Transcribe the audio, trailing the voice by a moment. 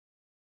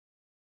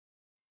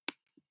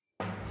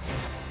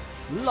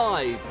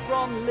Live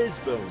from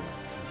Lisbon,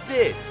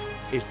 this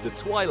is The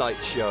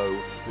Twilight Show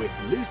with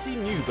Lucy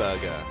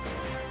Newberger.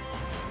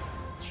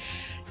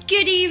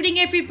 Good evening,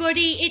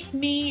 everybody. It's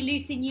me,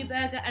 Lucy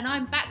Newberger, and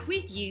I'm back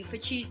with you for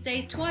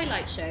Tuesday's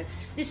Twilight Show.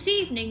 This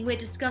evening, we're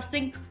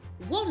discussing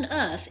what on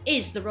earth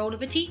is the role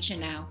of a teacher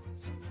now?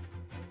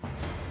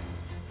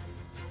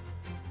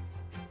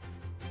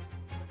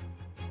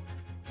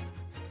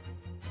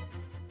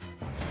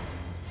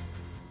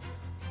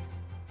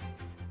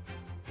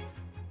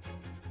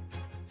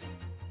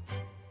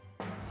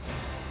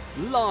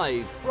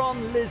 Live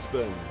from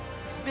Lisbon,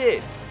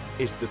 this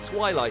is The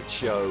Twilight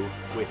Show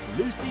with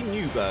Lucy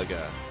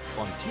Newberger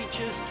on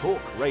Teachers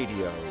Talk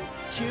Radio.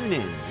 Tune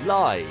in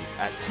live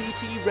at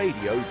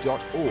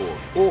ttradio.org,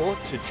 or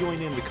to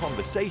join in the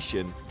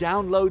conversation,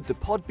 download the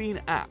Podbean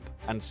app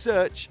and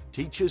search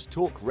Teachers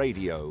Talk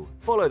Radio.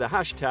 Follow the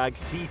hashtag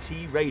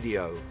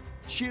TTRadio.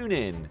 Tune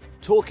in,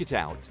 talk it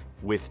out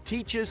with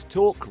Teachers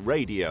Talk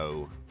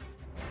Radio.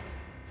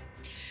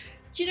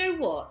 Do you know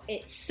what?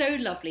 It's so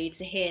lovely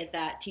to hear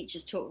that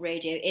Teachers Talk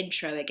Radio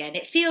intro again.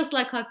 It feels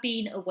like I've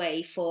been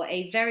away for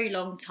a very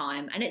long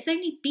time, and it's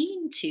only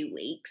been 2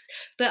 weeks.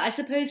 But I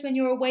suppose when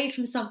you're away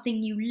from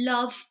something you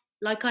love,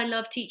 like I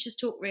love Teachers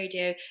Talk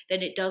Radio,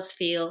 then it does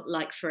feel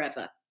like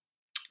forever.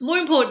 More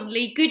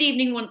importantly, good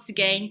evening once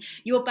again.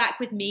 You're back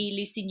with me,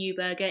 Lucy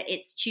Newberger.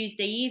 It's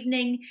Tuesday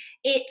evening.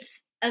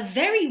 It's a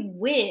very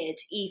weird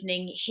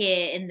evening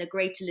here in the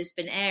Greater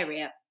Lisbon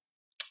area.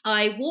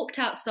 I walked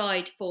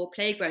outside for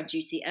playground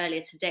duty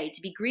earlier today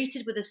to be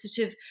greeted with a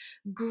sort of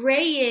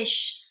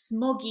greyish,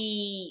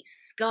 smoggy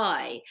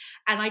sky.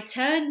 And I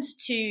turned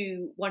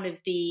to one of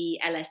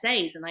the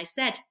LSAs and I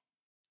said,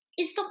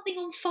 "Is something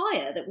on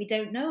fire that we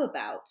don't know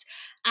about?"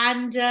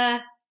 And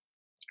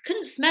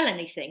couldn't smell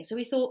anything. So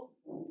we thought,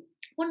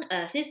 what on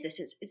earth is this?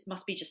 It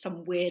must be just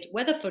some weird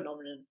weather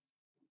phenomenon.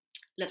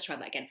 Let's try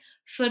that again.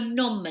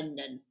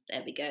 Phenomenon.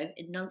 There we go.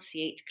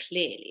 Enunciate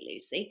clearly,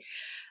 Lucy.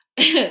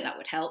 That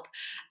would help.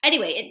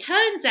 Anyway, it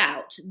turns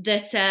out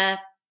that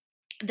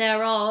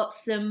there are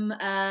some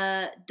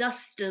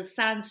dust of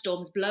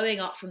sandstorms blowing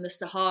up from the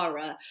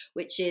Sahara,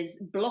 which is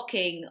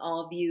blocking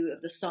our view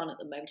of the sun at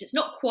the moment. It's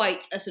not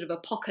quite a sort of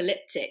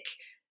apocalyptic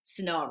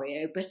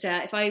scenario, but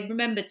if I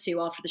remember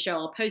to, after the show,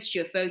 I'll post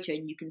you a photo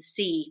and you can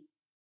see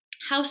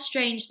how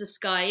strange the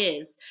sky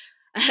is.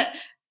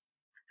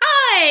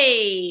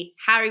 Hi!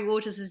 Harry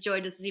Waters has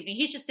joined us this evening.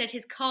 He's just said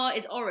his car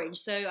is orange,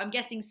 so I'm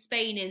guessing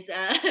Spain is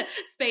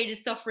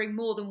suffering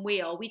more than we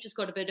are. We've just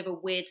got a bit of a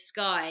weird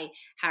sky,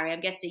 Harry.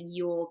 I'm guessing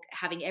you're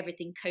having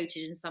everything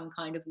coated in some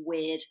kind of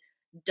weird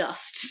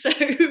dust. So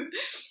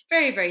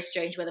very, very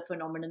strange weather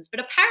phenomenons. But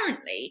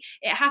apparently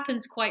it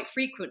happens quite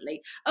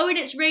frequently. Oh, and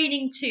it's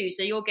raining too,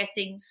 so you're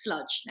getting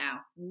sludge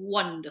now.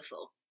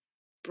 Wonderful.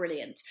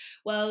 Brilliant.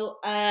 Well,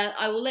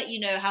 I will let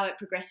you know how it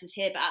progresses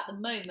here, but at the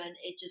moment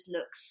it just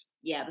looks,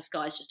 the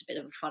sky's just a bit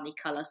of a funny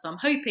colour. So I'm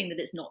hoping that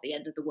it's not the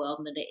end of the world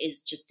and that it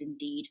is just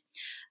indeed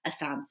a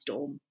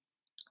sandstorm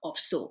of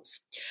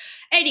sorts.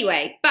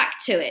 Anyway, back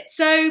to it.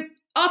 So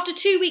after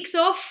 2 weeks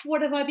off,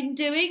 what have I been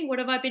doing? What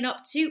have I been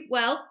up to?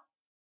 Well,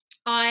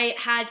 I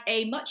had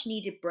a much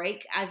needed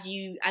break, as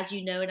you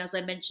know, and as I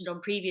mentioned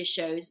on previous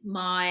shows.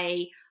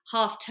 My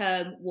half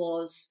term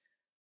was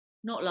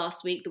not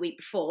last week, the week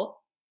before.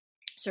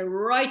 So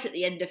right at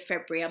the end of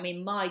February, I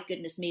mean, my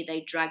goodness me,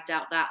 they dragged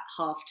out that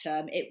half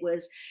term. It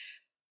was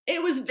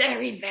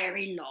very,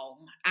 very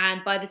long.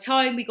 And by the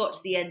time we got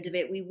to the end of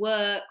it, we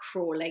were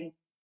crawling.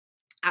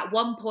 At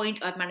one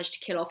point, I've managed to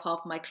kill off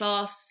half my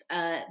class.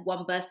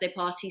 One birthday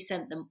party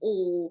sent them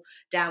all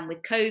down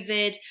with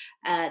COVID.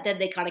 Then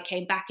they kind of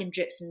came back in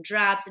drips and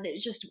drabs. And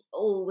it just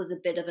all was a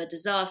bit of a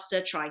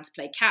disaster trying to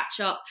play catch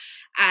up.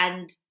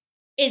 And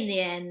in the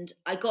end,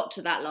 I got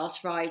to that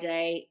last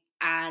Friday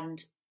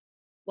and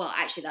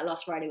that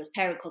last Friday was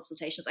parent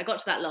consultations. I got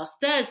to that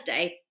last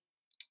Thursday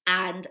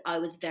and I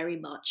was very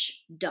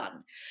much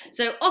done.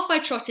 So off I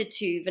trotted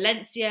to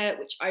Valencia,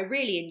 which I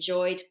really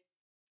enjoyed.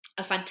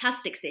 A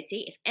fantastic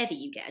city, if ever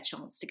you get a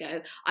chance to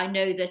go. I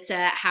know that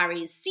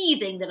Harry is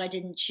seething that I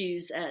didn't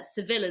choose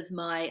Seville as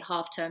my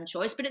half-term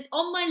choice, but it's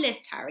on my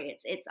list, Harry.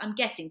 I'm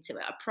getting to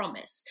it, I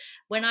promise.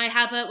 When I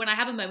have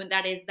a moment,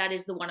 that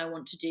is the one I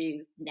want to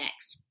do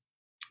next.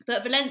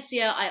 But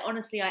Valencia, I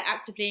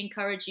actively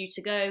encourage you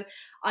to go.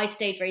 I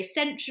stayed very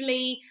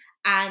centrally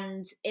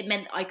and it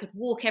meant I could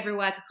walk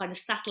everywhere. I could kind of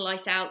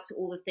satellite out to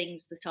all the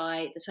things that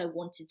I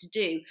wanted to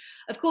do.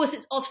 Of course,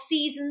 it's off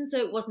season, so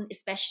it wasn't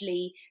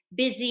especially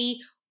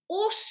busy.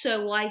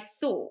 Also, I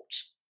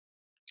thought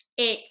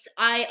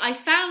I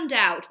found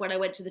out when I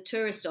went to the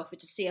tourist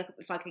office to see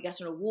if I could get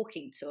on a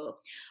walking tour.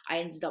 I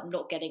ended up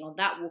not getting on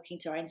that walking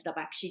tour. I ended up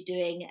actually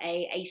doing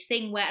a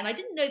thing where, and I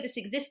didn't know this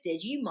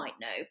existed, you might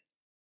know,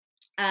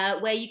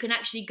 where you can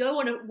actually go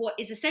on what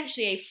is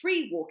essentially a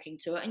free walking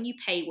tour and you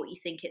pay what you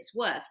think it's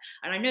worth.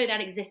 And I know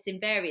that exists in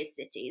various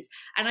cities.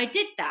 And I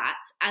did that,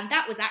 and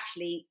that was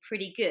actually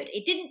pretty good.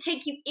 It didn't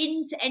take you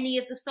into any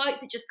of the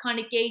sites. It just kind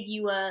of gave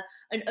you an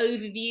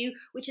overview,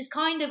 which is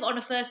kind of on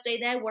a first day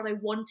there what I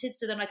wanted,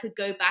 so then I could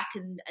go back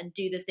and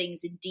do the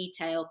things in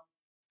detail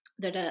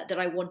that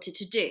I wanted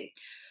to do.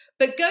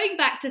 But going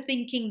back to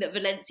thinking that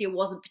Valencia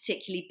wasn't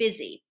particularly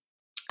busy,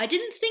 I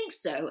didn't think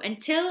so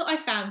until I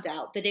found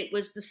out that it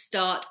was the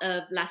start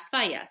of Las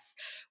Fallas,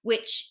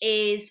 which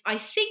is, I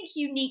think,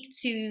 unique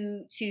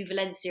to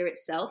Valencia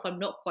itself. I'm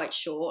not quite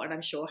sure, and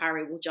I'm sure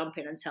Harry will jump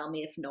in and tell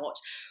me if not,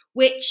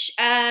 which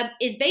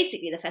is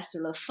basically the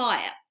Festival of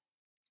Fire.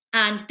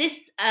 And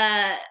this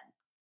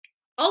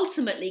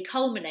ultimately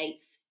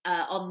culminates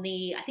on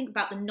I think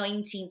about the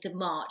 19th of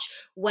March,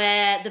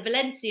 where the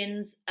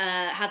Valencians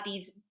have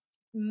these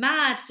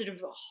mad, sort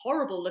of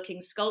horrible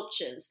looking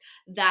sculptures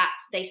that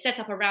they set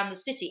up around the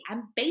city,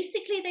 and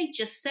basically they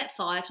just set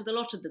fire to the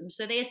lot of them.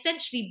 So they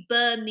essentially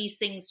burn these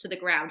things to the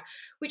ground,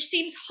 which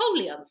seems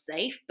wholly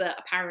unsafe, but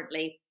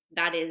apparently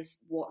that is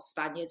what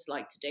Spaniards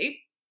like to do.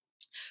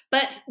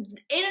 But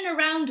in and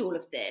around all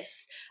of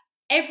this,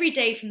 every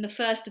day from the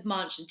 1st of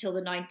March until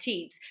the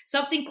 19th,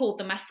 something called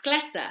the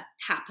Mascleta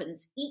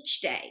happens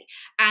each day.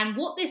 And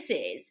what this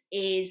is,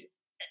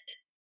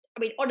 I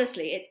mean,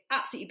 honestly, it's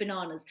absolutely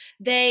bananas.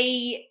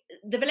 The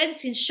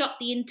Valencians shut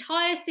the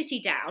entire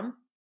city down.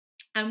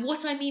 And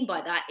what I mean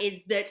by that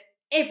is that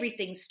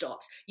everything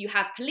stops. You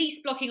have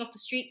police blocking off the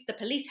streets. The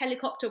police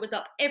helicopter was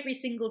up every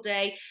single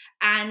day,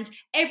 and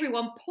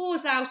everyone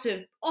pours out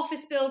of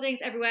office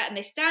buildings everywhere, and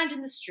they stand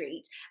in the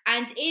street.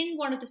 And in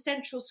one of the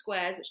central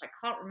squares, which I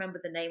can't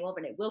remember the name of,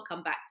 and it will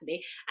come back to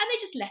me, and they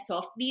just let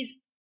off these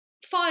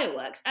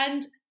fireworks.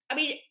 And I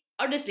mean,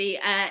 honestly,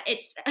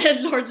 it's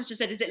Lawrence has just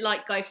said, is it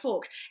like Guy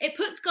Fawkes? It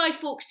puts Guy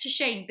Fawkes to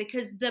shame,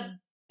 because the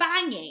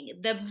banging,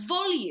 the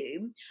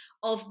volume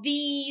of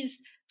these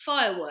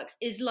fireworks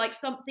is like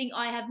something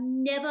I have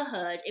never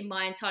heard in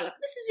my entire life.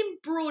 This is in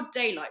broad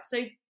daylight, so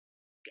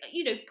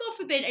God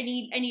forbid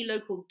any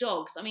local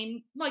dogs. I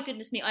mean, my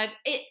goodness me,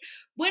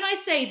 when I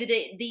say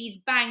that these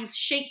bangs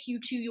shake you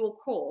to your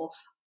core,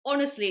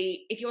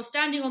 honestly, if you're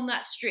standing on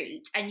that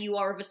street and you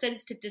are of a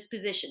sensitive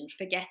disposition,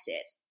 forget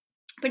it.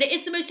 But it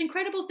is the most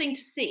incredible thing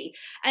to see.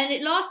 And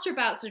it lasts for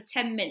about sort of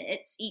 10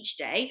 minutes each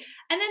day.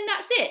 And then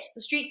that's it.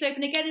 The streets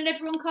open again and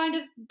everyone kind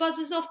of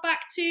buzzes off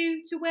back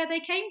to where they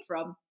came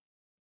from.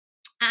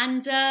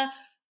 And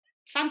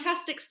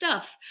fantastic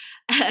stuff.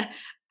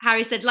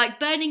 Harry said, like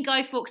burning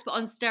Guy Fawkes, but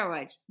on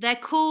steroids. They're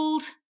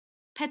called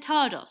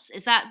petardos.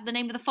 Is that the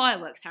name of the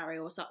fireworks, Harry,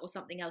 or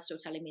something else you're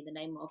telling me the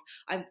name of?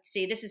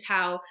 This is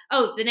how...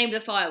 Oh, the name of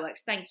the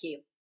fireworks. Thank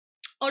you.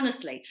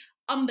 Honestly,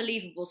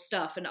 unbelievable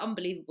stuff and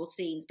unbelievable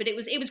scenes, but it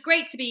was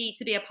great to be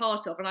a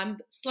part of, and I'm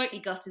slightly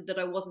gutted that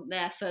I wasn't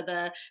there for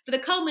the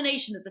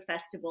culmination of the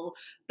festival.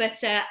 But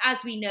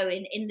as we know,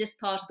 in this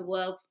part of the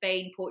world,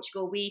 Spain,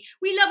 Portugal, we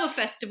love a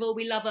festival,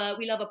 we love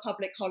a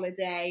public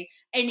holiday,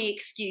 any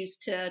excuse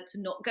to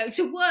not go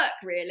to work,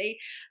 really.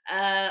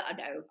 I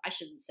know I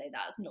shouldn't say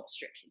that, it's not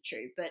strictly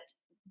true, but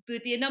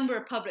with the number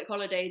of public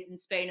holidays in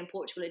Spain and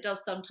Portugal, it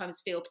does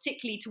sometimes feel,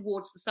 particularly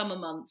towards the summer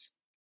months,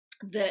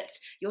 that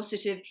you're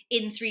sort of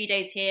in 3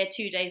 days here,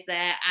 2 days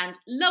there, and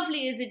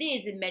lovely as it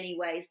is in many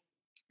ways,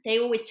 they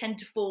always tend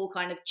to fall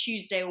kind of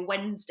Tuesday or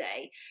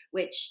Wednesday,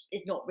 which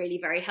is not really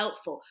very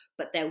helpful.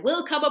 But there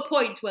will come a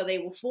point where they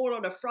will fall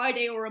on a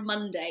Friday or a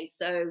Monday.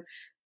 So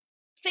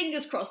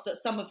fingers crossed that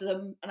some of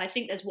them, and I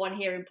think there's one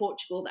here in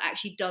Portugal that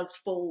actually does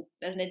fall.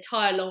 There's an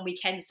entire long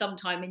weekend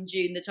sometime in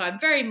June that I'm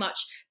very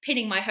much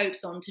pinning my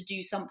hopes on to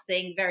do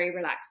something very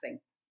relaxing.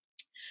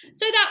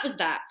 So that was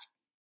that.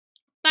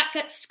 Back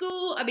at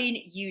school, I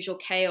mean, usual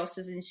chaos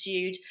has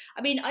ensued.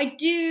 I mean, I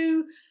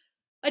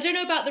don't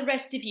know about the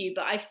rest of you,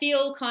 but I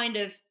feel kind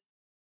of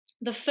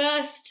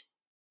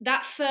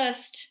that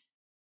first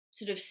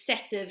sort of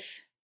set of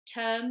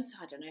terms,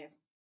 I don't know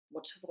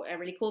what I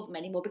really call them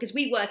anymore, because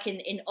we work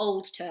in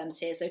old terms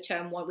here. So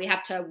term one, we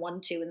have term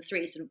 1, 2, and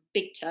 3, sort of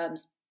big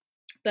terms.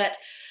 But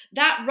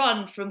that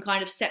run from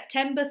kind of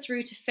September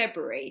through to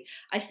February,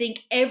 I think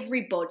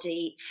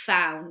everybody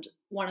found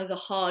one of the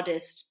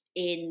hardest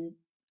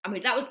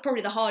that was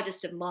probably the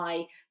hardest of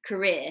my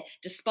career,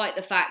 despite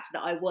the fact that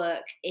I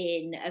work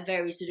in a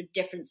very sort of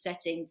different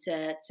setting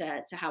to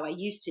how I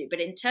used to. But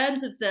in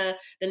terms of the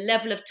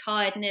level of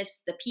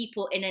tiredness, the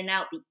people in and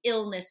out, the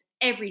illness,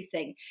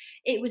 everything,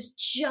 it was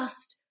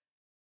just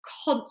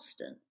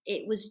constant.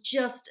 It was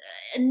just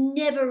a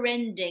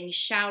never-ending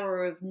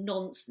shower of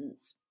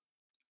nonsense.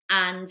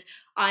 And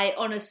I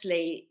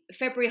honestly,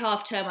 February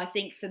half term, I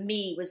think for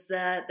me was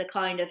the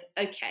kind of,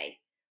 okay,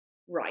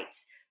 right,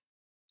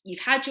 you've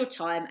had your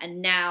time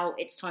and now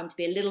it's time to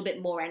be a little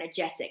bit more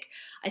energetic.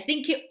 I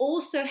think it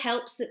also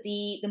helps that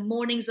the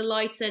mornings are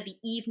lighter, the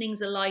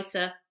evenings are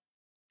lighter,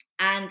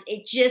 and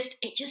it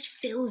just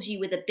fills you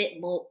with a bit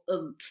more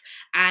oomph.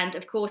 And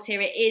of course, here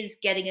it is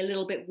getting a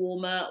little bit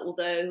warmer,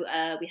 although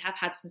we have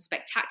had some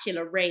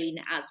spectacular rain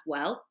as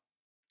well,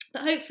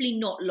 but hopefully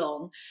not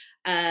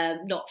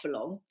for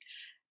long.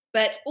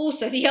 But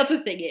also the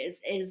other thing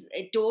is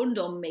it dawned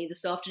on me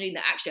this afternoon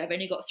that actually I've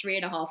only got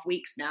 3.5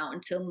 weeks now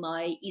until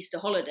my Easter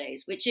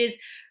holidays, which is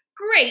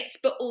great,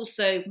 but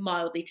also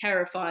mildly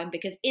terrifying,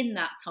 because in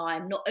that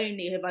time, not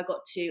only have I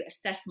got to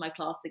assess my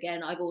class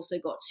again, I've also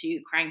got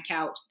to crank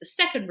out the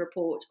second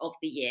report of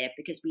the year,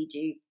 because we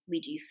do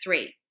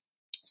 3.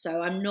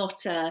 So I'm not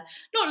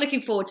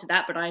looking forward to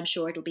that, but I'm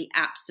sure it'll be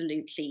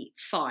absolutely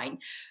fine.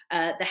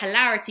 The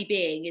hilarity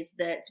being is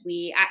that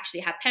we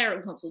actually had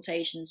parent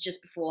consultations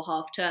just before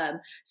half term.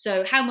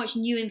 So how much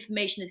new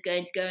information is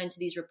going to go into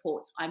these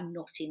reports, I'm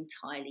not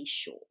entirely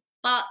sure.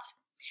 But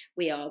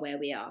we are where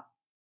we are.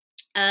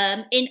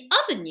 In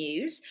other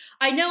news,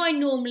 I know I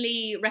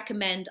normally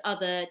recommend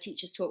other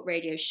Teachers Talk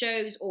radio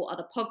shows or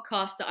other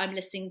podcasts that I'm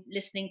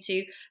listening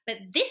to, but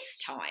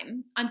this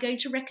time I'm going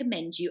to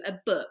recommend you a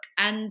book.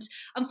 And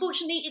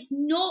unfortunately, it's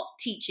not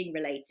teaching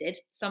related.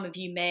 Some of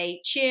you may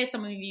cheer,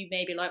 some of you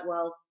may be like,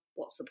 well,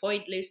 what's the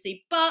point,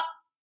 Lucy? But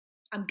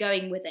I'm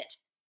going with it.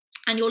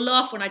 And you'll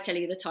laugh when I tell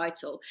you the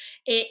title.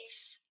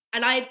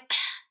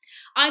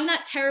 I'm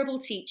that terrible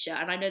teacher,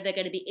 and I know they're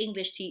going to be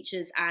English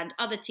teachers and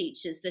other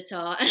teachers that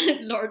are.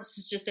 Lawrence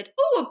has just said,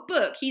 "Oh, a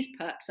book." He's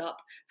perked up.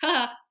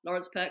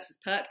 Lawrence Perks has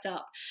perked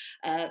up.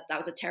 That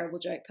was a terrible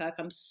joke, Perk.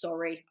 I'm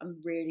sorry. I'm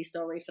really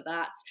sorry for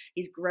that.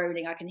 He's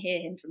groaning. I can hear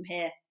him from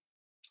here.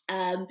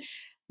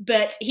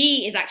 But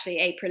he is actually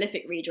a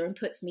prolific reader and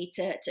puts me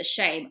to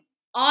shame.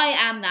 I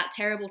am that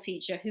terrible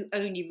teacher who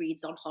only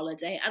reads on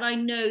holiday, and I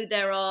know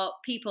there are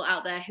people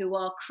out there who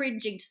are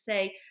cringing to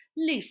say,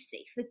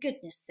 Lucy, for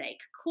goodness sake,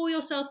 call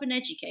yourself an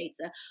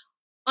educator.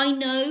 I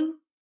know,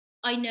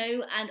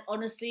 and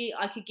honestly,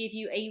 I could give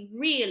you a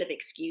reel of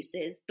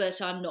excuses,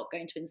 but I'm not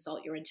going to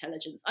insult your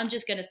intelligence. I'm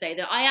just going to say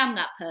that I am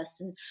that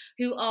person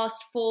who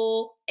asked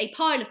for a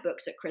pile of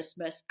books at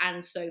Christmas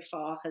and so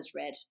far has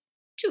read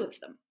two of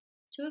them.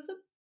 Two of them?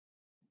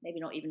 Maybe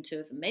not even two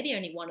of them. Maybe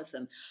only one of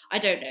them. I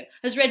don't know.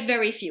 Has read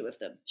very few of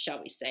them,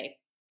 shall we say.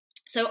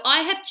 So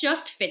I have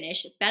just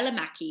finished Bella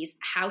Mackey's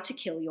How to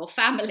Kill Your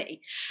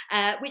Family,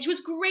 which was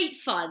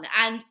great fun.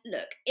 And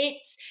look, is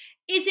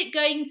it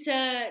going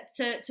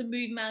to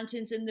move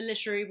mountains in the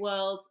literary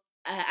world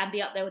and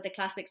be up there with the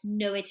classics?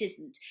 No, it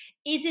isn't.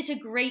 Is it a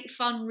great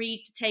fun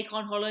read to take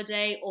on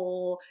holiday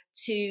or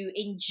to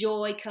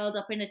enjoy curled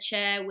up in a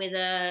chair with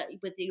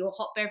your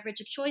hot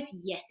beverage of choice?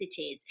 Yes,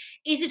 it is.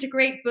 Is it a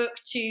great book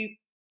to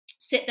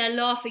sit there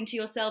laughing to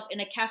yourself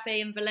in a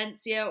cafe in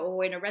Valencia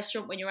or in a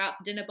restaurant when you're out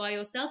for dinner by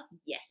yourself?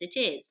 Yes, it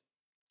is.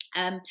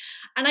 And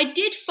I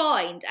did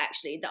find,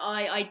 actually, that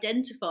I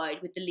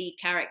identified with the lead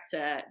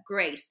character,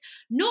 Grace,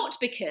 not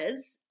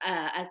because,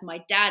 as my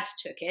dad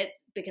took it,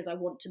 because I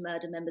want to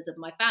murder members of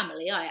my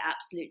family. I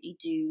absolutely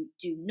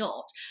do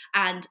not.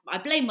 And I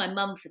blame my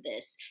mum for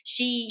this.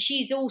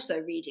 She's also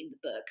reading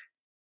the book.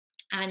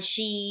 And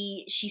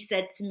she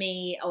said to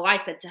me, or I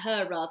said to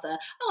her rather,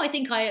 I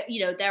think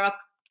there are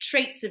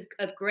traits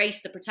of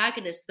Grace, the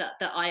protagonist, that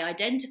I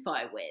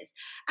identify with.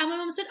 And my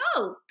mum said,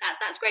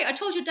 that's great. I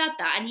told your dad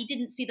that, and he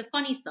didn't see the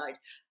funny side.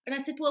 And I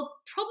said, well,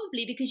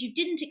 probably because you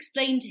didn't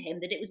explain to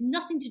him that it was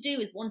nothing to do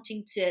with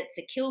wanting to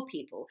kill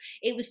people.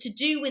 It was to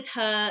do with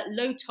her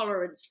low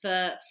tolerance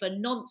for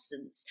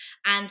nonsense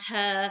and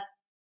her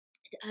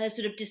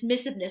sort of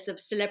dismissiveness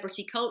of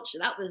celebrity culture.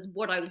 That was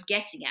what I was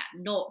getting at,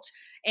 not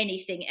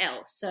anything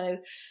else. So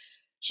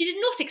she did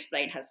not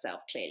explain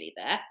herself clearly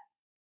there.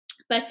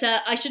 But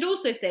I should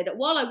also say that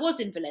while I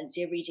was in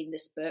Valencia reading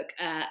this book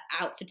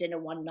out for dinner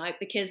one night,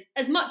 because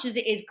as much as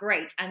it is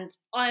great, and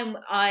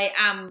I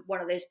am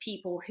one of those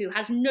people who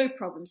has no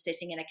problem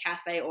sitting in a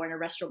cafe or in a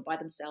restaurant by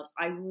themselves.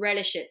 I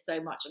relish it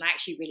so much, and I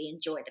actually really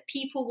enjoy the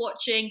people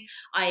watching.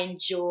 I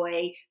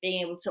enjoy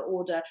being able to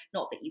order,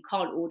 not that you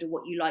can't order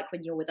what you like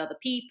when you're with other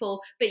people,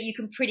 but you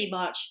can pretty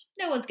much,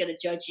 no one's going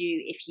to judge you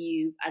if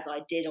you, as I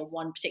did on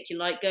one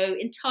particular night, go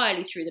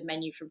entirely through the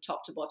menu from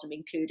top to bottom,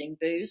 including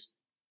booze.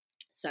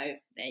 So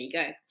there you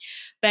go.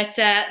 But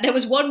there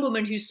was one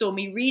woman who saw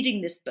me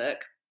reading this book,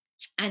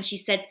 and she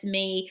said to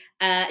me,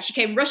 she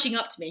came rushing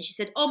up to me and she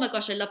said, "Oh my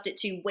gosh, I loved it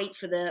too. Wait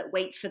for the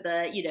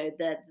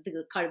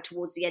the kind of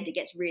towards the end, it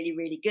gets really,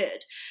 really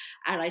good."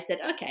 And I said,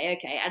 okay.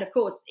 And of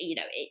course,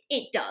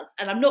 it does.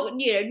 And I'm not,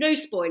 no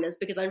spoilers,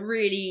 because I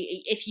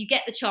really, if you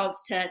get the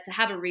chance to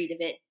have a read of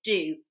it,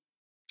 do.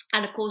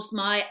 And of course,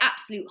 my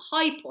absolute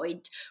high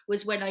point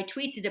was when I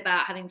tweeted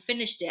about having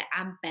finished it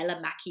and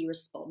Bella Mackey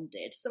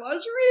responded. So I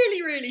was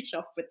really, really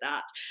chuffed with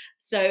that.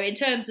 So in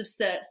terms of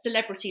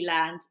celebrity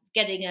land,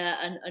 getting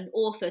an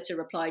author to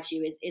reply to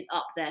you is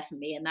up there for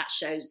me. And that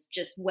shows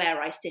just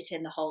where I sit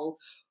in the whole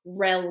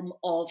realm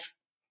of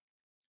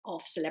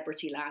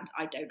celebrity land.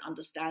 I don't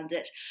understand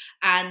it.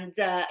 And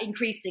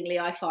increasingly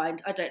I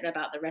find, I don't know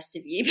about the rest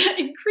of you, but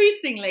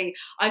increasingly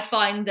I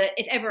find that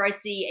if ever I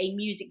see a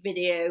music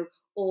video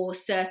or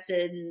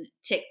certain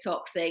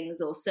TikTok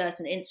things or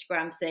certain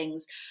Instagram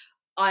things,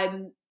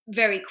 I'm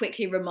very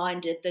quickly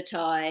reminded that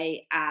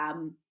I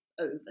am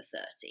over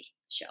 30,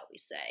 shall we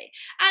say.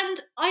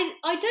 And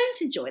I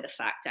don't enjoy the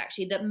fact,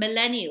 actually, that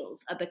millennials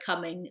are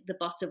becoming the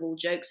butt of all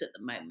jokes at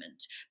the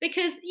moment.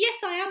 Because, yes,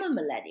 I am a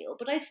millennial,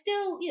 but I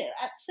still,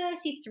 at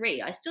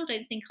 33, I still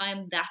don't think I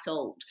am that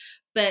old.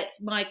 But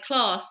my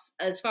class,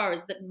 as far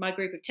as my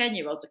group of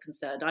 10-year-olds are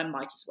concerned, I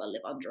might as well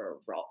live under a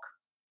rock.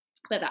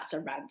 But that's a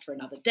rant for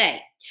another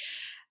day.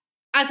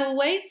 As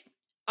always,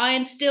 I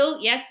am still,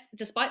 yes,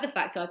 despite the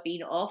fact I've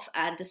been off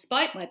and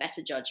despite my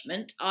better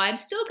judgment, I'm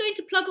still going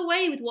to plug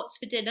away with what's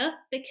for dinner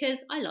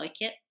because I like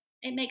it.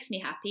 It makes me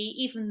happy,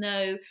 even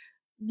though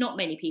not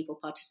many people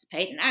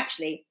participate. And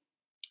actually,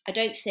 I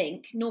don't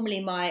think,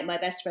 normally my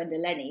best friend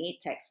Eleni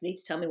texts me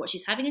to tell me what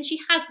she's having, and she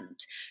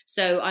hasn't.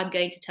 So I'm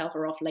going to tell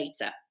her off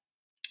later.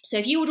 So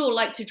if you would all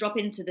like to drop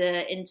into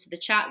the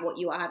chat what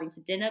you are having for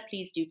dinner,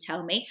 please do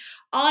tell me.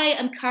 I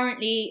am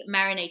currently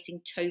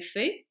marinating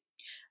tofu,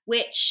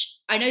 which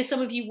I know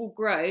some of you will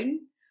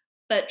groan,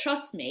 but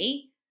trust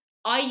me,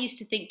 I used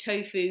to think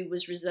tofu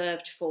was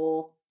reserved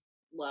for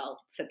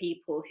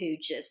people who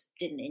just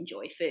didn't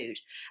enjoy food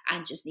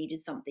and just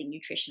needed something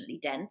nutritionally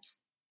dense.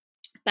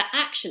 But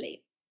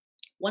actually,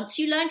 once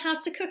you learn how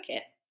to cook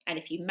it, and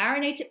if you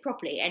marinate it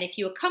properly, and if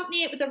you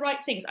accompany it with the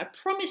right things, I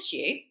promise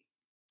you,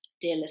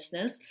 dear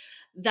listeners,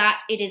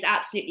 that it is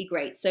absolutely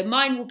great. So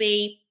mine will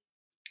be,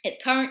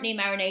 it's currently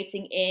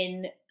marinating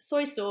in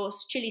soy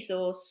sauce, chili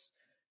sauce,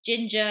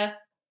 ginger,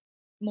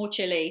 more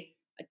chili.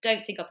 I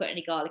don't think I put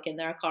any garlic in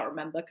there. I can't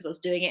remember because I was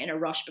doing it in a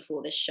rush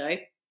before this show.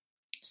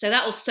 So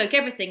that will soak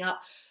everything up.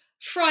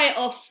 Fry it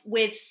off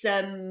with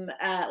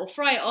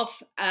have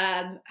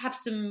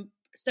some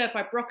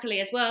stir-fried broccoli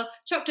as well.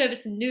 Chucked over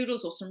some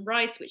noodles or some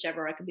rice,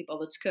 whichever I can be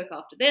bothered to cook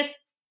after this.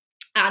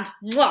 And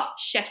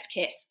chef's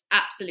kiss,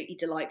 absolutely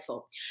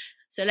delightful.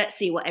 So let's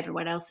see what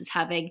everyone else is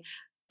having.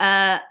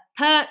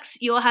 Perks,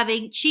 you're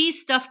having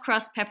cheese stuffed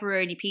crust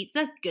pepperoni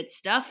pizza. Good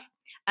stuff.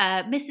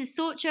 Mrs.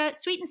 Sorcher,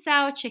 sweet and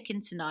sour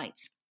chicken tonight.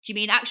 Do you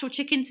mean actual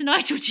chicken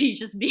tonight, or do you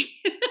just mean...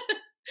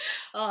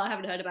 Oh, I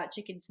haven't heard about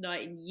chicken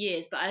tonight in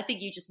years, but I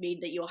think you just mean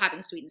that you're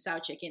having sweet and sour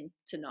chicken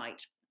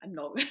tonight. I'm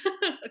not...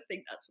 I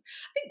think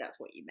that's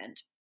what you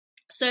meant.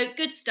 So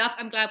good stuff.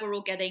 I'm glad we're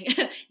all getting...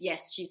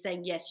 Yes, she's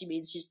saying yes. She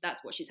means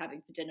that's what she's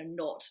having for dinner,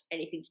 not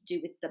anything to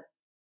do with the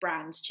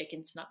brand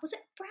chicken tonight. Was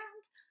it brand?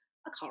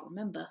 I can't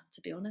remember,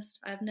 to be honest.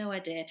 I have no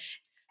idea.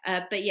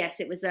 But yes,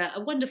 it was a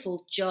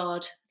wonderful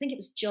jarred... I think it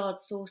was jarred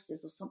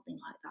sauces or something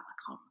like that. I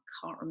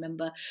can't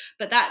remember.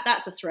 But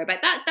that's a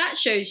throwback. That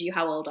shows you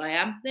how old I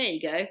am. There you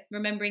go.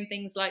 Remembering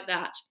things like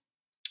that.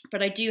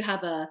 But I do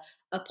have a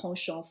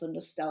penchant for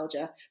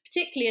nostalgia,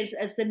 particularly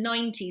as the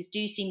 90s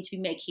do seem to be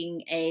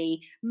making a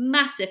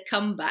massive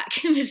comeback.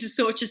 Mrs.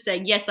 Sorcher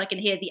saying, yes, I can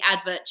hear the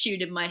advert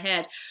tune in my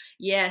head.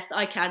 Yes,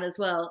 I can as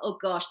well. Oh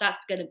gosh,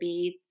 that's going to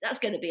be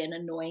an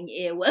annoying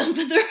earworm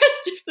for the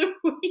rest of the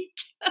week.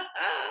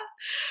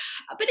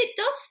 But it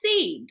does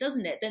seem,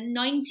 doesn't it, that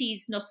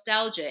 90s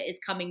nostalgia is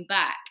coming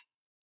back.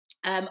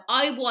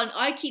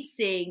 I keep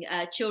seeing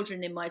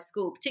children in my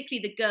school,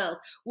 particularly the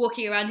girls,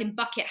 walking around in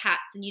bucket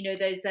hats and,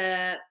 those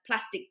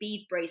plastic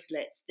bead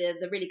bracelets,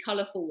 the really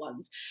colourful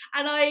ones.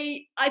 And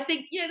I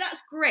think,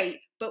 that's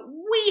great, but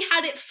we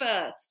had it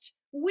first.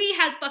 We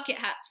had bucket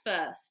hats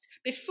first.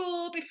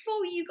 Before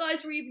you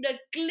guys were even a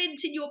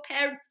glint in your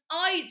parents'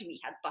 eyes,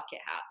 we had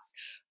bucket hats.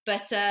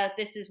 But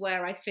this is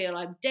where I feel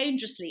I'm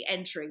dangerously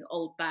entering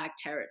old bag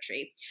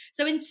territory.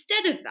 So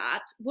instead of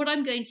that, what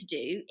I'm going to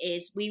do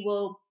is we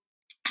will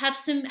have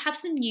some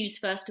news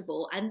first of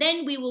all, and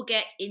then we will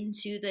get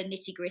into the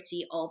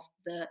nitty-gritty of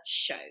the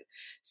show.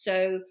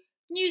 So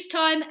news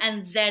time,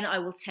 and then I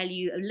will tell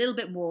you a little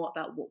bit more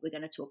about what we're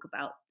going to talk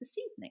about this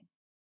evening.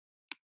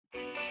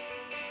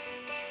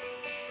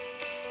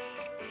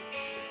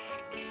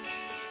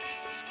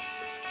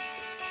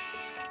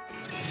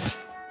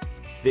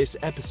 This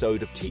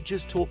episode of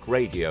Teachers Talk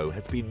Radio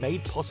has been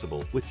made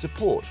possible with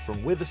support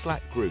from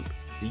Witherslack Group,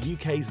 the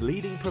UK's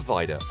leading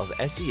provider of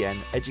SEN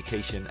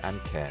education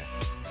and care.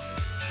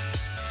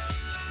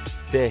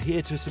 They're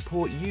here to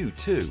support you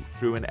too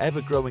through an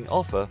ever-growing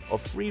offer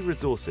of free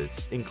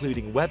resources,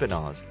 including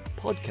webinars,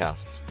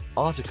 podcasts,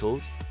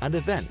 articles, and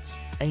events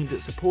aimed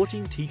at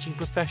supporting teaching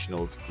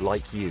professionals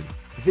like you.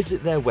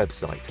 Visit their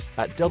website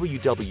at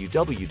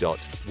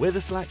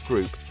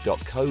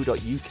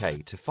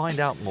www.witherslackgroup.co.uk to find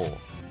out more.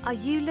 Are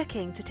you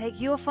looking to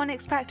take your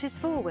phonics practice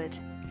forward?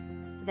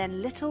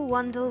 Then Little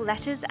Wandle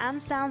Letters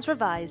and Sounds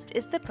Revised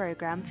is the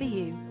programme for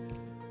you.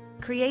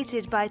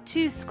 Created by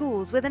two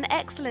schools with an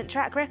excellent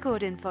track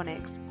record in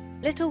phonics,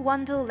 Little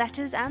Wandle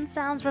Letters and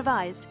Sounds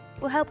Revised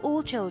will help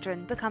all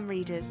children become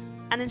readers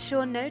and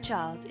ensure no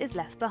child is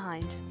left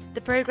behind.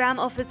 The programme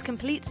offers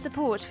complete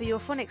support for your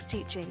phonics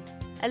teaching,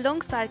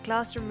 alongside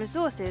classroom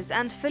resources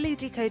and fully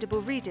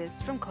decodable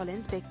readers from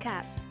Collins Big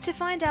Cat. To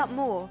find out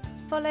more,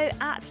 follow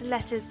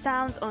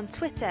 @LettersSounds on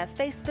Twitter,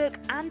 Facebook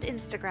and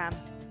Instagram,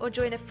 or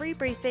join a free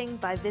briefing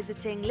by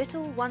visiting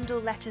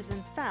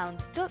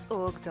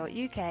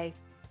littlewandlelettersandsounds.org.uk.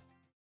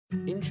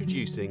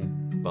 Introducing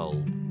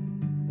Bulb.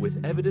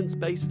 With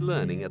evidence-based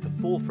learning at the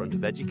forefront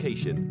of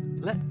education,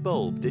 let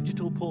Bulb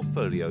digital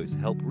portfolios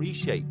help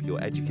reshape your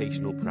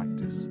educational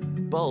practice.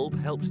 Bulb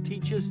helps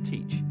teachers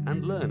teach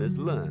and learners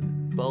learn.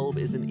 Bulb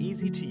is an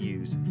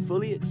easy-to-use,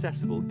 fully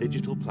accessible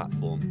digital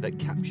platform that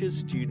captures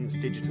students'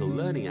 digital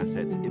learning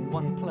assets in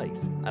one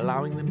place,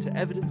 allowing them to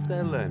evidence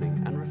their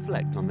learning and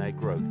reflect on their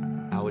growth.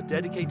 Our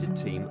dedicated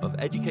team of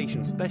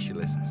education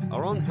specialists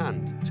are on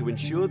hand to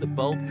ensure the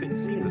bulb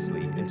fits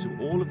seamlessly into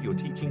all of your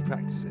teaching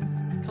practices.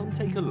 Come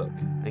take a look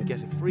and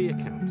get a free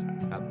account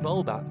at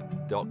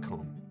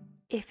bulbapp.com.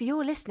 If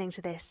you're listening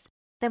to this,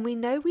 then we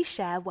know we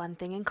share one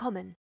thing in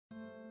common: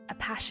 a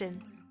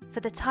passion for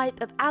the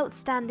type of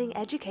outstanding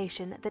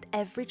education that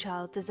every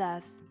child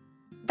deserves.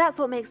 That's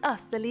what makes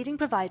us the leading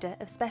provider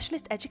of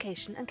specialist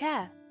education and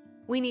care.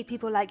 We need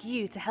people like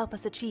you to help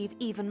us achieve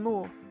even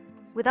more.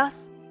 With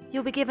us,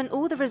 you'll be given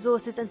all the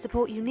resources and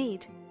support you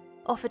need,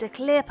 offered a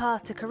clear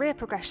path to career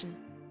progression,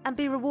 and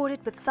be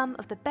rewarded with some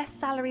of the best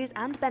salaries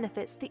and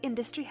benefits the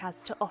industry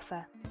has to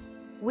offer.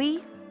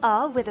 We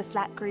are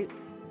Witherslack Group.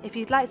 If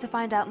you'd like to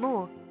find out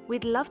more,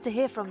 we'd love to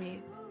hear from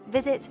you.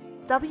 Visit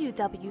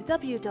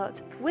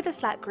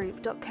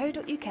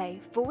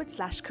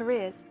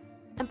www.witherslackgroup.co.uk/careers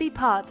and be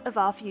part of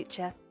our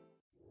future.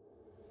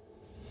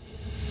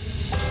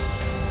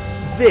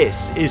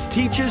 This is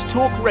Teachers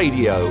Talk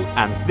Radio,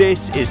 and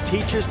this is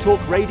Teachers Talk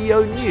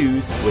Radio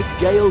News with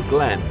Gail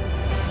Glenn.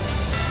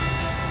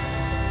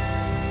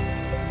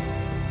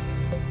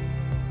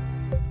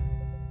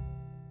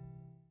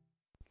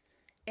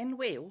 In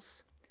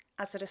Wales,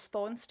 as a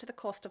response to the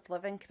cost of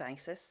living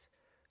crisis,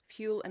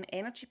 fuel and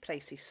energy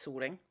prices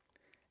soaring,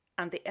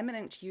 and the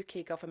imminent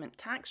UK government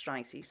tax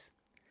rises,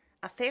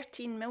 a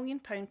 £13 million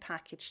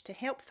package to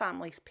help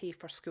families pay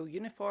for school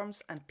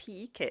uniforms and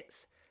PE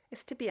kits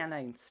is to be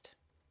announced.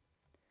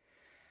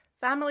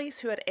 Families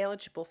who are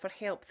eligible for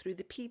help through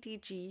the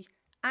PDG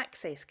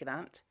Access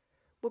Grant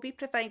will be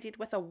provided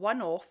with a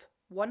one-off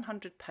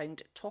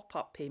 £100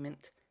 top-up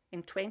payment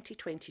in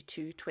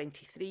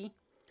 2022-23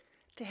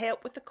 to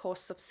help with the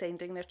costs of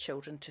sending their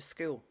children to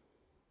school.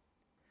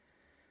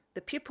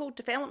 The Pupil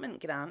Development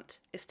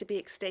Grant is to be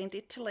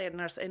extended to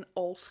learners in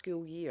all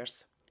school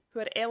years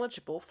who are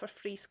eligible for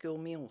free school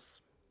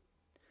meals.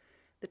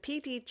 The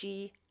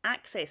PDG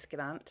Access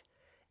Grant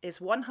is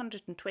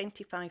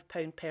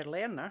 £125 per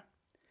learner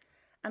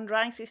and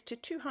rises to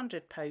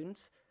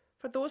 £200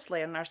 for those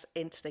learners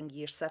entering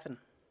Year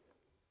 7.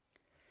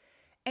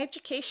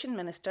 Education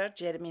Minister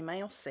Jeremy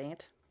Miles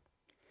said,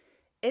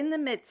 "In the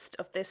midst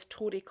of this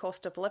Tory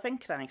cost of living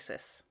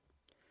crisis,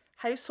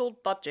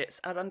 household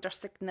budgets are under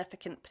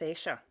significant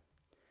pressure,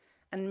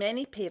 and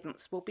many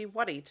parents will be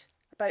worried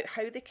about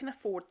how they can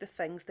afford the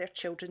things their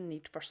children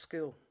need for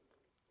school.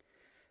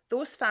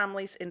 Those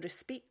families in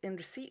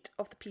receipt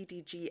of the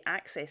PDG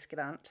Access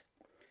Grant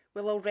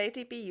will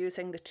already be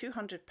using the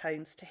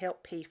 £200 to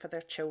help pay for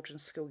their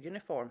children's school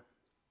uniform.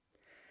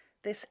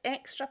 This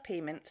extra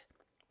payment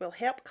will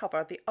help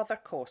cover the other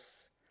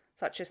costs,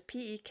 such as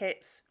PE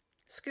kits,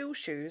 school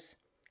shoes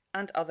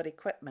and other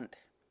equipment,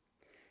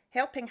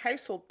 helping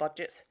household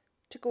budgets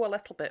to go a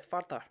little bit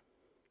further.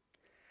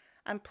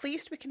 I'm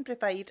pleased we can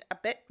provide a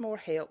bit more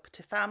help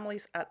to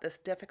families at this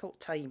difficult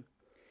time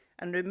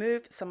and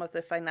remove some of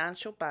the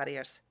financial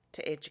barriers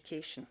to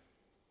education."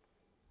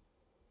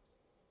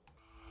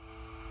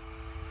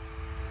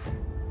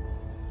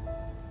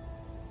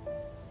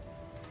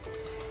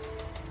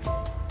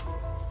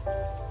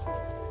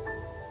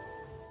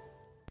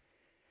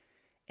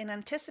 In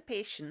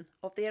anticipation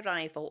of the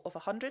arrival of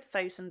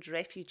 100,000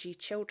 refugee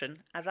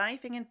children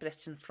arriving in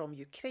Britain from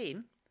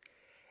Ukraine,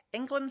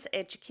 England's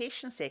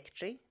Education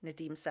Secretary,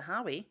 Nadhim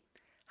Zahawi,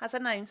 has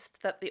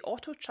announced that the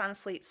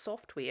auto-translate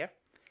software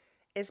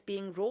is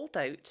being rolled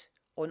out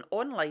on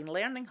online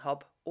learning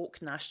hub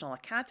Oak National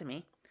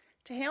Academy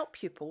to help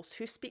pupils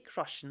who speak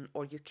Russian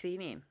or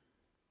Ukrainian.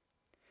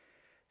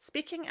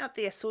 Speaking at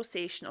the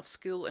Association of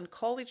School and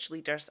College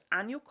Leaders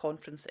annual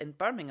conference in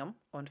Birmingham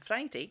on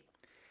Friday,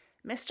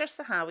 Mr.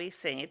 Zahawi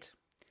said,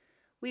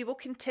 "We will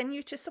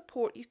continue to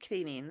support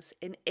Ukrainians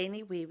in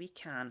any way we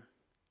can.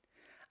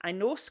 I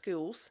know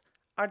schools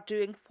are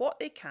doing what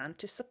they can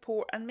to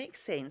support and make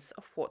sense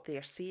of what they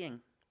are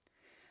seeing.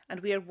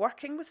 And we are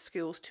working with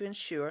schools to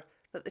ensure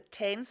that the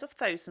tens of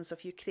thousands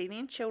of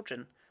Ukrainian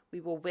children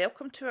we will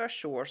welcome to our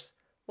shores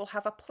will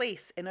have a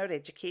place in our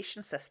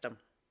education system.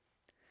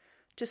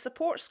 To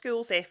support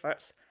schools'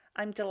 efforts,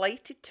 I'm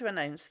delighted to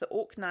announce that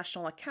Oak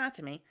National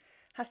Academy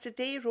has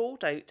today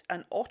rolled out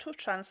an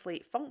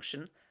auto-translate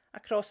function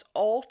across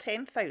all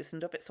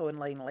 10,000 of its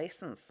online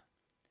lessons.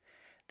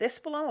 This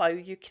will allow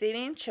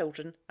Ukrainian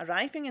children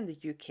arriving in the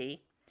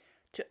UK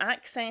to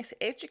access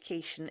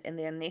education in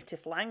their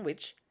native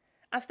language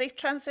as they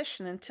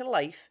transition into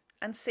life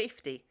and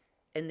safety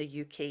in the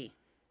UK."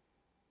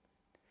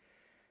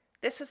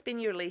 This has been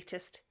your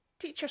latest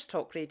Teachers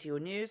Talk Radio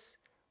News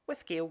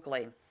with Gail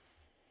Glenn.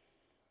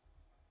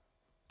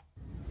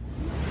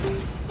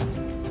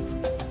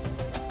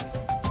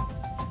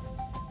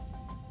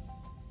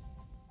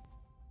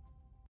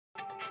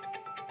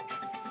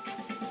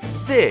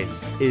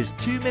 This is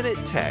 2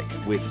 Minute Tech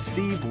with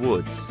Steve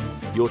Woods,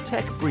 your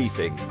tech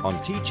briefing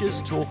on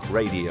Teachers Talk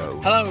Radio.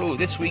 Hello,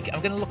 this week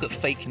I'm going to look at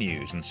fake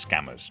news and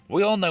scammers.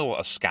 We all know what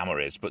a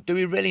scammer is, but do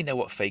we really know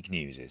what fake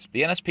news is?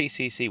 The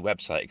NSPCC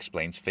website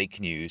explains fake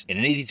news in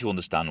an easy to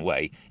understand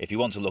way if you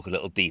want to look a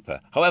little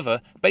deeper.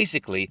 However,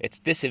 basically it's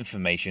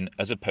disinformation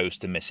as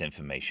opposed to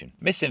misinformation.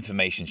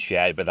 Misinformation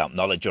shared without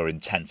knowledge or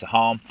intent to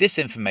harm.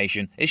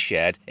 Disinformation is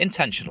shared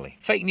intentionally.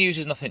 Fake news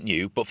is nothing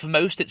new, but for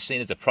most it's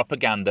seen as a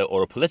propaganda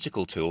or a political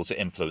tool to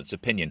influence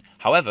opinion.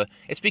 However,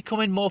 it's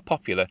becoming more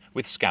popular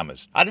with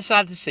scammers. I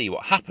decided to see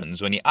what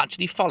happens when you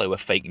actually follow a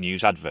fake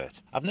news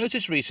advert. I've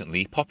noticed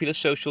recently popular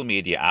social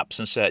media apps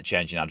and search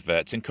engine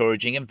adverts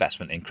encouraging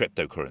investment in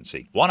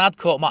cryptocurrency. One ad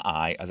caught my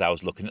eye as I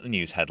was looking at the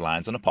news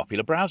headlines on a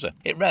popular browser.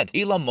 It read,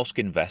 Elon Musk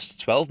invests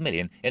 12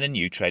 million in a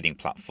new trading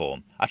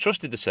platform. I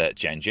trusted the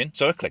search engine,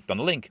 so I clicked on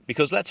the link.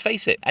 Because let's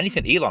face it,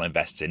 anything Elon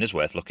invests in is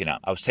worth looking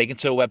at. I was taken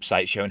to a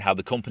website showing how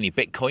the company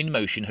Bitcoin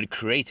Motion had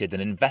created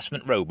an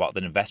investment robot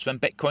that invests when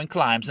Bitcoin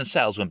climbs and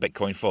sells when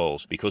Bitcoin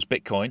falls. Because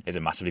Bitcoin is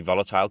a massively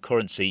volatile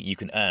currency, you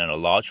can earn a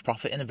large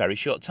profit in a very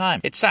short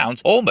time. It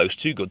sounds almost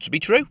too good to be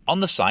true.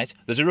 On the site,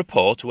 there's a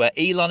report where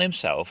Elon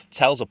himself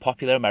tells a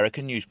popular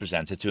American news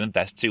presenter to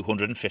invest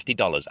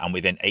 $250, and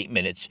within 8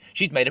 minutes,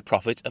 she's made a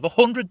profit of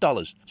 $100.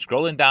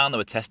 Scrolling down, there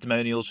were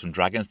testimonials from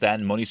Dragon's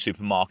Den, Money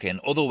Supermarket,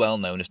 and other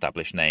well-known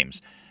established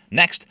names.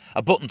 Next,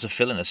 a button to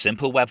fill in a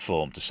simple web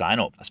form to sign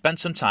up. I spent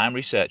some time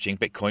researching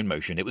Bitcoin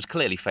Motion. It was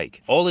clearly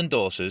fake. All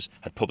endorsers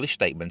had published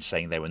statements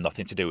saying they were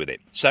nothing to do with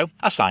it. So,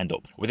 I signed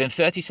up. Within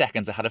 30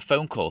 seconds, I had a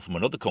phone call from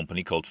another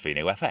company called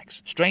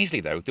PhenoFX. Strangely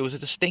though, there was a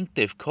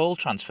distinctive call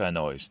transfer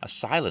noise, a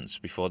silence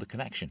before the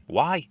connection.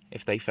 Why,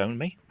 if they phoned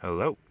me?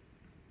 Hello?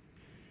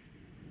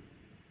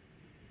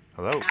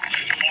 Hello?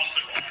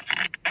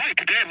 Hi,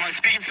 good day. Am I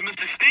speaking to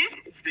Mr.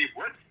 Steve? Steve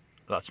Woods?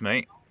 That's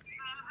me.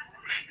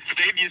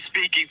 Steve, you're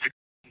speaking to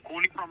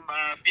calling from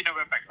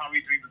PhenoFX. How are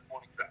you doing this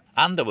morning, sir?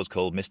 And I was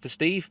called Mr.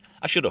 Steve.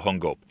 I should have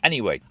hung up.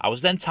 Anyway, I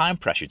was then time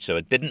pressured so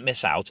I didn't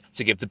miss out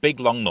to give the big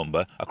long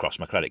number across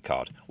my credit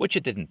card, which I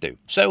didn't do.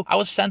 So I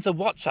was sent a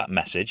WhatsApp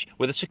message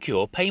with a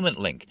secure payment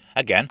link.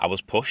 Again, I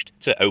was pushed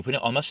to open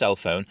it on my cell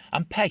phone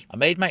and pay. I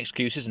made my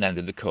excuses and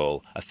ended the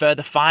call. A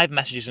further 5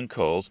 messages and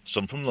calls,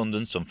 some from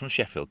London, some from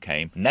Sheffield,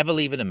 came, never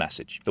leaving a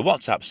message. The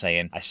WhatsApp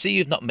saying, I see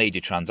you've not made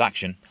your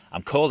transaction.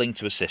 I'm calling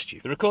to assist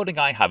you. The recording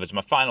I have is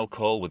my final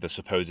call with the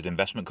supposed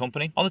investment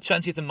company. On the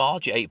 20th of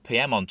March at 8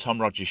 p.m. on Tom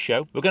Rogers'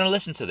 show, we're going to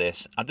listen to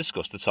this and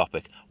discuss the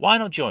topic. Why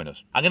not join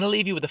us? I'm going to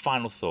leave you with a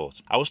final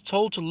thought. I was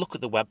told to look at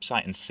the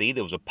website and see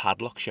there was a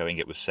padlock showing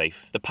it was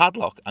safe. The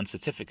padlock and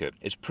certificate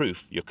is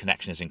proof your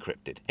connection is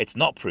encrypted. It's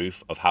not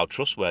proof of how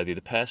trustworthy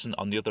the person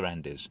on the other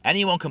end is.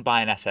 Anyone can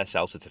buy an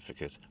SSL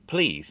certificate.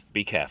 Please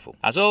be careful.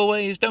 As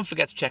always, don't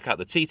forget to check out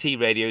the TT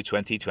Radio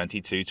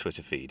 2022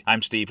 Twitter feed.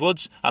 I'm Steve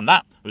Woods, and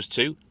that was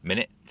 2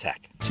 Minute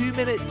Tech. 2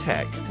 Minute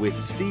Tech with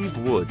Steve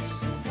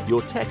Woods,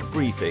 your tech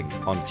briefing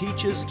on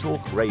Teachers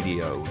Talk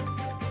Radio.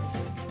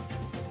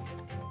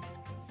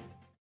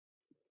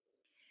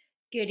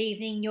 Good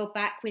evening, you're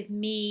back with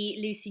me,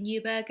 Lucy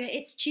Newberger.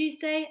 It's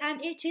Tuesday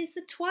and it is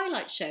the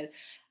Twilight Show.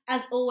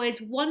 As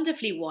always,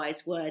 wonderfully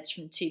wise words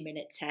from 2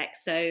 Minute Tech.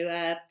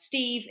 So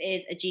Steve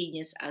is a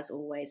genius as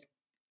always,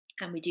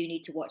 and we do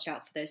need to watch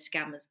out for those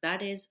scammers.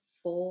 That is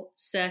for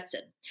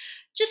certain.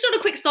 Just on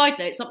a quick side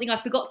note, something I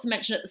forgot to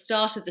mention at the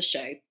start of the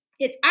show.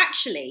 It's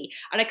actually,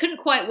 and I couldn't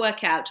quite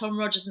work out, Tom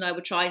Rogers and I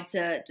were trying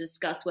to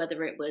discuss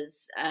whether it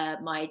was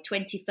my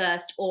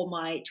 21st or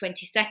my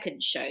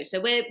 22nd show. So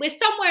we're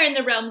somewhere in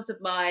the realms of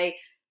my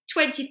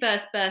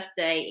 21st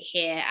birthday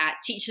here at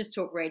Teachers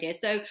Talk Radio.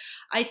 So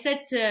I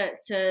said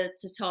to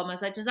Tom, I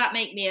was like, does that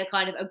make me a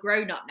kind of a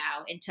grown-up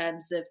now in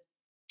terms of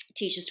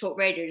Teachers Talk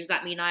Radio? Does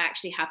that mean I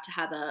actually have to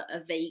have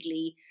a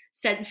vaguely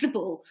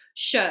sensible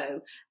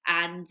show?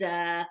 And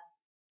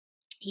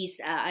he's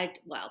I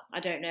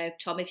don't know,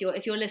 Tom, if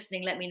you're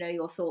listening, let me know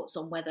your thoughts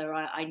on whether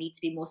I need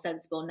to be more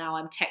sensible now.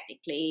 I'm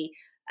technically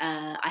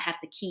I have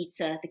the key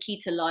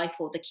to life,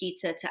 or the key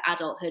to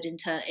adulthood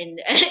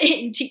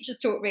in Teachers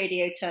Talk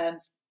Radio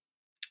terms.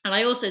 And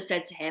I also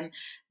said to him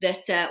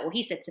that, or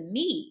he said to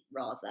me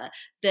rather,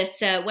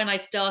 that when I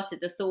started,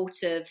 the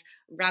thought of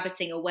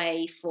rabbiting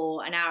away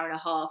for an hour and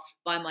a half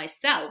by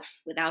myself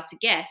without a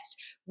guest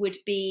would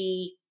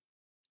be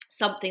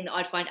something that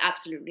I'd find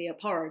absolutely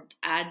abhorrent.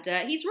 And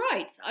he's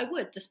right, I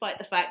would, despite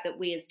the fact that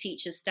we as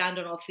teachers stand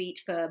on our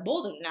feet for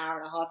more than an hour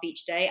and a half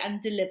each day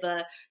and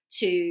deliver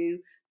to,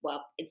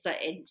 well, in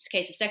the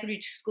case of secondary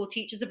school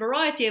teachers, a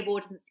variety of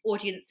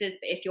audiences,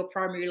 but if you're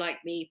primary like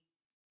me,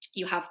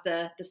 you have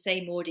the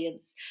same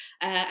audience,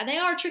 and they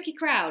are a tricky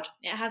crowd.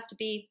 It has to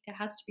be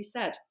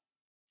said.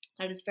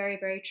 That is very,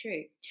 very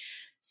true.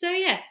 So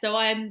yes, so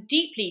I'm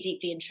deeply,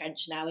 deeply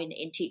entrenched now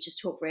in Teachers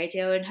Talk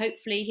Radio, and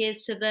hopefully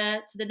here's to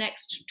the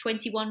next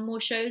 21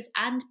 more shows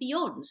and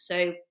beyond.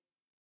 So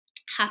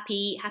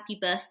happy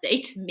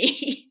birthday to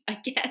me, I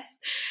guess.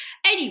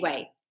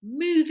 Anyway,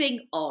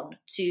 moving on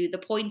to the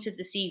point of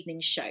this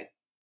evening's show,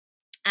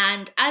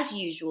 and as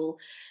usual,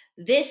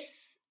 this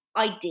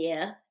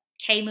idea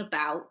came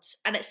about,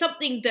 and it's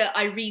something that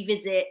I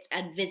revisit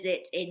and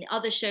visit in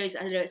other shows.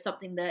 I know it's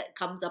something that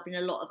comes up in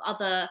a lot of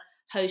other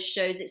host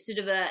shows. It's sort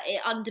of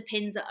it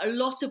underpins a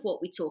lot of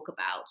what we talk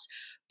about.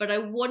 But I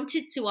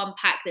wanted to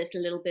unpack this a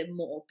little bit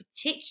more,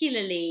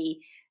 particularly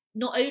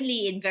not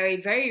only in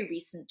very, very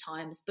recent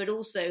times, but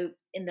also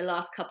in the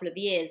last couple of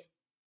years,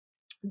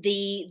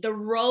 the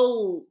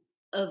role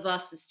of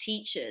us as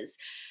teachers.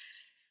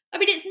 I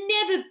mean, it's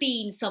never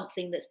been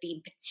something that's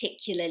been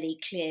particularly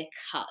clear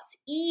cut,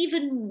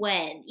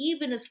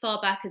 even as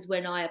far back as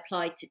when I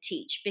applied to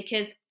teach,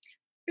 because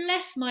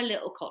bless my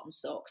little cotton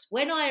socks,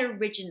 when I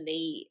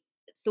originally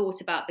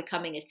thought about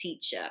becoming a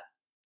teacher,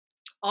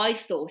 I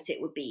thought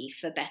it would be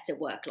for better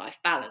work-life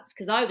balance,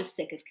 because I was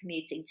sick of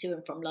commuting to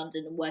and from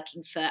London and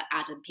working for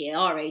ad and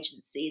PR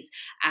agencies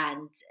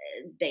and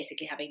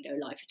basically having no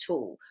life at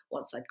all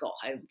once I'd got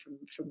home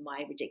from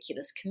my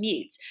ridiculous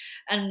commute.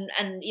 And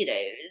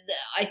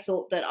I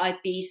thought that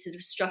I'd be sort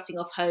of strutting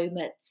off home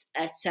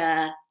at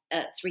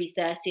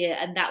 3:30,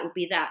 and that would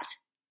be that.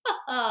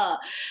 Oh,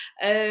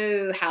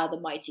 how the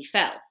mighty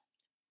fell.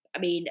 I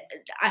mean,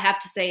 I have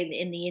to say,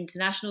 in the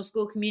international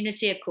school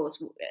community, of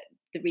course,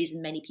 the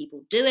reason many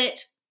people do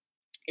it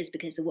is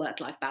because the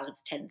work-life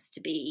balance tends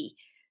to be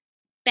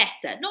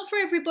better. Not for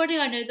everybody.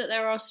 I know that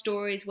there are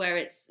stories where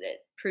it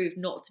proved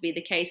not to be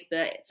the case,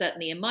 but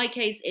certainly in my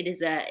case, it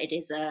is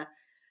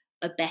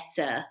a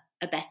better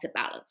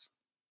balance.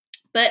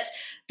 But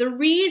the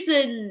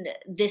reason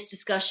this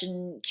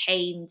discussion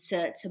came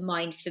to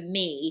mind for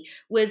me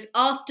was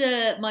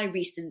after my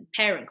recent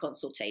parent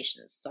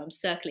consultations. So I'm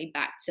circling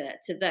back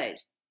to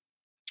those.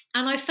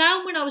 And I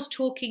found when I was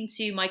talking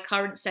to my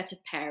current set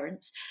of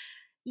parents,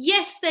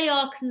 yes, they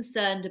are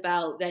concerned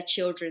about their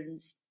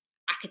children's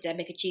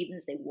academic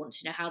achievements. They want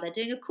to know how they're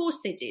doing. Of course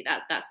they do.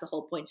 That's the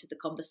whole point of the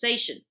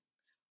conversation.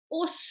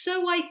 Or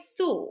so I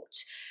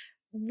thought.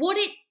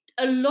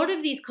 A lot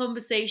of these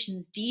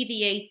conversations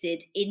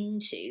deviated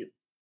into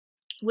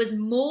was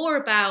more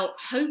about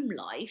home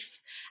life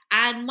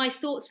and my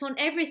thoughts on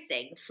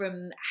everything,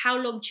 from how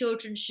long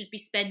children should be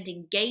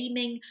spending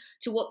gaming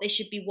to what they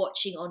should be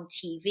watching on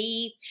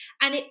TV.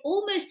 And it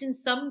almost in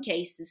some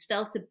cases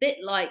felt a bit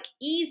like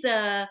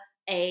either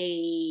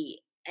a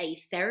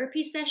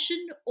therapy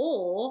session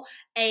or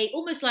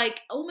almost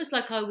like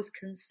I was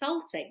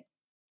consulting.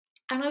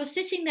 And I was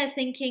sitting there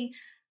thinking,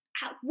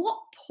 at what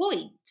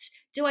point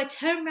do I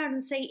turn around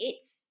and say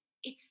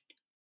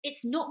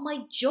it's not my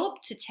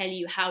job to tell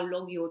you how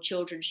long your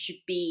children should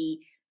be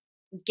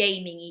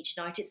gaming each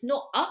night? It's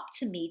not up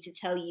to me to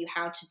tell you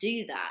how to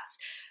do that.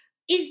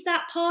 Is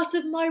that part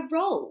of my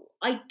role?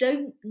 I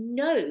don't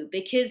know,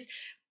 because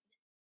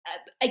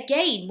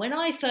again, when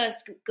I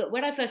first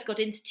got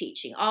into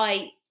teaching,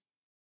 I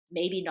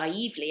maybe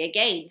naively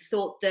again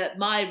thought that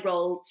my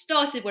role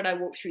started when I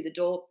walked through the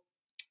door.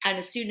 And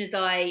as soon as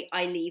I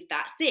leave,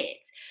 that's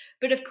it.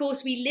 But of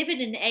course, we live in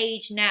an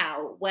age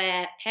now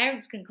where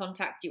parents can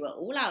contact you at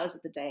all hours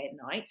of the day and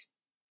night.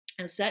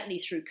 And certainly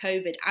through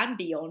COVID and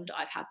beyond,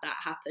 I've had that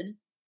happen.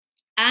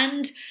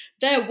 And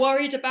they're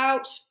worried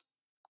about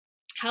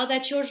how their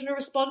children are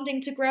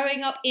responding to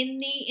growing up in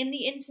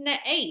the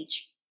internet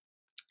age.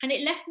 And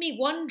it left me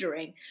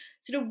wondering,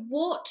 sort of,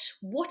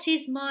 what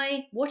is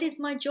my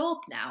job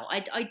now?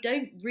 I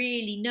don't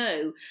really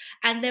know.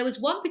 And there was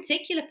one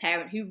particular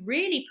parent who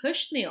really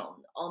pushed me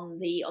on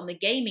the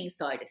gaming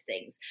side of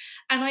things.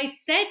 And I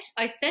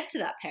said to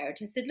that parent,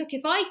 I said, look,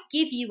 if I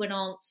give you an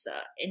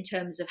answer in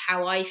terms of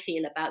how I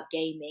feel about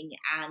gaming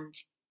and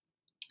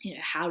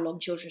how long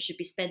children should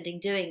be spending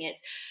doing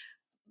it,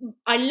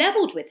 I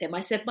leveled with him. I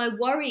said, my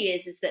worry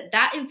is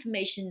that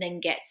information then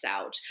gets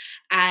out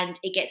and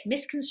it gets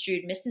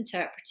misconstrued,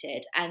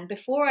 misinterpreted. And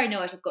before I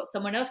know it, I've got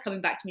someone else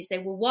coming back to me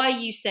saying, well, why are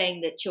you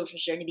saying that children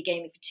should only be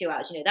gaming for 2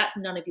 hours? That's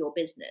none of your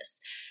business.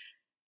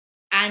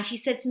 And he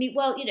said to me,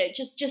 well,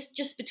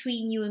 just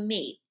between you and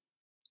me.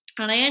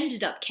 And I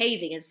ended up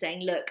caving and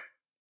saying, look,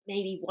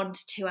 maybe 1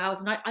 to 2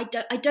 hours. And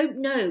I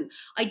don't know.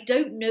 I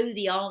don't know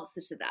the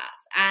answer to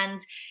that.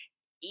 And,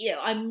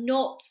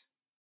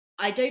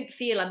 I don't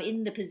feel I'm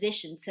in the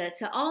position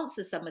to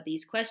answer some of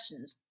these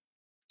questions.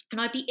 And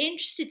I'd be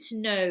interested to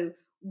know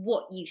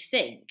what you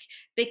think,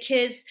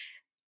 because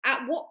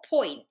at what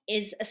point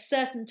is a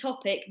certain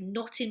topic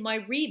not in my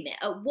remit?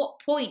 At what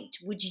point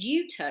would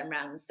you turn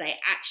around and say,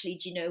 actually,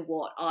 do you know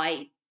what?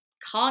 I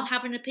can't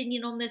have an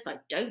opinion on this. I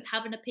don't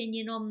have an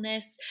opinion on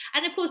this.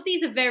 And of course,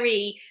 these are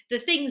the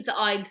things that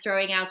I'm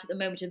throwing out at the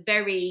moment are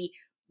very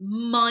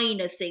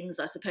minor things,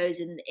 I suppose,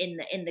 in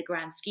the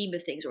grand scheme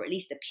of things, or at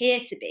least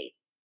appear to be.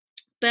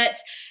 But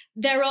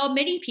there are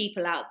many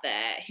people out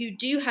there who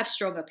do have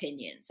strong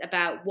opinions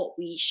about what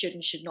we should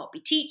and should not be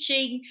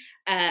teaching,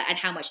 and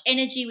how much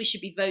energy we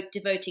should be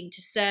devoting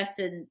to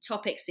certain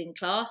topics in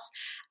class.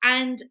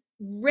 And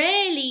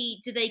rarely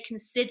do they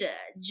consider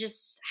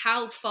just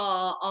how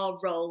far our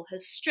role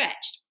has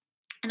stretched.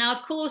 Now,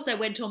 of course, I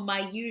went on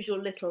my usual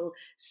little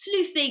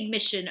sleuthing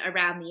mission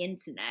around the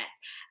internet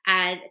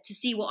to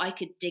see what I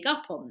could dig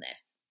up on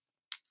this.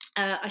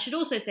 I should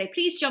also say,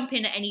 please jump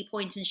in at any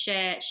point and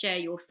share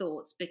your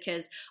thoughts,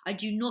 because I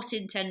do not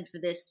intend for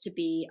this to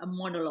be a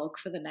monologue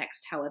for the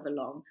next however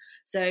long.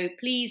 So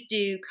please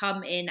do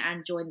come in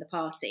and join the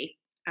party,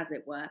 as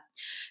it were.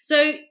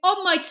 So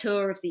on my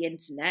tour of the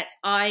internet,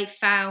 I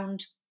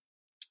found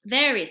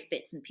various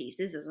bits and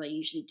pieces, as I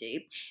usually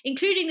do,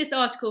 including this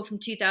article from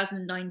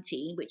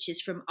 2019, which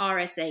is from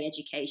RSA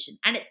Education.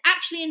 And it's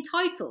actually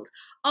entitled,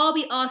 "Are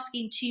We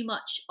Asking Too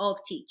Much of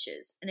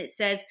Teachers?" And it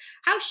says,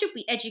 "How should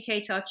we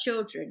educate our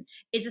children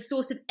is a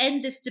source of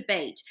endless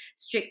debate.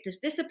 Strict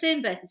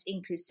discipline versus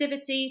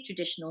inclusivity,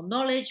 traditional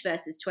knowledge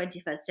versus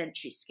 21st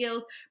century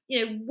skills.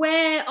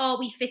 Where are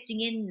we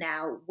fitting in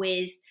now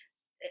with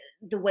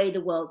the way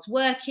the world's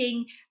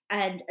working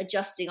and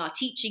adjusting our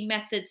teaching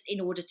methods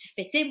in order to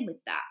fit in with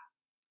that?"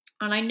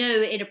 And I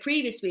know in a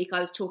previous week I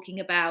was talking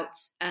about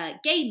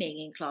gaming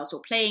in class,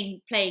 or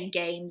playing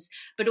games,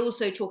 but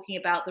also talking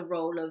about the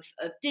role of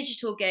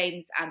digital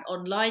games and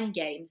online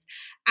games,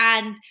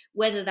 and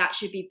whether that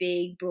should be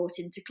being brought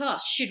into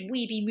class. Should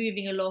we be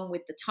moving along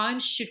with the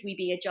times? Should we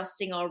be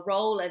adjusting our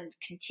role and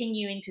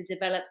continuing to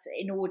develop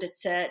in order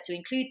to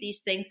include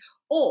these things?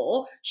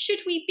 Or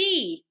should we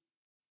be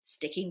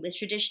sticking with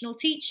traditional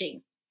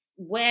teaching?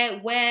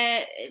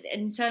 Where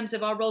in terms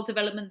of our role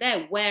development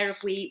there, where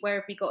have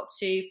we got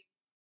to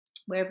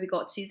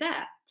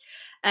there?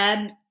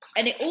 And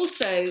it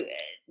also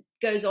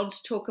goes on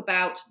to talk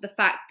about the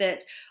fact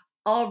that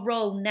our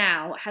role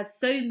now has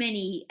so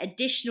many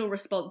additional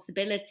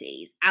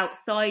responsibilities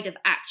outside of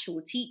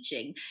actual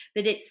teaching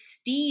that it's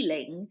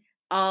stealing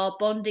our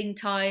bonding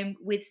time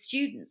with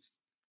students.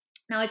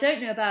 Now, I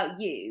don't know about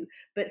you,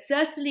 but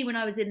certainly when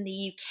I was in the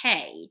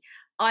UK,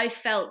 I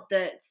felt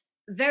that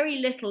very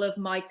little of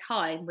my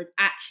time was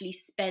actually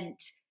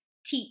spent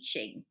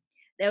teaching.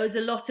 There was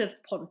a lot of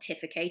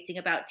pontificating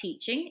about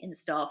teaching in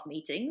staff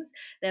meetings.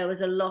 There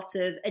was a lot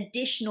of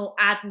additional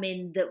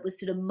admin that was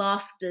sort of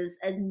masked as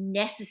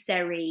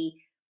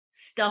necessary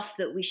stuff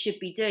that we should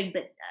be doing.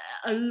 But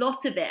a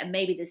lot of it, and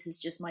maybe this is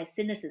just my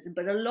cynicism,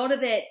 but a lot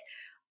of it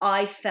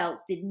I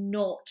felt did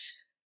not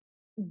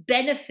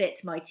benefit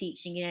my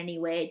teaching in any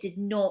way. It did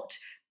not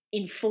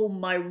inform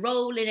my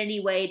role in any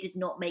way. It did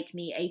not make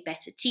me a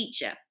better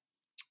teacher.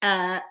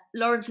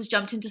 Lawrence has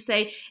jumped in to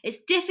say, "It's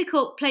a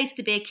difficult place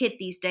to be a kid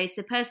these days.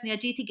 So personally, I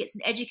do think it's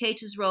an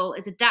educator's role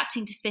is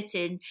adapting to fit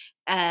in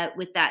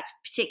with that,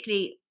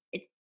 particularly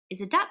it is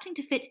adapting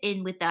to fit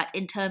in with that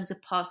in terms of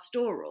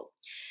pastoral."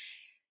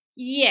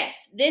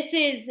 Yes, this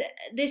is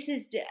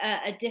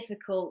a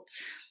difficult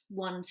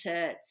one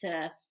to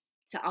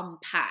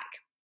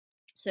unpack.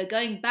 So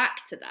going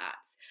back to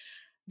that,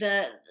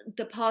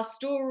 the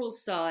pastoral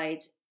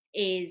side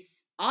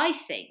is, I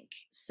think,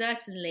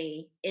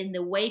 certainly in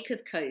the wake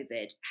of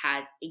COVID,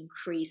 has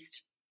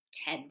increased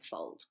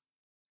tenfold.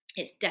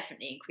 It's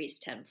definitely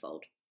increased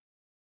tenfold.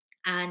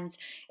 And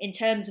in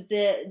terms of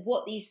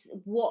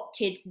what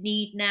kids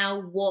need now,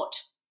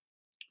 what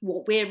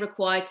we're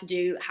required to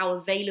do, how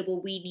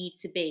available we need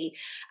to be.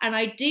 And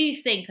I do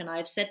think, and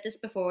I've said this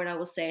before and I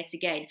will say it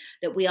again,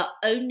 that we are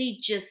only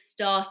just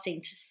starting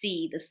to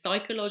see the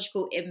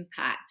psychological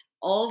impact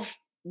of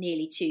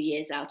nearly 2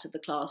 years out of the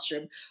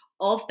classroom,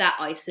 of that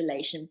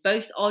isolation,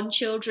 both on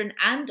children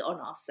and on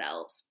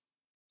ourselves.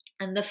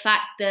 And the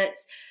fact that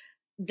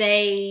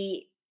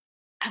they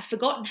have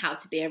forgotten how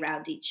to be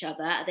around each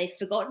other, they've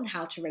forgotten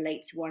how to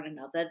relate to one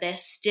another. They're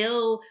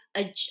still,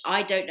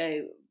 I don't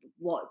know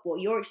what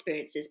your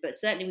experience is, but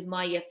certainly with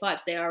my year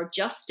fives, they are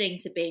adjusting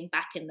to being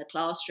back in the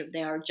classroom.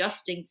 They are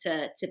adjusting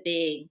to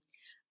being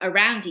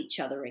around each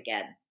other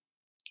again.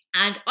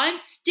 And I'm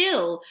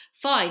still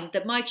find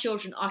that my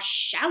children are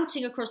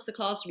shouting across the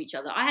class from each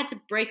other. I had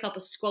to break up a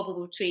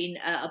squabble between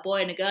a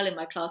boy and a girl in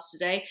my class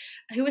today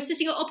who were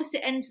sitting at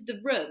opposite ends of the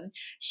room.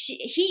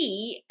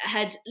 He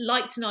had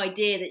liked an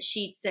idea that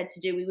she'd said to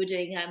do. We were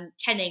doing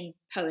Kenning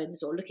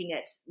poems, or looking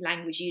at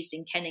language used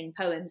in Kenning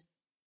poems.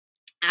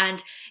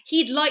 And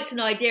he'd liked an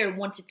idea and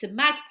wanted to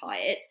magpie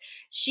it.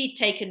 She'd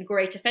taken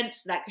great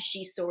offence to that because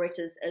she saw it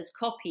as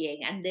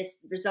copying. And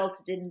this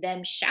resulted in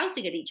them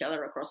shouting at each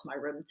other across my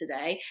room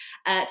today,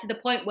 to the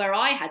point where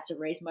I had to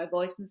raise my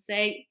voice and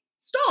say,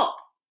 "Stop!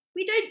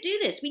 We don't do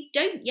this. We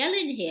don't yell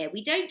in here.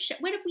 We don't.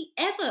 When have we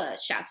ever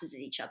shouted at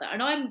each other?"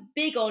 And I'm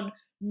big on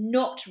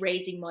not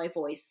raising my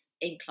voice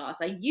in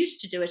class. I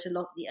used to do it a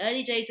lot in the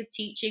early days of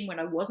teaching when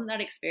I wasn't that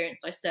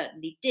experienced. I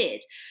certainly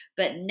did.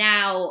 But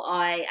now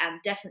I am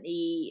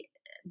definitely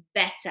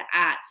better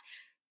at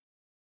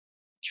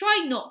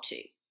trying not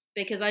to,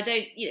 because I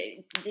don't,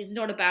 it's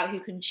not about who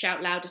can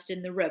shout loudest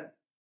in the room.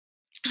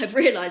 I've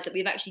realised that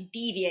we've actually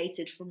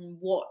deviated from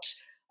what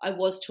I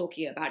was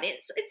talking about.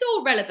 It's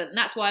all relevant, and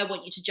that's why I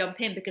want you to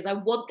jump in, because I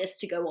want this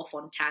to go off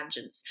on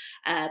tangents,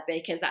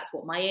 because that's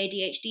what my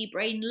ADHD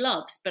brain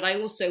loves. But I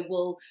also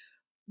will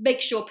make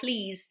sure,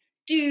 please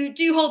do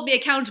hold me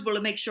accountable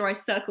and make sure I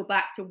circle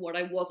back to what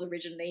I was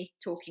originally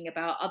talking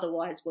about.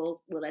 Otherwise,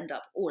 we'll end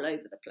up all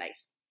over the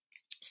place.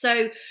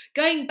 So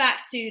going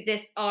back to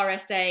this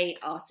RSA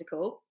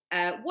article,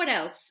 What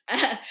else?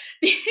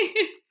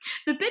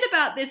 The bit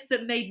about this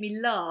that made me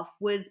laugh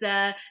was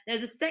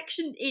there's a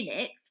section in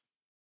it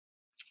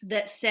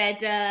that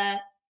said,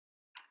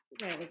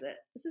 where was it?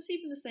 Was this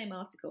even the same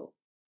article?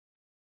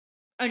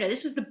 Oh no,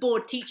 this was the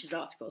board teachers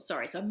article.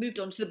 Sorry, so I moved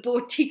on to the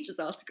board teachers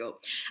article.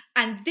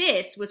 And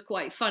this was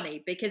quite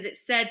funny because it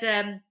said,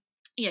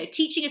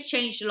 teaching has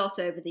changed a lot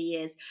over the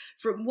years,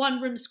 from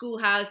one-room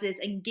schoolhouses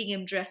and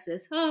gingham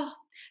dresses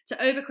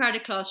to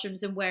overcrowded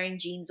classrooms and wearing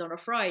jeans on a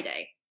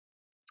Friday.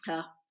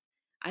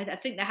 I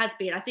think there has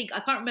been, I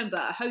can't remember,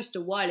 a host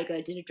a while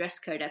ago did a dress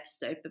code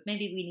episode, but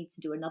maybe we need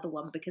to do another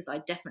one because I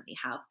definitely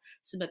have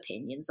some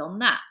opinions on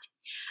that.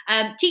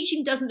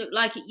 Teaching doesn't look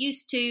like it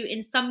used to.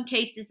 In some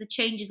cases, the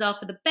changes are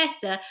for the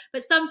better,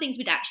 but some things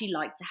we'd actually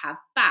like to have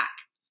back.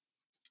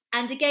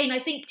 And again, I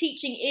think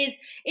teaching is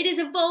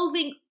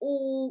evolving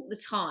all the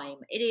time.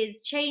 It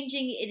is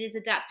changing, it is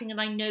adapting,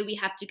 and I know we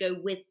have to go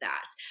with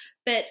that.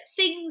 But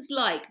things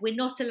like we're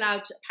not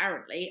allowed to,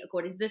 apparently,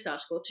 according to this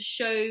article, to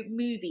show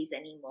movies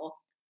anymore.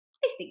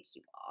 I think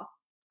you are.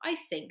 I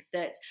think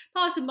that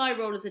part of my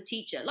role as a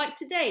teacher, like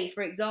today,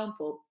 for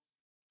example,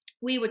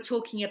 we were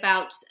talking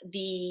about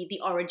the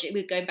origin.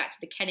 We were going back to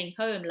the Kenning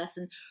poem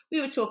lesson. We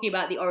were talking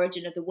about the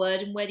origin of the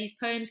word and where these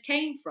poems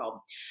came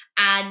from.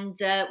 And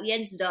we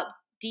ended up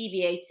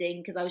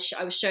deviating because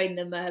I was showing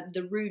them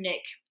the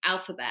runic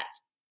alphabet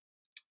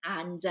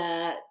and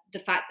the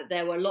fact that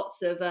there were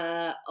lots of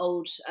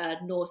old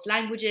Norse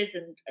languages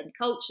and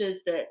cultures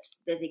that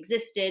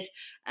existed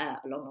a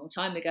long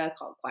time ago. I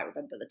can't quite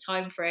remember the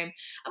time frame.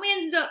 And we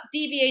ended up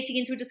deviating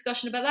into a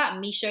discussion about that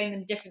and me showing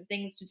them different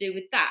things to do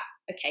with that.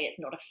 Okay, it's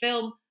not a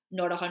film,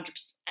 not 100%,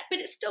 but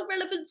it's still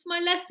relevant to my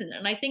lesson.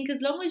 And I think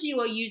as long as you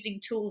are using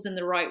tools in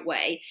the right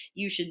way,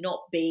 you should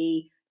not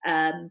be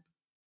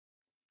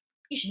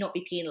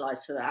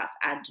penalised for that,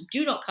 and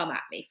do not come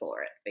at me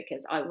for it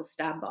because I will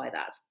stand by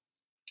that.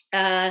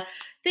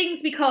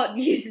 Things we can't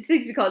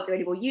do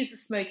anymore. Use the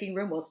smoking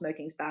room while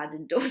smoking's banned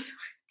indoors.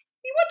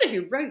 You wonder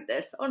who wrote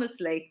this,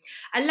 honestly.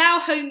 Allow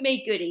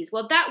homemade goodies.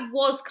 Well, that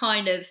was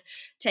kind of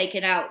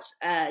taken out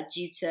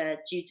due to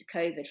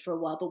COVID for a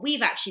while, but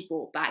we've actually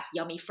brought back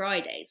Yummy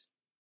Fridays,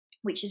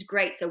 which is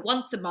great. So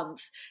once a month,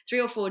 3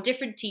 or 4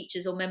 different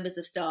teachers or members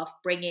of staff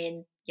bring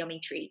in yummy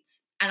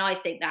treats. And I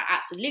think that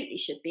absolutely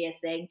should be a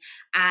thing.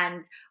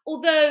 And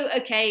although,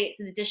 okay, it's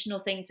an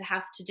additional thing to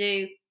have to do,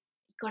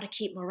 you've got to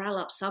keep morale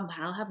up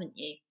somehow, haven't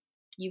you?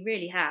 You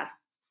really have.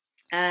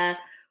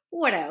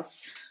 What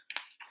else?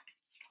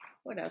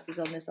 What else is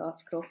on this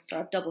article? So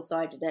I've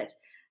double-sided it.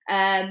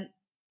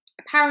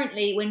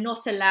 Apparently, we're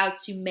not allowed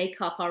to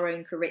make up our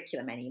own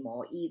curriculum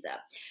anymore either.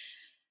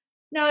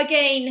 Now,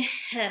 again,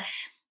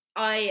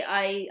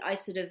 I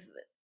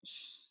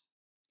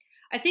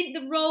think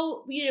the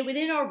role,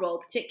 within our role,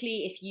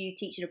 particularly if you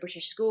teach in a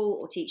British school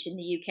or teach in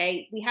the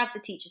UK, we have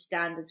the teacher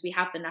standards, we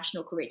have the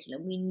national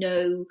curriculum, we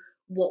know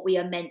what we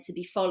are meant to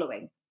be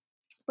following.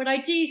 But I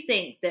do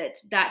think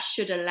that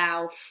should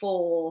allow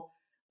for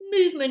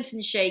movement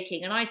and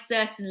shaking, and I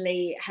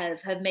certainly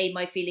have made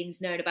my feelings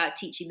known about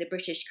teaching the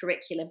British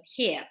curriculum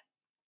here.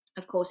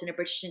 Of course, in a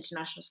British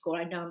international school,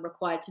 I know I'm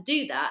required to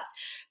do that.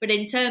 But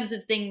in terms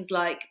of things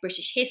like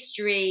British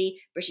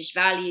history, British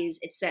values,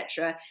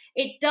 etc.,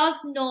 it does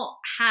not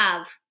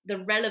have the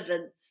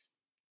relevance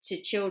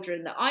to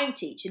children that I'm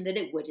teaching that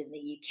it would in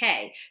the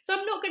UK. So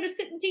I'm not going to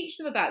sit and teach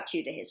them about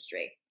Tudor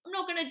history. I'm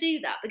not going to do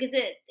that because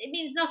it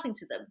means nothing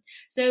to them.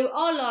 So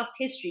our last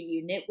history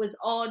unit was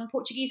on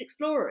Portuguese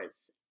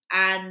explorers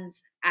and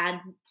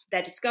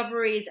their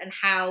discoveries and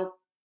how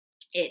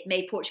it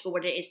made Portugal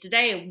what it is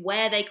today and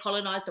where they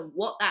colonized and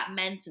what that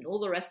meant and all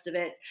the rest of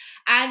it.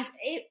 And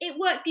it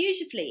worked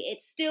beautifully.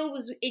 It still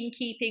was in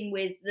keeping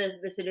with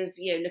the sort of,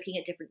 looking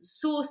at different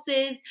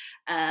sources,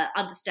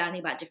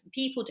 understanding about different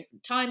people,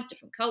 different times,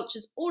 different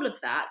cultures, all of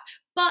that.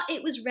 But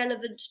it was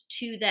relevant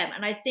to them.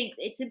 And I think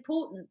it's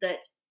important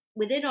that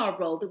within our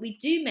role that we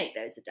do make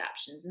those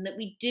adaptations and that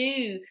we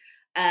do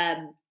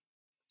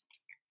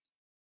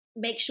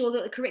make sure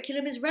that the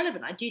curriculum is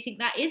relevant. I do think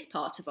that is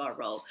part of our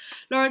role.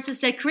 Lawrence has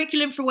said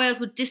Curriculum for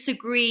Wales would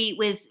disagree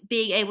with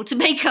being able to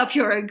make up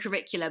your own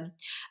curriculum.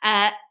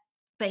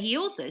 But he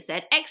also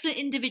said, excellent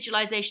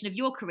individualisation of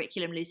your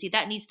curriculum, Lucy.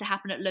 That needs to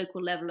happen at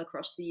local level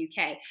across the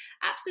UK.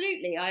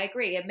 Absolutely, I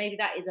agree. And maybe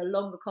that is a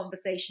longer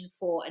conversation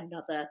for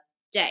another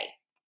day.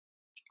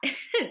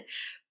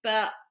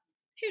 But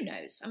who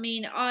knows? I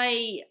mean,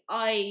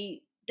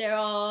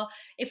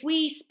 if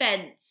we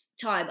spent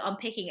time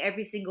unpicking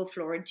every single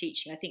flaw in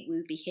teaching, I think we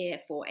would be here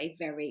for a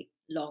very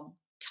long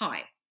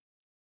time.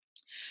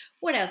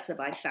 What else have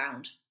I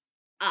found?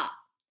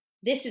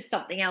 This is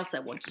something else I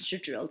wanted to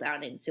drill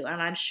down into,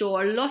 and I'm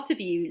sure a lot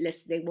of you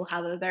listening will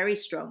have a very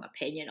strong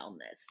opinion on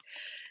this.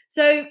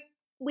 So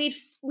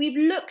we've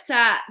looked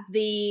at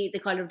the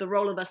kind of the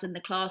role of us in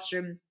the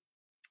classroom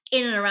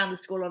in and around the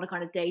school on a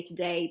kind of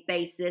day-to-day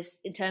basis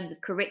in terms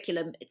of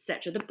curriculum,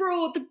 etc.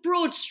 The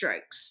broad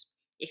strokes,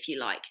 if you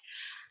like.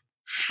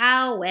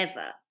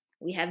 However,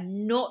 we have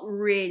not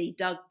really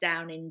dug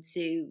down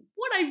into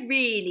what I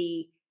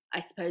really I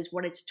suppose,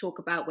 wanted to talk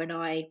about when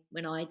I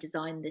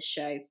designed this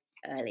show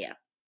earlier.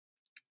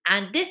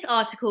 And this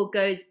article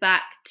goes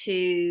back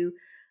to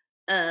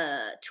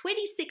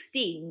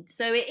 2016,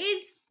 so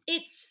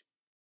it's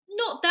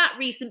not that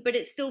recent, but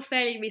it's still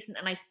fairly recent,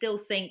 and I still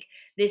think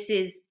this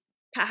is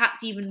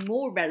perhaps even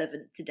more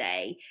relevant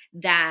today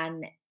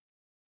than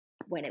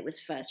when it was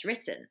first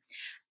written.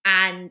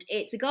 And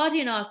it's a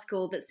Guardian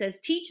article that says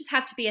teachers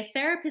have to be a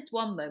therapist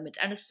one moment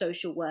and a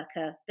social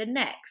worker the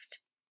next.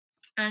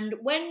 And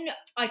when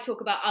I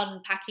talk about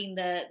unpacking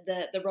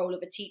the role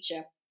of a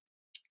teacher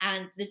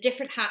and the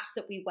different hats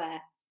that we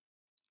wear,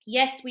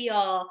 yes, we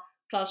are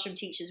classroom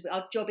teachers.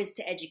 Our job is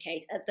to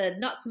educate at the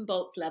nuts and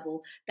bolts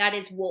level. That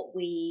is what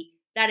we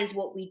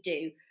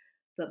do.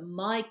 But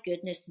my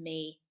goodness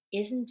me,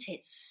 isn't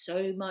it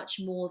so much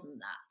more than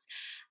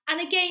that?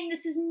 And again,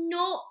 this is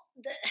not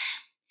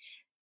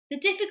the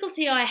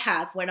difficulty I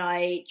have when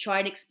I try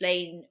and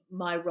explain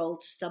my role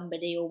to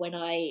somebody, or when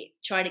I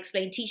try and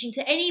explain teaching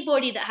to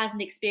anybody that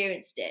hasn't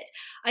experienced it.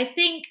 I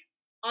think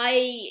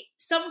I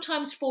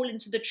sometimes fall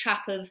into the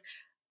trap of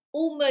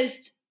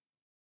almost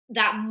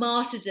that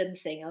martyrdom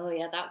thing, oh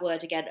yeah, that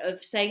word again,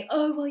 of saying,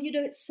 oh, well,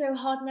 it's so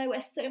hard and I wear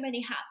so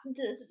many hats and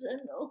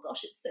oh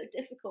gosh, it's so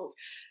difficult.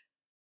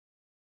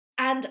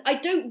 And I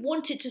don't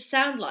want it to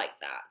sound like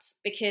that,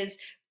 because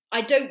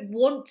I don't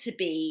want to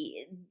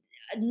be,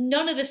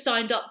 none of us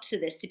signed up to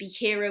this to be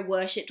hero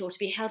worshipped or to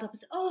be held up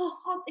as, oh,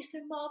 aren't they so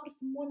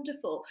marvellous and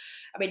wonderful?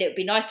 I mean, it would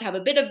be nice to have a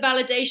bit of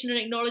validation and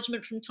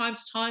acknowledgement from time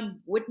to time,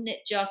 wouldn't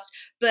it just?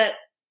 But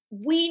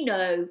we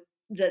know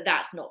that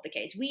that's not the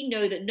case. We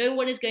know that no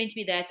one is going to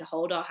be there to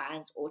hold our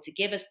hands or to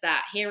give us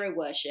that hero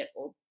worship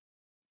or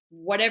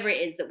whatever it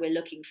is that we're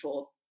looking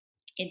for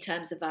in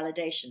terms of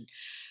validation.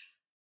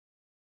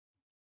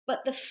 But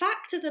the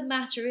fact of the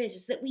matter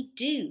is that we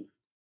do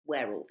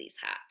wear all these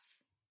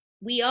hats.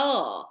 We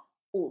are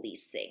all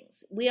these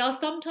things. We are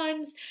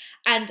sometimes,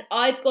 and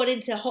I've got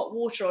into hot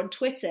water on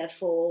Twitter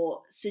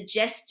for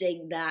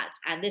suggesting that,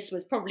 and this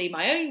was probably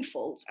my own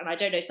fault, and I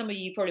don't know, some of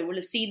you probably will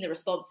have seen the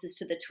responses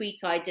to the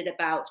tweet I did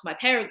about my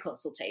parent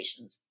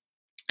consultations.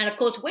 And of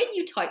course, when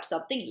you type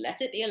something,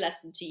 let it be a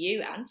lesson to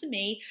you and to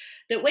me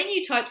that when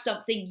you type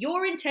something,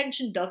 your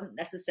intention doesn't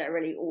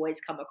necessarily always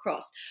come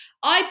across.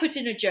 I put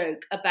in a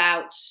joke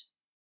about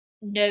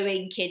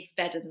knowing kids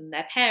better than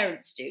their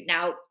parents do.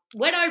 Now,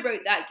 when I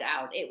wrote that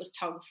down, it was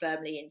tongue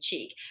firmly in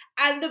cheek.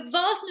 And the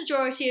vast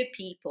majority of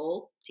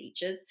people,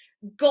 teachers,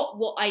 got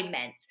what I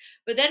meant.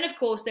 But then, of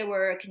course, there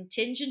were a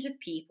contingent of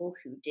people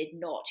who did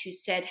not, who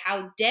said,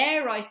 how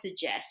dare I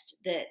suggest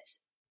that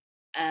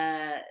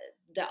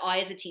I,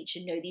 as a teacher,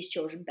 know these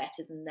children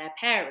better than their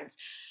parents.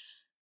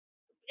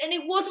 And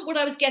it wasn't what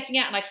I was getting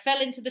at, and I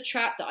fell into the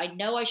trap that I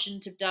know I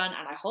shouldn't have done,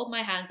 and I hold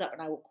my hands up,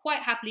 and I will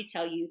quite happily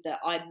tell you that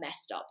I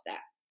messed up there.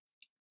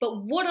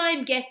 But what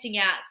I'm getting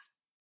at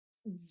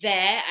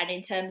there, and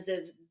in terms of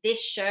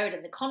this show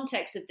and the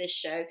context of this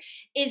show,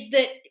 is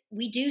that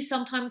we do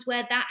sometimes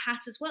wear that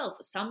hat as well.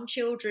 For some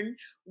children,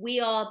 we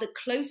are the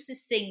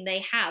closest thing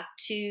they have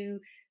to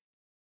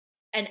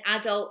an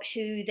adult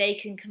who they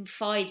can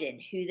confide in,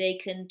 who they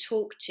can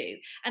talk to.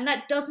 And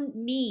that doesn't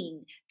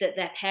mean that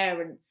their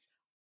parents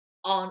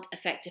aren't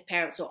effective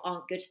parents or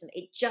aren't good to them.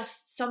 It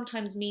just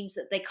sometimes means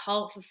that they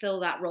can't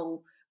fulfill that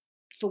role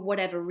for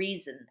whatever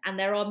reason. And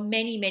there are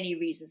many, many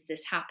reasons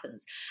this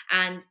happens.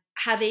 And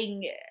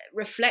having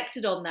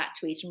reflected on that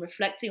tweet and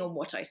reflecting on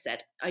what I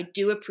said, I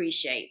do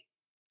appreciate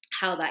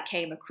how that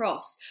came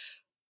across.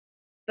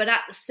 But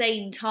at the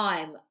same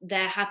time,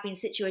 there have been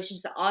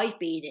situations that I've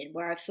been in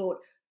where I've thought,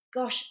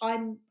 gosh,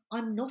 I'm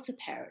not a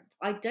parent.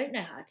 I don't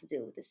know how to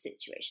deal with this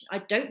situation. I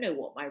don't know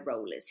what my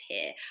role is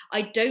here.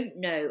 I don't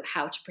know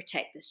how to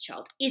protect this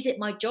child. Is it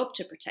my job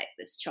to protect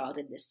this child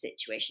in this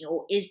situation?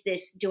 Or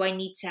do I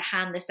need to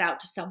hand this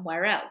out to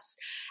somewhere else?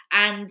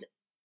 And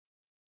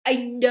I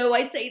know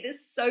I say this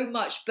so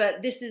much, but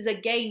this is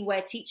again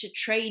where teacher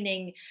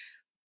training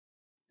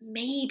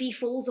maybe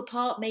falls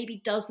apart,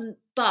 maybe doesn't,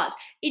 but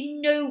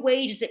in no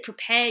way does it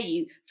prepare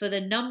you for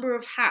the number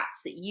of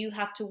hats that you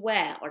have to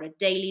wear on a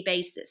daily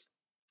basis.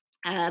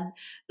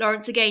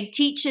 Lawrence, again,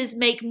 teachers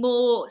make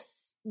more,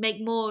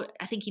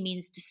 I think he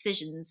means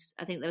decisions.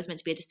 I think there was meant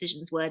to be a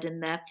decisions word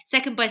in there.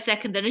 Second by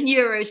second than a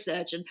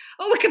neurosurgeon.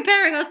 Oh, we're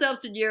comparing ourselves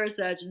to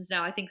neurosurgeons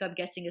now. I think I'm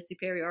getting a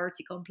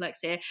superiority complex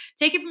here.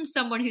 Take it from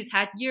someone who's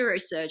had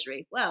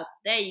neurosurgery. Well,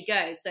 there you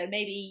go. So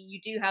maybe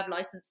you do have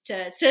license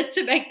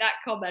to make that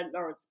comment,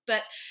 Lawrence.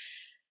 But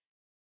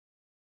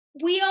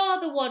we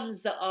are the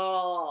ones that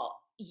are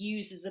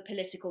used as a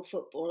political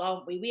football,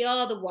 aren't we? We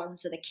are the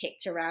ones that are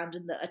kicked around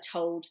and that are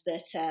told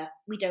that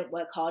we don't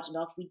work hard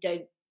enough, we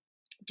don't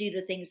do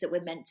the things that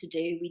we're meant to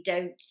do,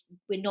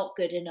 we're not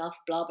good enough,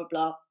 blah blah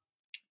blah.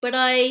 But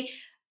I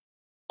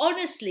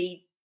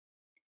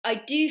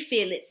do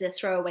feel it's a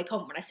throwaway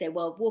comment when I say,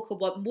 well, walk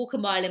a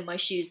mile in my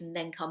shoes and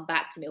then come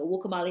back to me, or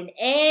walk a mile in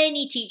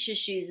any teacher's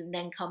shoes and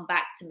then come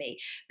back to me,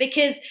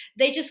 because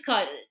they just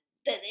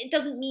it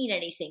doesn't mean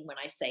anything when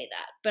I say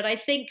that. But I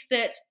think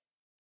that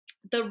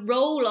the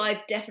role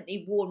I've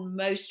definitely worn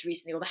most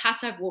recently, or the hat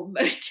I've worn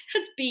most,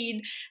 has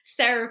been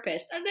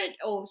therapist and then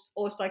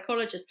or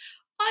psychologist.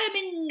 I am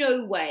in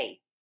no way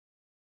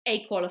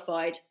a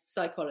qualified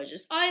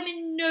psychologist. I am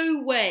in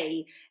no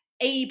way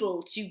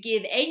able to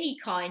give any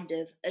kind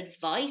of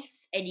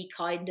advice, any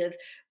kind of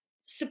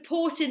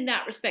support in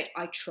that respect.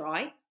 I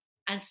try,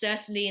 and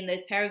certainly in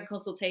those parent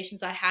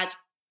consultations I had,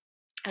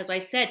 as I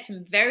said,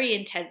 some very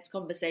intense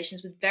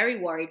conversations with very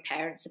worried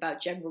parents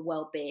about general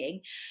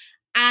well-being.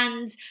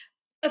 And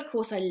of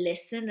course I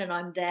listen and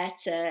I'm there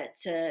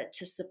to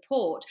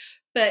support,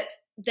 but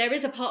there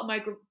is a part of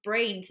my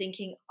brain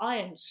thinking, I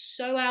am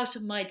so out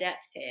of my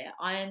depth here.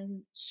 I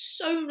am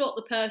so not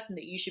the person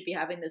that you should be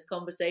having this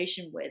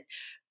conversation with.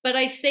 But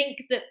I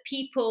think that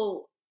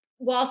people,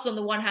 whilst on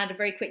the one hand are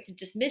very quick to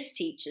dismiss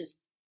teachers,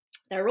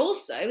 they're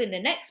also, in the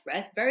next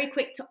breath, very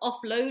quick to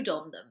offload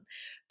on them,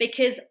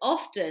 because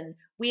often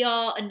we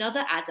are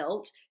another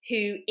adult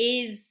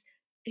who's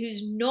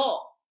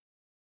not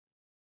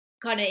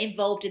kind of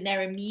involved in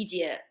their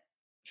immediate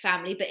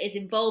family, but is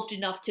involved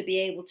enough to be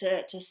able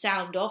to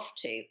sound off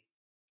to.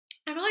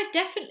 And I've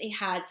definitely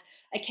had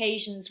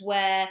occasions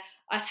where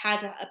I've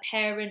had a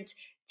parent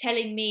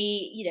telling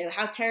me, you know,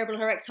 how terrible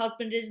her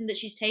ex-husband is and that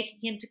she's taking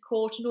him to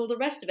court and all the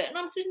rest of it. And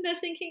I'm sitting there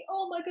thinking,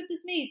 oh my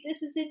goodness me,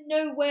 this is in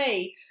no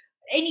way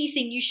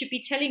anything you should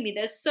be telling me.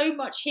 There's so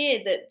much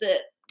here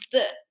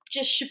that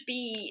just should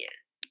be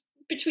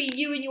between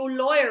you and your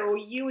lawyer, or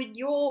you and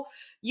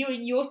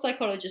your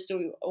psychologist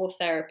or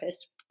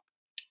therapist.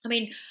 I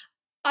mean,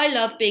 I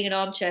love being an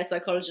armchair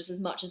psychologist as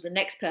much as the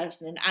next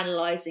person and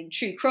analysing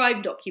true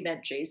crime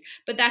documentaries,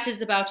 but that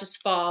is about as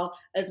far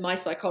as my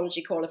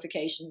psychology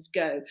qualifications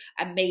go,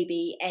 and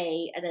maybe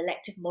an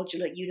elective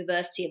module at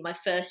university in my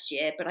first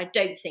year, but I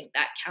don't think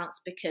that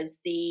counts because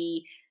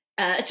to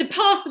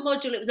pass the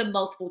module, it was a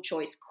multiple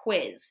choice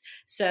quiz,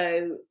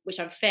 so which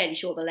I'm fairly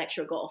sure the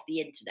lecturer got off the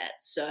internet.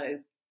 So,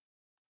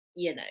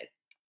 you know,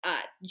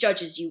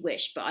 judge as you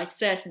wish, but I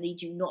certainly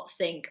do not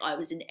think I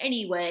was in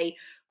any way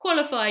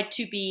qualified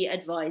to be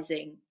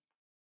advising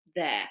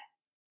there.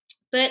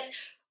 But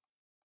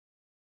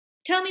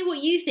tell me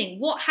what you think.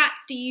 What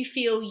hats do you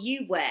feel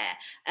you wear?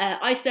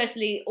 I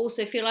certainly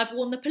also feel I've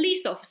worn the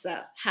police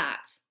officer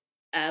hat,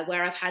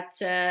 where I've had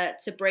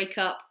to break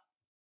up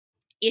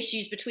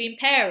issues between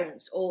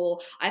parents, or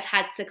I've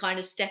had to kind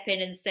of step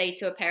in and say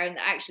to a parent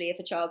that actually if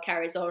a child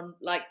carries on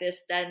like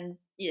this, then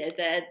you know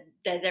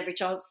there's every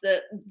chance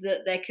that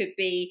there could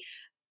be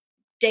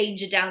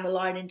danger down the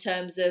line in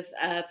terms of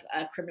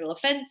criminal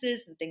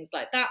offences and things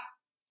like that.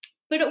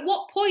 But at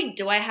what point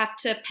do I have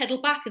to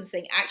pedal back and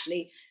think,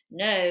 actually,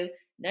 no,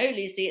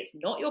 Lucy, it's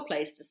not your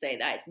place to say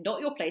that. It's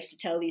not your place to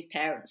tell these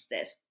parents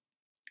this.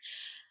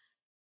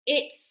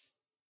 It's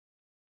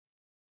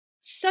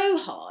so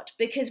hard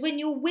because when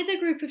you're with a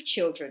group of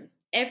children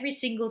every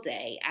single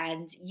day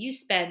and you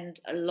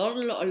spend a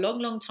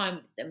long time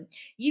with them,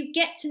 you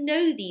get to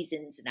know these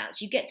ins and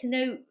outs. You get to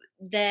know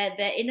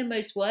their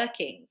innermost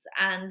workings.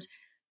 And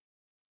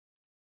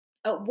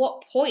at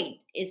what point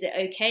is it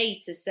okay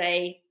to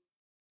say,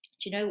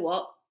 do you know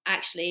what?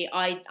 Actually,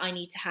 I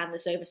need to hand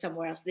this over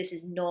somewhere else. This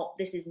is not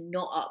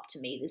up to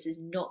me. This is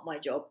not my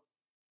job.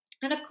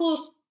 And of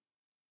course,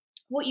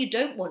 what you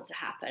don't want to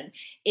happen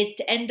is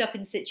to end up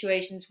in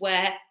situations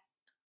where,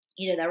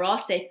 you know, there are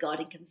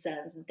safeguarding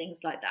concerns and things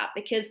like that.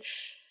 Because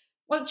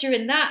once you're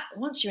in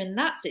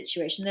that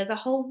situation, there's a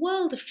whole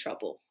world of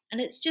trouble.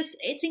 And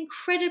it's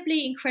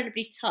incredibly,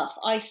 incredibly tough,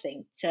 I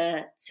think,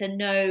 to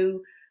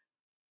know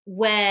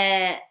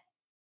where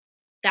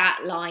that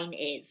line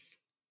is.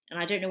 And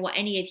I don't know what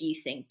any of you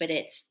think, but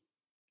it's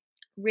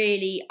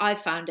really, I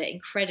found it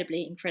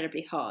incredibly,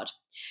 incredibly hard.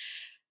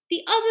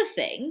 The other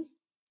thing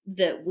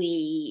that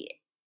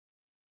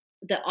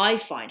I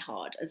find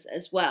hard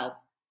as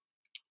well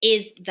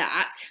is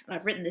that, and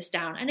I've written this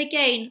down, and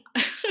again,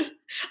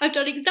 I've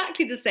done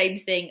exactly the same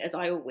thing as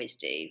I always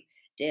do,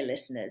 dear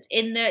listeners,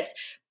 in that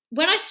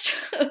when I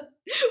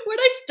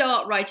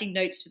start writing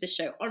notes for the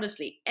show,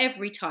 honestly,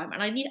 every time,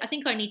 and I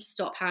think I need to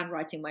stop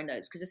handwriting my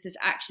notes because this is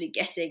actually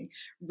getting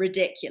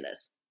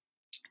ridiculous.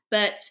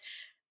 But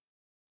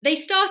they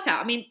start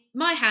out, I mean,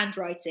 my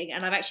handwriting,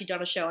 and I've actually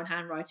done a show on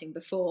handwriting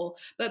before,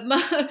 but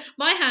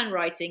my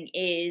handwriting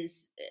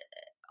is,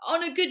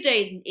 on a good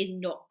day, is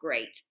not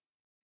great.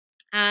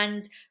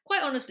 And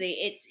quite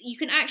honestly, you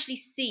can actually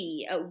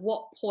see at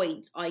what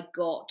point I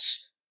got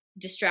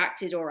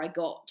distracted or I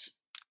got,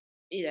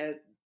 you know,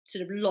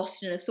 sort of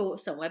lost in a thought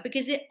somewhere,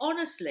 because it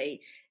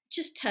honestly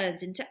just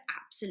turns into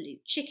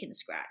absolute chicken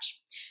scratch.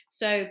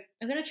 So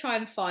I'm going to try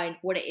and find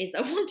what it is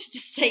I wanted to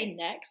say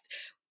next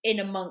in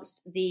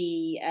amongst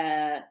the,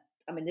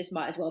 I mean, this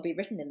might as well be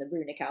written in the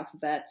runic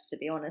alphabet, to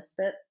be honest,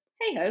 but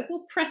hey ho,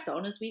 we'll press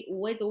on as we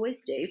always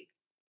do.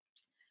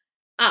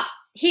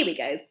 Here we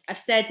go. I've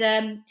said,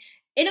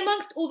 in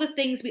amongst all the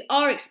things we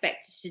are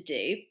expected to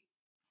do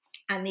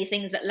and the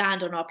things that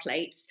land on our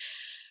plates,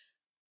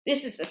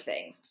 this is the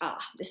thing.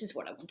 This is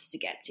what I wanted to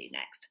get to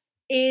next.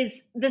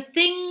 is the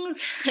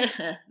things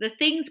the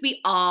things we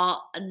are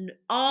and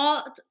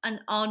are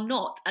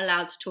not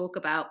allowed to talk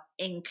about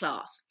in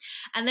class.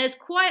 And there's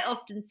quite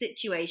often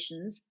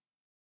situations,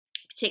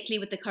 particularly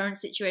with the current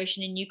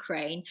situation in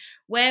Ukraine,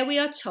 where we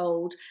are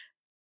told,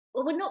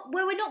 well, we're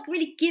not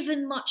really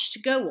given much to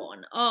go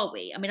on, are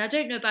we? I mean, I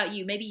don't know about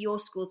you, maybe your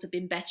schools have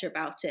been better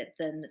about it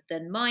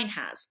than mine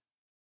has.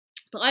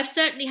 But I've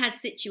certainly had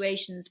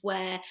situations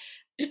where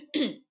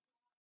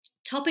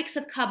topics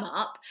have come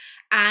up,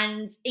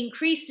 and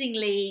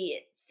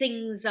increasingly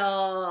things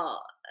are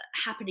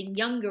happening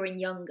younger and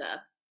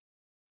younger,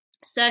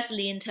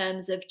 certainly in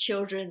terms of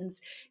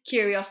children's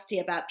curiosity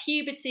about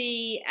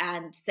puberty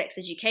and sex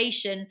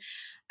education.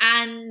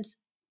 And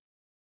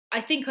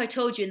I think I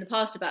told you in the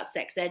past about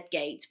Sex Ed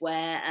Gate,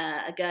 where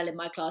a girl in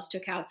my class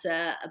took out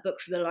a book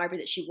from the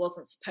library that she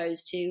wasn't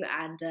supposed to,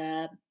 and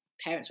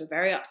parents were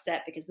very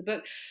upset because the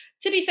book,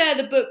 to be fair,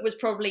 the book was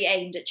probably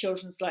aimed at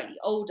children slightly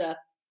older.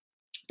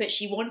 But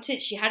she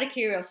had a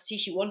curiosity,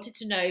 she wanted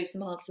to know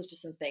some answers to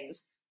some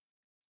things.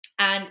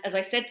 And as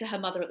I said to her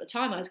mother at the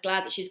time, I was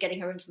glad that she was getting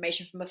her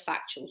information from a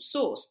factual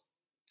source.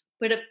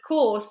 But of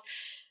course,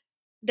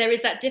 there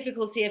is that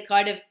difficulty of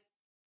kind of,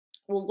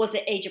 well, was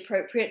it age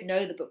appropriate?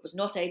 No, the book was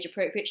not age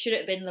appropriate. Should it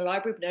have been in the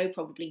library? No,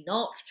 probably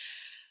not.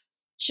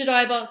 Should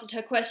I have answered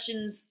her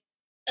questions?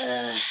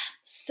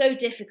 So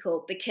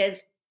difficult,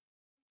 because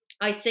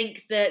I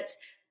think that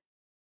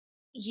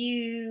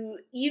you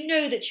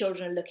know that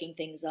children are looking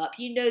things up,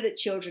 you know that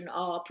children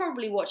are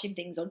probably watching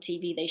things on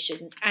TV they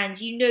shouldn't,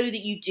 and you know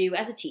that you do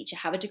as a teacher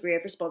have a degree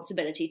of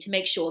responsibility to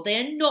make sure they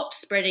are not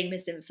spreading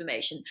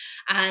misinformation.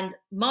 And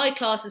my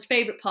class's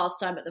favourite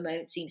pastime at the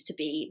moment seems to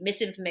be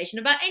misinformation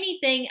about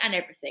anything and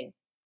everything.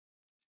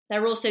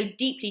 They're also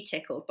deeply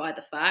tickled by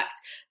the fact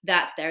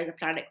that there is a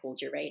planet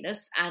called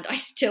Uranus, and I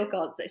still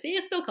can't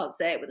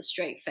say it with a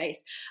straight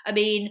face. I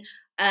mean,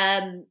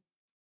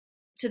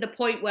 to the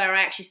point where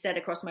I actually said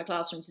across my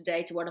classroom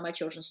today to one of my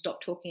children, "Stop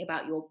talking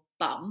about your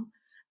bum."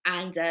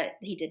 And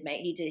he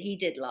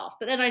did laugh.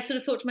 But then I sort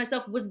of thought to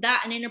myself, was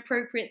that an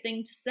inappropriate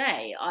thing to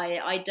say?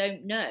 I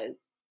don't know.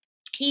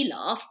 He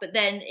laughed, but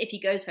then if he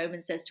goes home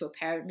and says to a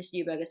parent, Miss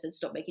Newberger said,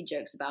 "Stop making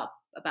jokes about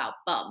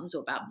bums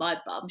or about my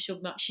bum,"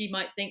 she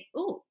might think,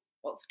 "Oh,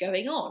 what's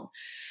going on?"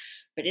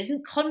 But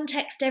isn't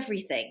context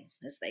everything,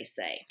 as they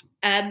say?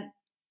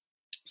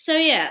 So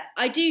yeah,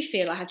 I do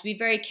feel I have to be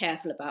very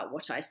careful about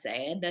what I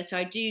say, and that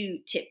I do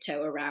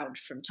tiptoe around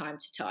from time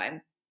to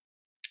time.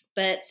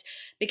 But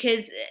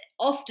because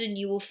often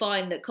you will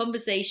find that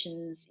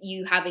conversations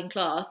you have in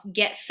class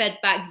get fed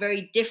back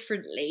very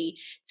differently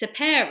to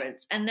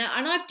parents. And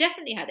I've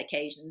definitely had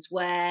occasions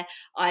where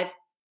I've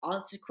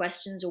answered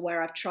questions or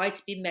where I've tried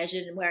to be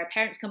measured, and where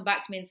parents come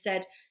back to me and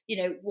said,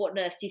 "What on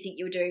earth do you think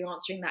you were doing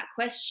answering that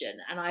question?"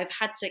 And I've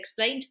had to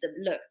explain to them,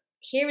 "Look,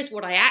 here is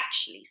what I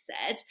actually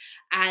said."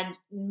 And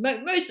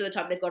most of the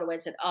time they've gone away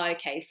and said, "Oh,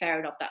 okay, fair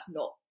enough, that's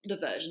not the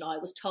version I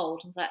was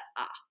told." And I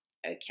was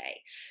like,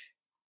 okay,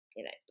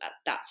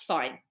 that's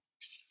fine.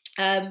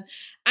 And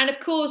of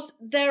course,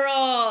 there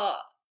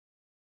are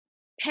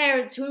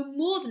parents who are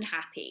more than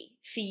happy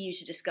for you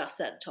to discuss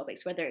certain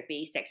topics, whether it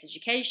be sex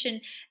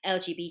education,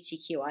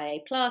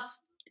 LGBTQIA+,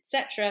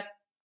 etc.,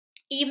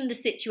 even the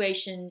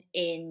situation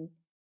in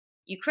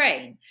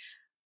Ukraine.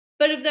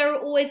 But there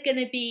are always going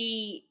to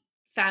be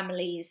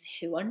families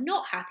who are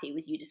not happy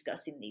with you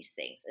discussing these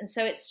things. And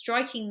so it's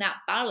striking that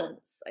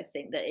balance, I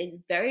think, that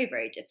is very,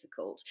 very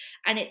difficult.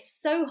 And it's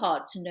so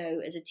hard to know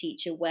as a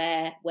teacher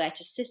where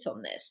to sit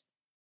on this.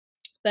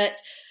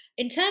 But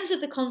in terms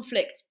of the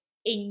conflict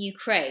in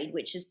Ukraine,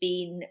 which has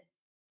been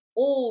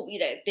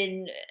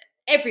been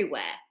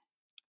everywhere,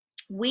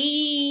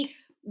 we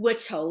were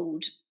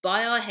told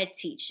by our head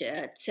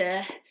teacher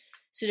to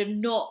sort of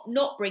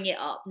not bring it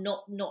up,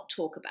 not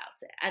talk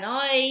about it. And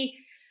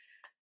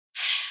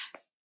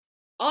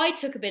I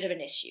took a bit of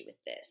an issue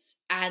with this,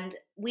 and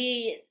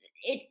it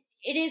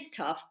is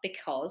tough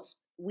because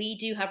we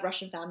do have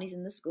Russian families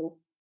in the school,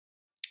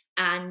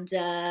 and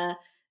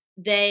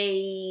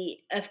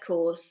they, of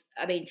course,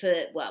 I mean, for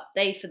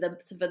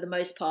the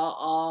most part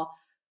are,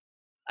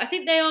 I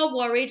think they are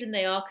worried and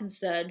they are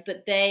concerned,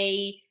 but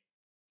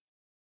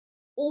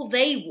all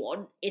they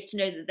want is to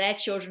know that their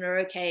children are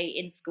okay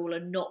in school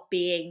and not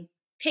being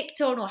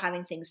picked on or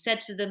having things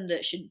said to them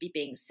that shouldn't be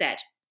being said.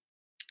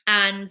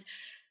 And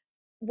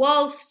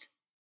whilst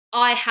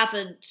I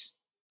haven't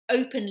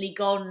openly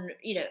gone,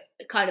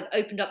 kind of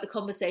opened up the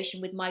conversation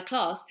with my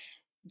class,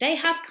 they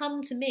have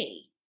come to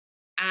me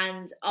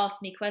and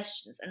asked me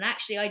questions. And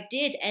actually, I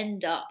did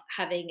end up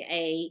having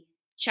a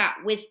chat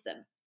with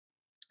them.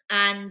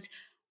 And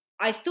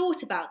I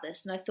thought about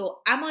this and I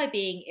thought, am I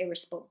being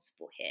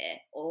irresponsible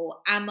here? Or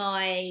am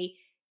I,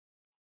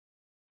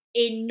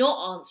 in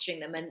not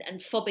answering them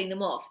and fobbing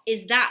them off,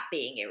 is that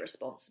being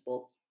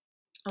irresponsible?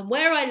 And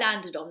where I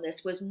landed on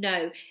this was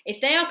no.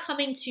 If they are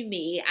coming to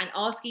me and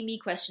asking me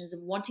questions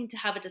and wanting to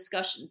have a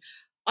discussion,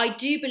 I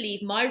do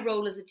believe my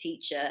role as a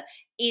teacher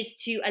is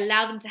to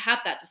allow them to have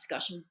that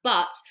discussion,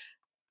 but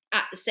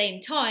at the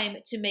same time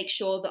to make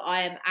sure that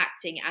I am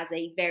acting as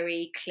a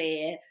very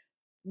clear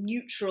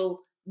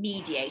neutral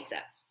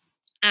mediator.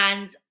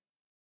 And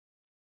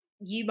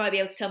you might be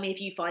able to tell me if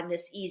you find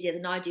this easier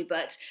than I do,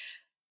 but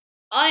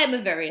I am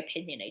a very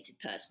opinionated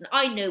person.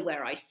 I know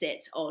where I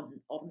sit on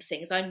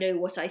things. I know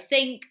what I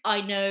think.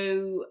 I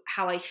know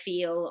how I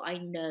feel. I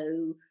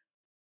know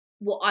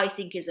what I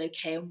think is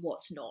okay and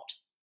what's not.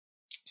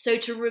 So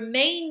to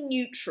remain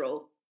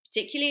neutral,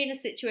 particularly in a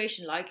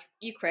situation like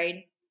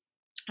Ukraine,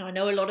 and I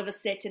know a lot of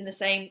us sit in the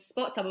same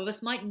spot. Some of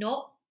us might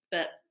not,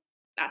 but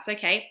that's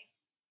okay.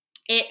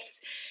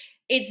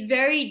 It's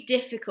very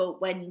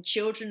difficult when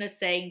children are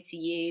saying to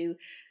you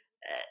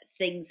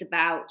things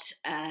about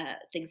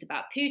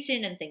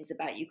Putin and things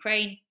about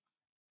Ukraine,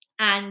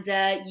 and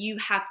you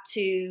have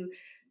to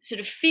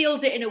sort of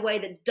field it in a way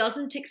that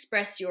doesn't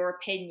express your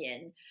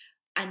opinion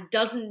and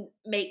doesn't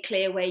make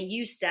clear where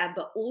you stand,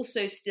 but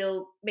also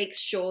still makes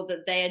sure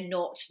that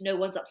no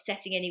one's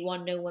upsetting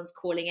anyone, no one's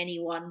calling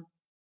anyone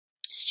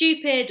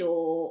stupid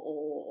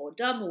or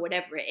dumb or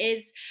whatever it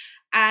is.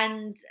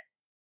 And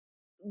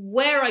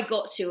where I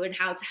got to and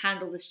how to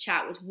handle this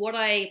chat was what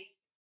I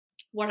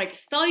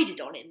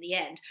decided on in the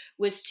end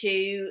was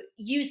to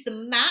use the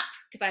map,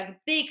 because I have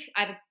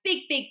a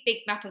big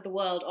map of the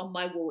world on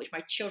my wall, which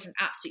my children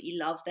absolutely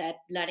love. They're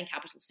learning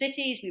capital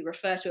cities. We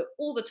refer to it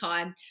all the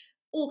time,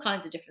 all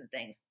kinds of different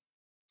things.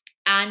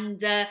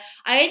 And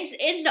I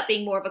ended up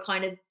being more of a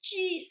kind of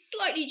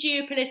slightly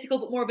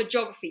geopolitical, but more of a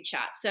geography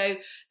chat. So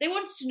they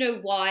wanted to know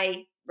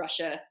why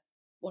Russia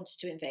wanted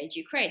to invade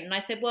Ukraine. And I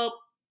said, well,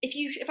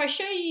 if I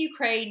show you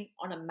Ukraine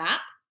on a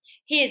map,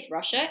 here's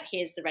Russia,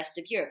 here's the rest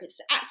of Europe.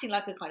 It's acting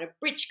like a kind of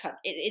bridge country.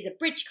 It is a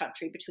bridge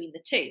country between the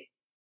two.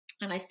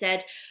 And I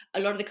said, a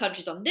lot of the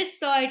countries on this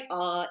side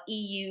are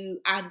EU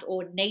and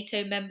or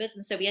NATO members.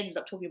 And so we ended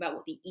up talking about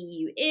what the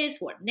EU is,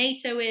 what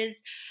NATO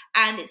is.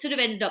 And it sort of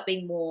ended up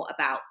being more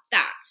about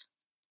that.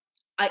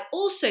 I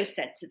also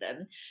said to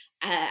them,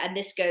 and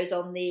this goes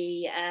on the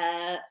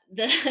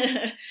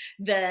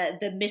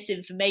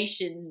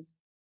misinformation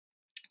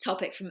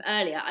topic from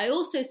earlier. I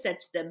also said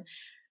to them,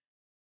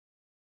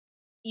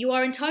 you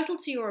are entitled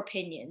to your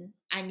opinion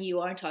and you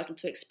are entitled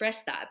to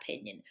express that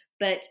opinion,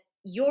 but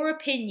your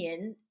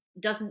opinion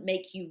doesn't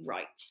make you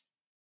right.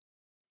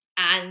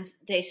 And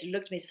they sort of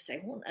looked at me and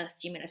said, what on earth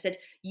do you mean? I said,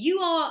 you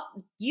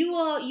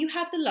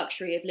have the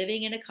luxury of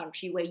living in a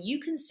country where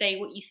you can say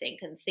what you think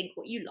and think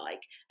what you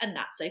like, and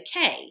that's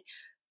okay.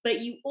 But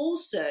you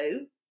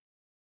also,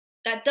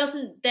 that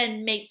doesn't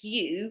then make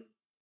you,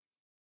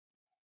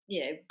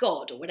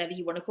 God or whatever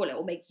you want to call it,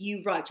 or make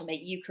you right or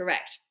make you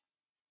correct.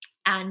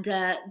 And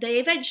they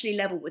eventually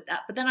leveled with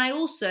that. But then I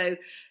also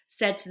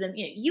said to them,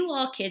 you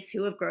are kids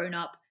who have grown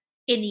up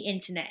in the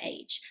internet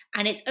age,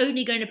 and it's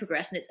only going to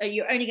progress, and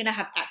you're only going to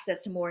have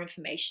access to more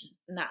information,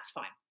 and that's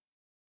fine.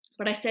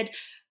 But I said,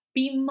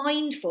 be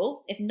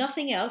mindful, if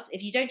nothing else,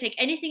 if you don't take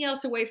anything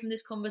else away from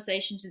this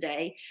conversation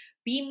today,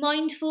 be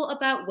mindful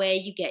about where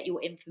you get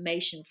your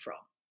information from.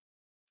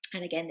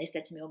 And again, they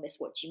said to me, oh, miss,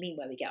 what do you mean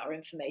where we get our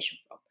information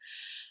from?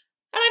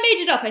 And I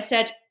made it up. I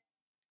said,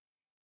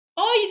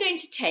 are you going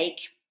to take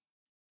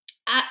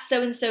at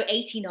so-and-so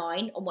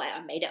 89 on what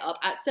I made it up,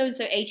 at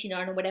so-and-so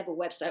 89 on whatever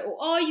website,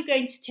 or are you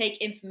going to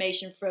take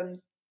information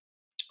from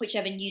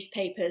whichever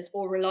newspapers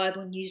or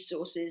reliable news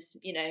sources,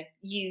 you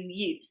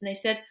use? And they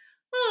said,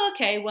 oh,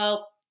 okay,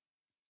 well,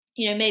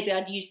 maybe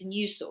I'd use the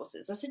news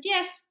sources. I said,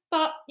 yes,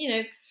 but,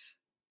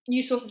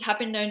 news sources have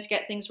been known to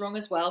get things wrong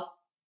as well.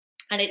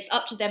 And it's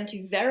up to them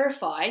to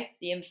verify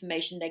the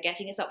information they're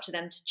getting. It's up to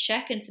them to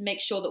check and to make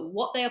sure that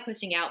what they are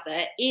putting out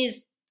there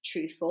is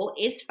truthful,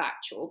 is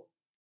factual.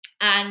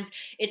 And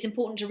it's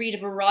important to read a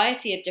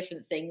variety of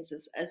different things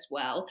as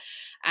well.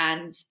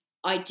 And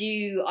I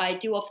do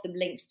offer them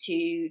links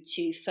to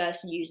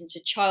First News and to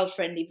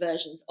child-friendly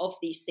versions of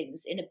these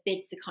things in a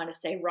bid to kind of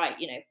say, right,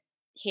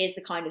 here's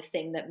the kind of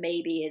thing that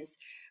maybe is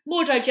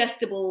more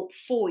digestible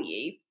for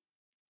you.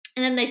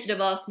 And then they sort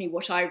of asked me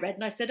what I read,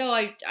 and I said,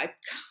 I kind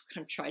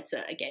of tried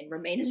to, again,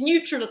 remain as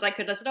neutral as I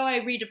could. I said, I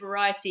read a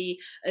variety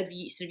of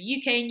sort of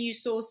UK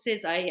news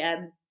sources.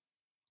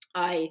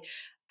 I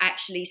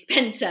actually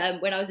spent,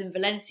 when I was in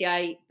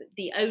Valencia,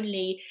 the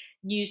only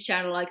news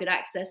channel I could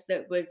access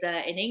that was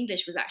in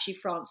English was actually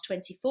France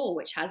 24,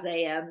 which has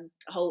a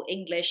whole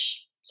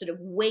English sort of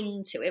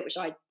wing to it, which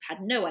I had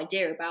no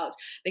idea about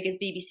because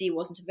BBC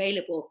wasn't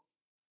available.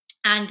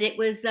 And it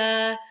was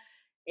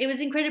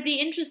incredibly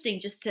interesting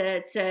just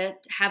to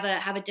have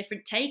a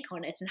different take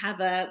on it and have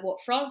what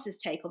France's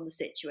take on the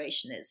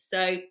situation is.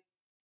 So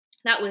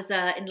that was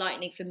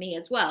enlightening for me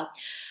as well.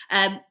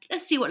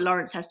 Let's see what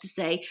Lawrence has to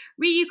say.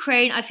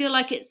 Re-Ukraine, I feel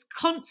like it's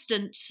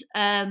constant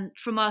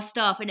from our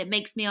staff and it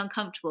makes me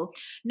uncomfortable.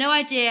 No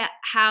idea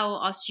how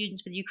our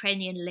students with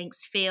Ukrainian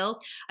links feel.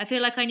 I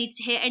feel like I need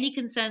to hear any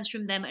concerns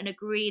from them and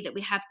agree that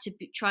we have to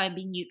try and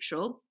be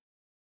neutral.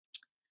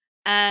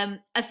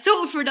 A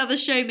thought for another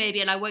show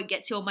maybe, and I won't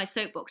get too on my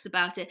soapbox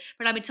about it,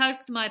 but I'm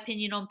entitled to my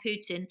opinion on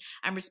Putin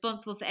and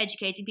responsible for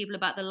educating people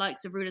about the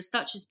likes of rulers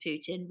such as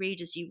Putin,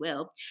 read as you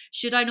will.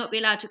 Should I not be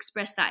allowed to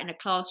express that in a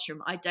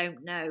classroom? I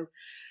don't know.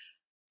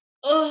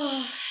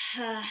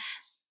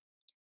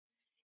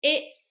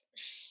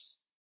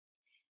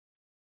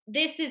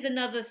 this is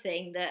another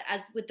thing that,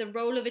 as with the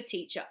role of a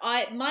teacher,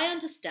 my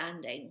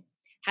understanding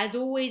has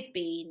always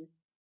been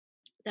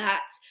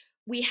that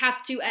we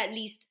have to at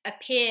least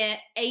appear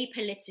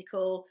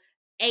apolitical,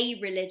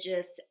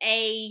 a-religious,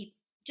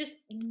 just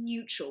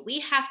neutral. We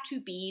have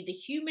to be the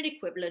human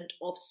equivalent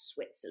of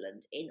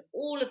Switzerland in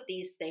all of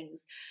these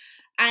things.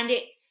 And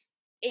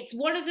it's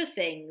one of the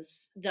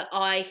things that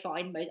I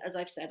find, as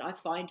I've said, I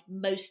find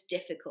most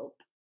difficult.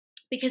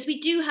 Because we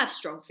do have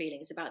strong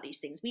feelings about these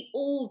things. We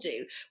all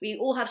do. We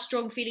all have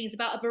strong feelings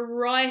about a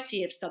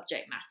variety of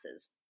subject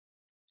matters.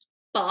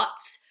 But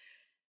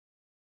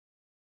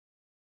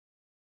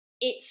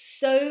it's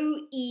so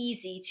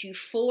easy to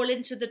fall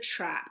into the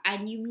trap,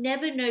 and you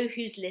never know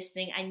who's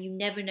listening, and you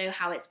never know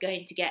how it's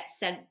going to get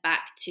sent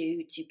back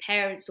to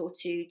parents or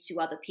to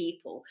other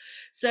people.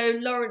 So,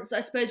 Lawrence, I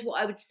suppose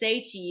what I would say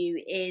to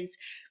you is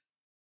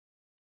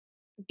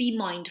be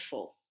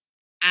mindful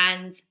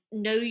and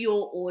know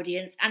your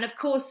audience. And of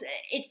course,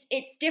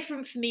 it's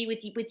different for me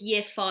with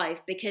year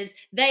 5, because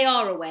they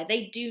are aware,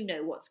 they do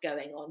know what's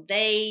going on.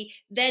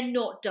 They're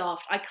not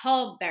daft. I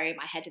can't bury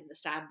my head in the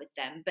sand with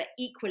them, but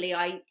equally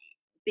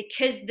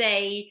because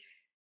they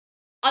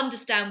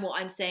understand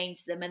what I'm saying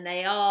to them, and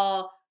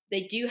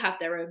they do have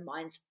their own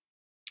minds,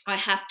 I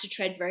have to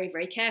tread very,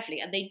 very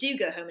carefully. And they do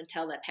go home and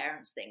tell their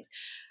parents things.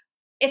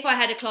 If I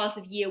had a class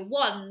of year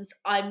 1s,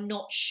 I'm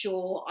not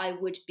sure I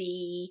would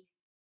be,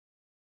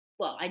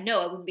 well, I know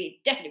I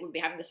definitely wouldn't be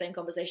having the same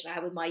conversation I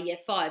had with my year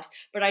 5s,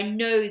 but I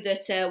know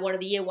that one of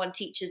the year 1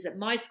 teachers at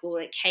my school,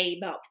 it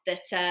came up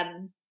that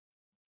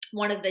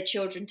one of the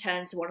children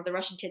turned to one of the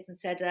Russian kids and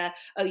said,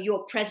 oh,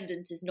 your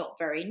president is not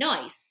very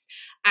nice.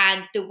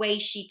 And the way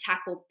she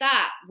tackled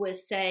that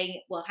was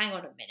saying, well, hang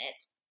on a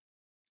minute,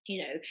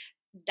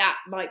 that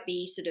might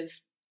be sort of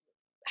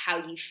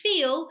how you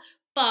feel,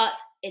 but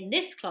in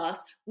this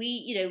class,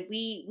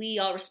 we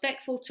are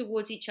respectful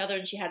towards each other.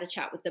 And she had a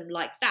chat with them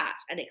like that.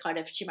 And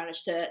she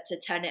managed to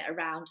turn it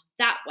around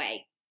that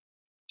way.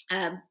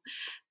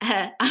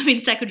 I'm in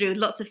secondary with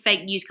lots of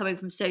fake news coming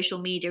from social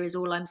media is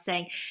all I'm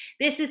saying.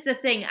 This is the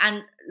thing.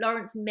 And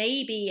Lawrence,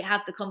 maybe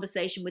have the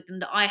conversation with them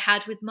that I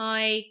had with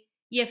my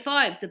year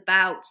 5s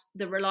about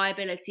the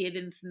reliability of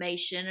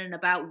information and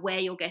about where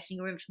you're getting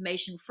your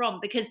information from.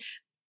 Because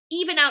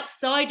even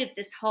outside of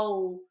this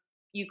whole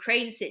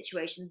Ukraine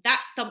situation,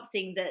 that's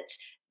something that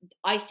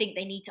I think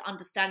they need to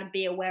understand and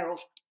be aware of,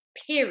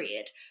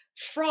 period.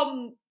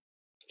 From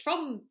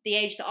the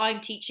age that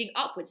I'm teaching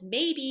upwards,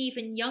 maybe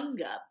even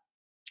younger.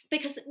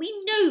 Because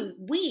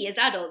we as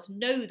adults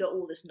know that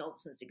all this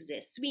nonsense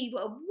exists. We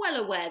are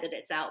well aware that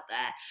it's out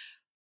there.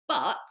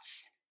 But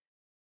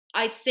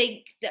I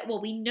think that,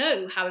 we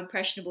know how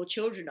impressionable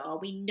children are.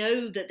 We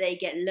know that they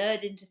get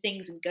lured into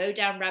things and go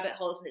down rabbit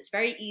holes, and it's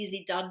very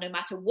easily done no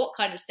matter what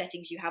kind of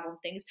settings you have on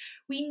things.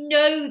 We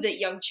know that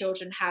young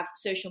children have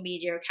social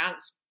media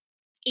accounts,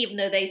 even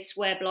though they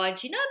swear blind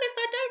to, no, miss,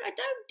 I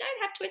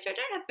don't have Twitter, I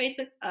don't have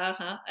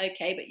Facebook.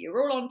 Okay, but you're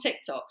all on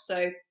TikTok,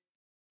 so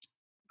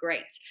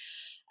great.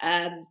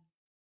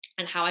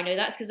 And how I know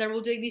that's because they're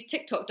all doing these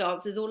TikTok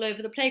dances all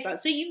over the playground.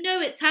 So you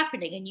know it's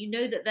happening, and you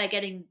know that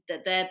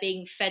they're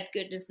being fed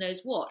goodness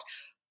knows what.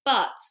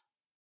 But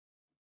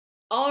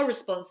our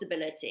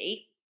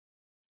responsibility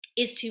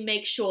is to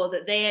make sure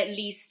that they at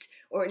least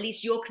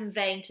you're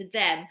conveying to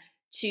them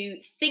to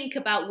think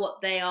about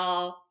what they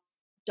are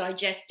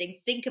digesting,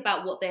 think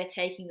about what they're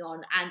taking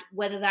on, and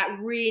whether that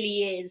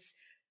really is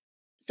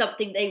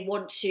something they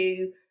want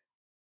to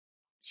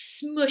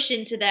smush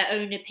into their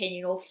own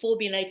opinion or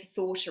formulate a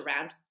thought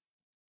around.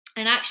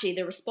 And actually,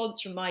 the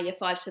response from my year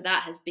 5 to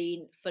that has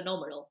been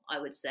phenomenal, I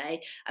would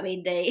say. I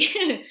mean,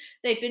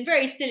 they've been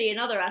very silly in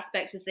other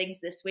aspects of things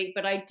this week,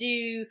 but I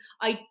do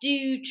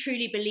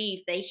truly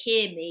believe they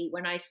hear me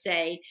when I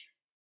say,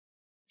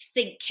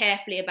 think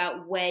carefully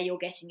about where you're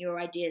getting your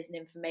ideas and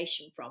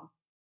information from.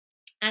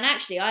 And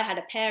actually, I had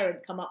a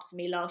parent come up to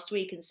me last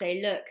week and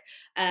say, look,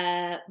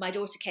 my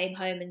daughter came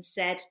home and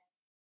said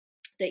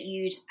that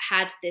you'd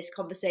had this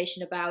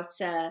conversation about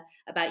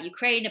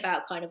Ukraine,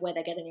 about kind of where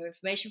they're getting their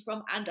information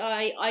from, and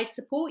I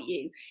support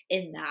you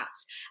in that.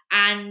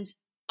 And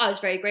I was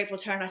very grateful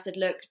to her, and I said,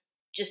 look,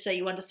 just so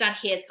you understand,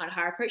 here's kind of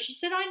how I approach. She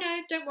said, I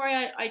know, don't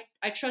worry,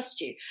 I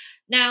trust you.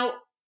 Now,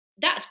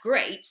 that's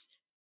great,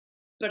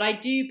 but I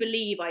do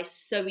believe I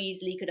so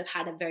easily could have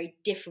had a very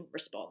different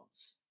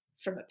response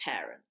from a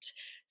parent.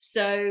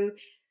 So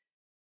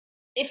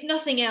if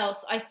nothing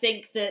else, I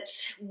think that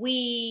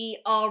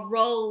our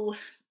role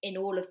in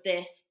all of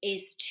this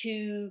is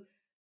to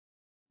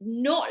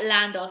not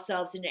land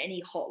ourselves in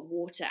any hot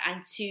water,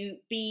 and to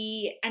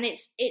be, and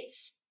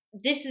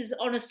this is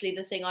honestly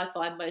the thing I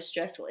find most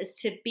stressful, is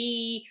to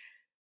be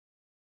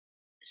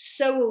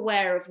so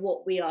aware of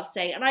what we are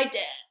saying. And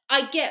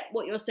I get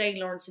what you're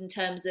saying, Lawrence, in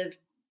terms of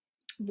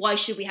why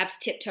should we have to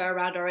tiptoe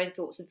around our own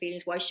thoughts and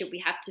feelings? Why should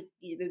we have to,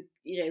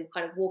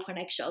 kind of walk on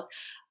eggshells?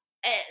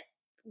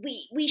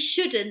 We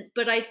shouldn't,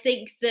 but I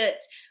think that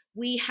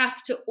we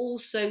have to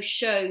also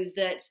show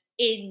that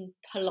in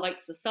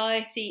polite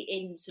society,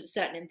 in sort of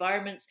certain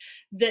environments,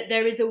 that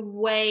there is a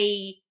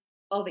way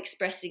of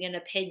expressing an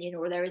opinion,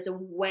 or there is a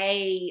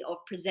way of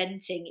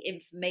presenting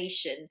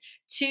information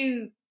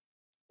to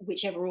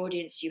whichever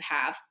audience you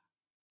have,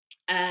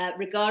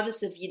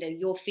 regardless of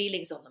your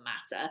feelings on the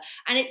matter.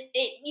 And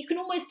you can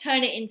almost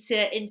turn it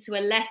into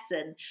a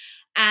lesson.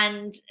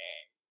 And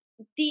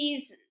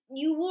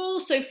you will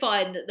also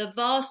find that the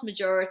vast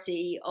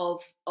majority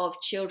of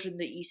children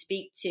that you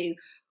speak to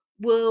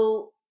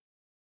will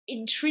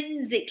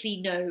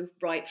intrinsically know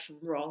right from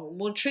wrong,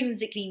 will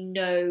intrinsically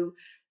know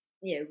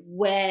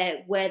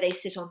where they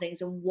sit on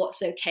things and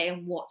what's okay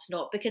and what's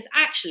not, because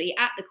actually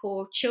at the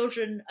core,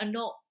 children are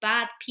not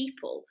bad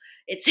people.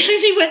 It's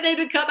only when they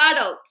become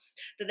adults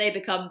that they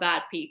become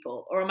bad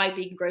people. Or am I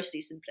being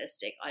grossly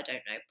simplistic? I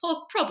don't know.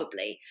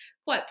 Probably,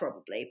 quite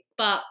probably.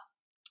 But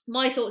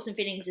my thoughts and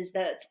feelings is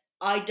that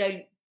I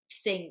don't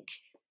think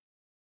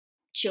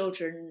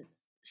children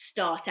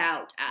start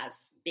out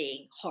as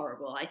being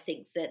horrible. I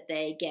think that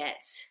they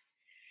get,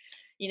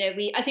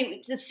 I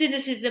think the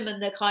cynicism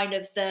and the kind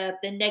of the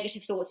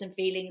negative thoughts and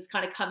feelings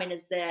kind of come in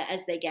as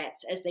they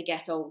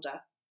get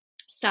older.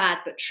 Sad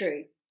but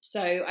true.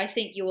 So I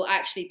think you will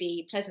actually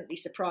be pleasantly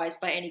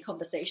surprised by any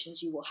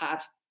conversations you will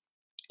have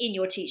in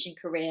your teaching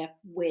career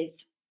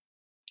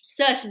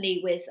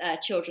certainly with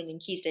children in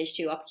Key Stage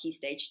 2, Upper Key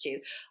Stage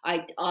 2.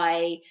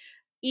 I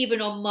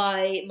even on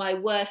my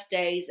worst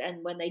days,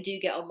 and when they do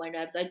get on my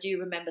nerves, I do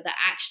remember that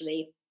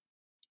actually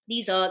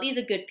these are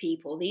good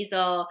people. These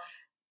are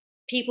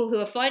people who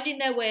are finding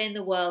their way in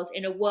the world,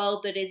 in a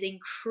world that is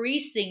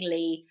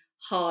increasingly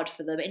hard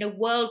for them, in a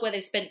world where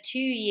they've spent 2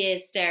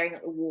 years staring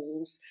at the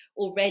walls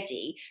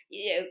already.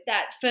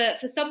 That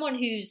for someone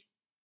who's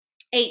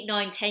 8,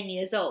 9, 10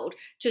 years old,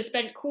 to have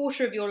spent a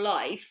quarter of your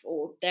life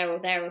or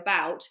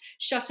thereabout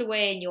shut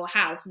away in your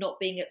house, not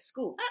being at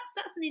school,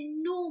 that's an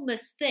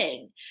enormous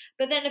thing.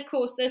 But then, of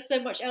course, there's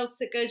so much else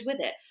that goes with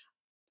it.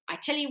 I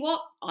tell you what,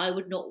 I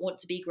would not want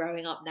to be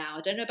growing up now.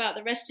 I don't know about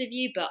the rest of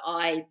you, but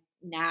I'm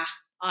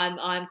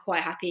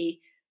quite happy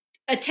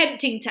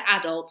attempting to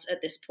adult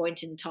at this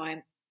point in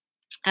time.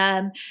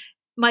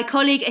 My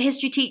colleague, a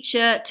history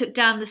teacher, took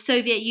down the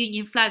Soviet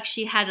Union flag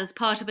she had as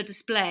part of a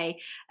display,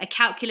 a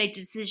calculated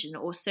decision,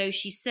 or so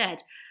she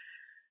said.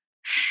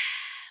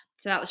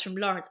 So that was from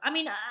Lawrence. I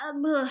mean,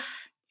 if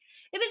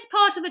it's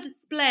part of a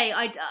display,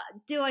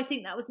 do I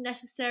think that was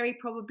necessary?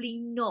 Probably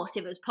not.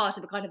 If it was part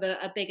of a kind of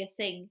a bigger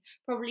thing,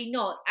 probably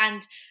not.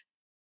 And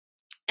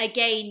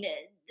again,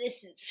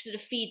 this sort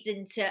of feeds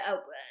into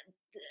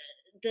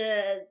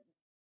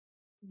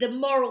the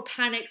moral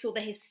panics or the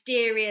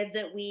hysteria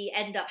that we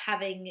end up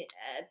having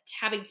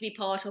to be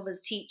part of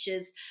as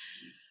teachers.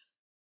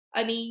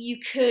 I mean,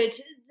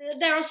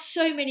 there are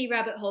so many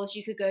rabbit holes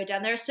you could go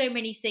down. There are so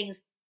many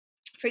things.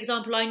 For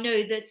example, I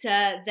know that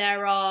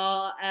there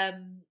are,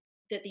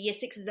 that the Year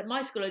 6s at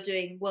my school are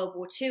doing World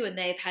War II, and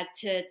they've had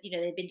to,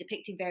 they've been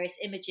depicting various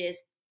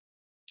images.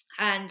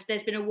 And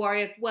there's been a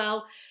worry of,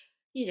 well,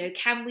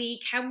 can we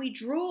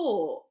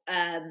draw,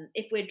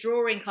 if we're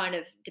drawing kind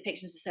of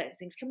depictions of certain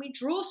things, can we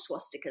draw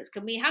swastikas?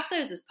 Can we have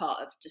those as part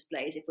of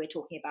displays if we're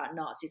talking about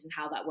Nazis and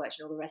how that worked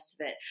and all the rest of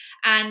it?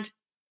 And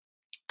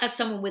as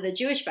someone with a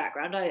Jewish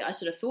background, I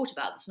sort of thought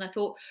about this, and I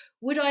thought,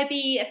 would I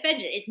be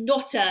offended? It's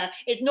not a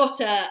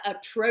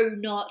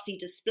pro-Nazi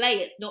display.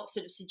 It's not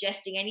sort of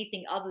suggesting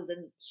anything other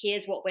than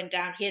here's what went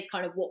down, here's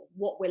kind of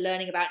what we're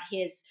learning about,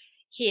 here's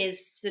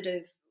sort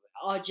of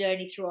our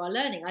journey through our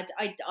learning. I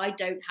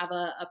don't have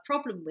a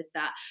problem with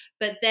that,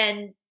 but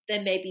then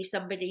there may be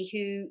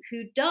somebody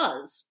who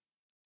does.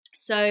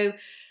 So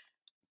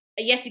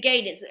yet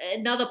again, it's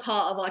another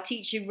part of our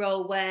teaching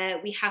role where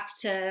we have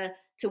to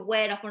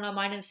weigh it up on our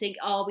mind and think,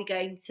 are we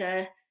going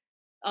to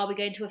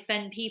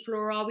offend people,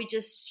 or are we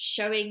just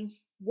showing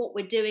what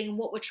we're doing and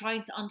what we're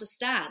trying to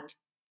understand?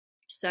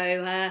 So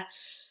I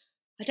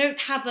don't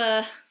have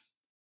a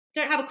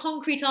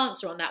concrete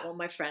answer on that one,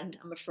 my friend,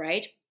 I'm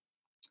afraid.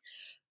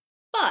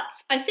 But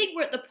I think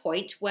we're at the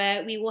point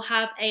where we will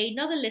have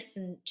another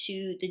listen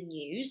to the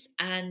news,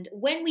 and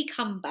when we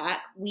come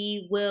back,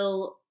 we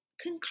will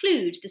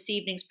conclude this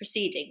evening's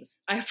proceedings.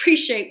 I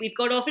appreciate we've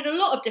gone off in a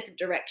lot of different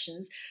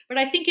directions, but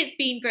I think it's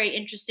been very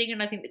interesting,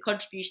 and I think the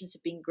contributions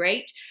have been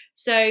great.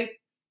 So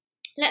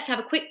let's have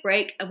a quick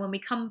break, and when we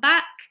come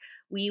back,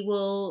 we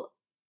will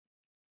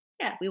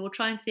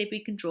try and see if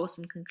we can draw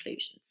some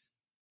conclusions.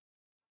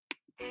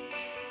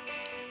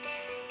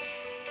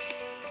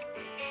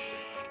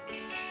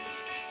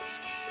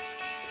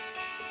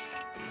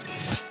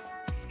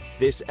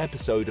 This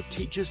episode of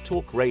Teachers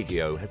Talk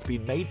Radio has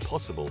been made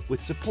possible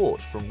with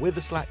support from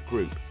Witherslack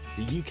Group,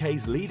 the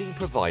UK's leading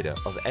provider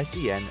of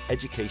SEN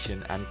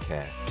education and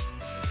care.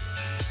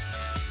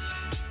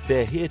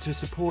 They're here to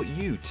support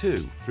you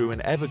too through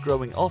an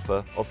ever-growing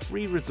offer of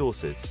free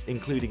resources,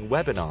 including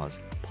webinars,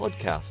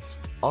 podcasts,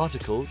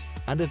 articles,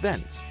 and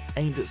events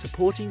aimed at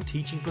supporting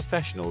teaching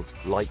professionals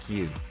like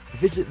you.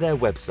 Visit their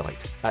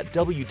website at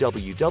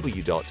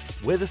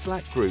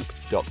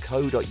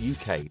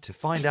www.witherslackgroup.co.uk to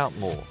find out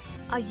more.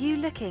 Are you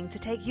looking to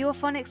take your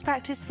phonics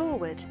practice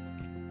forward?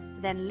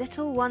 Then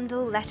Little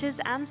Wandle Letters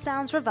and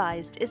Sounds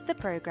Revised is the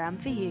programme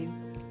for you.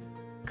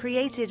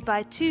 Created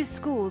by two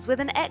schools with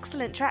an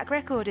excellent track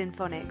record in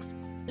phonics,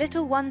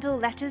 Little Wandle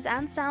Letters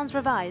and Sounds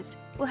Revised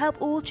will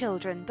help all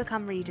children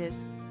become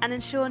readers and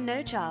ensure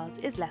no child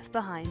is left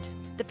behind.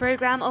 The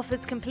programme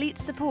offers complete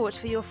support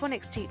for your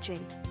phonics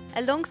teaching,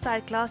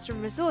 alongside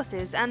classroom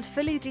resources and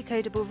fully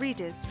decodable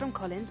readers from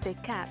Collins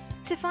Big Cat.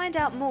 To find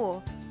out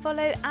more,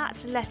 follow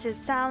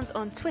 @LettersSounds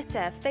on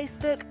Twitter,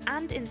 Facebook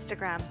and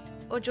Instagram,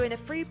 or join a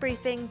free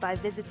briefing by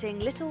visiting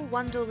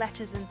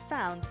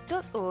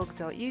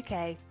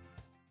littlewandlelettersandsounds.org.uk.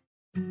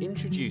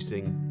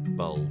 Introducing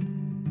Bulb.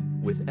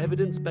 With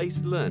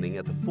evidence-based learning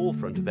at the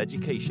forefront of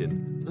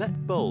education,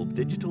 let Bulb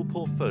digital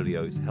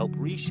portfolios help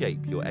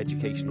reshape your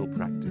educational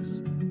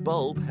practice.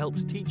 Bulb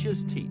helps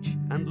teachers teach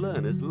and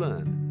learners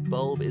learn.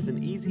 Bulb is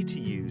an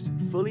easy-to-use,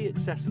 fully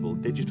accessible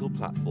digital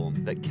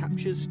platform that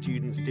captures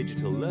students'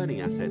 digital learning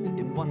assets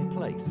in one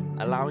place,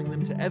 allowing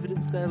them to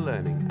evidence their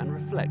learning and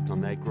reflect on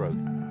their growth.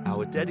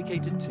 Our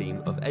dedicated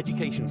team of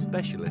education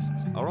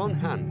specialists are on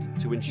hand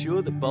to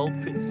ensure that Bulb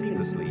fits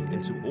seamlessly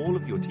into all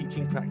of your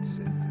teaching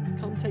practices.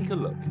 Come take a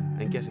look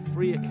and get a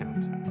free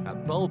account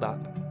at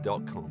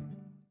bulbapp.com.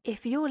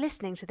 If you're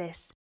listening to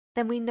this,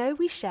 then we know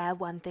we share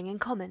one thing in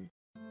common: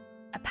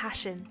 a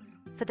passion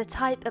for the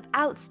type of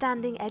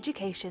outstanding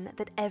education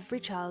that every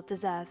child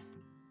deserves.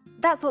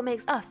 That's what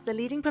makes us the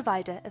leading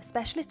provider of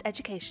specialist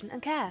education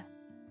and care.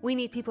 We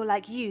need people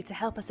like you to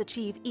help us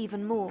achieve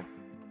even more.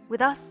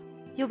 With us,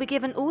 you'll be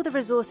given all the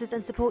resources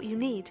and support you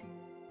need,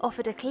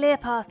 offered a clear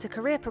path to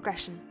career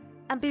progression,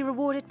 and be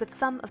rewarded with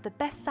some of the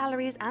best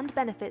salaries and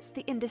benefits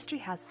the industry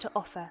has to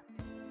offer.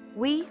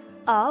 We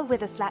are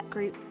Witherslack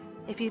Group.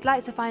 If you'd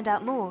like to find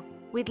out more,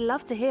 we'd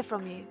love to hear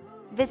from you.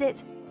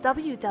 Visit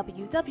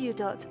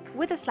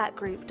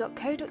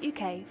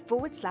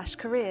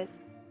www.witherslackgroup.co.uk/careers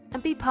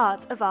and be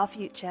part of our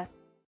future.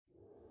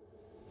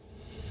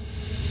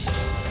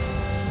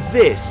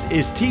 This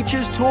is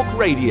Teachers Talk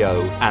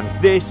Radio, and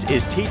this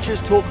is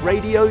Teachers Talk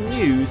Radio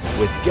News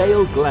with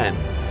Gail Glenn.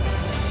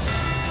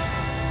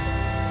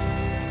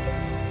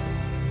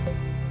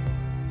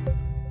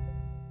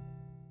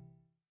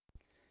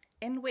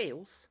 In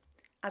Wales,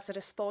 as a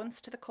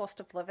response to the cost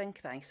of living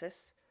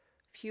crisis,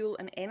 fuel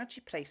and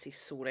energy prices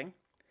soaring,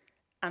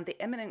 and the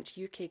imminent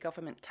UK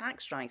government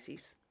tax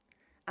rises,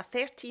 a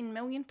 £13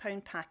 million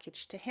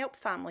package to help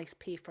families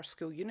pay for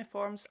school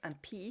uniforms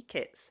and PE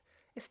kits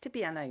is to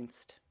be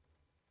announced.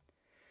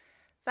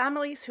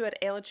 Families who are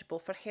eligible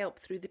for help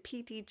through the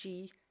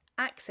PDG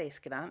Access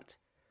Grant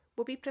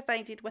will be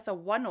provided with a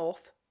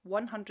one-off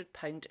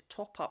 £100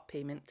 top-up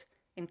payment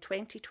in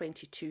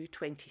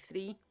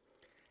 2022-23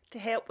 to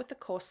help with the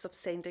costs of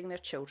sending their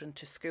children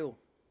to school.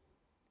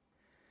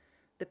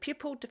 The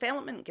Pupil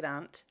Development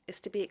Grant is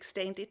to be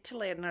extended to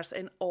learners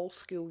in all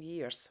school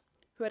years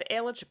who are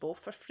eligible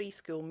for free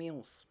school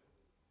meals.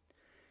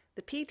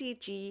 The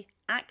PDG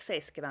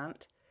Access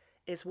Grant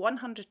is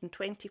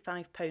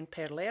 £125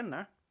 per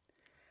learner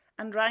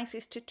and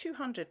rises to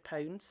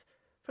 £200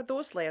 for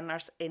those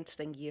learners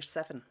entering Year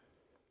 7.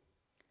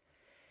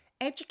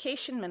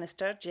 Education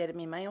Minister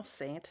Jeremy Miles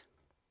said,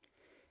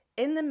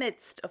 "In the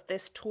midst of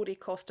this Tory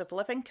cost of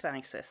living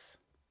crisis,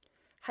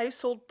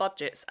 household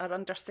budgets are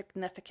under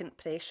significant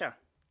pressure,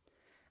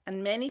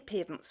 and many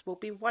parents will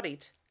be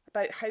worried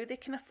about how they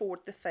can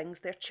afford the things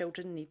their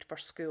children need for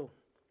school.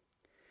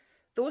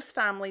 Those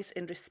families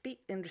in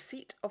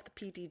receipt of the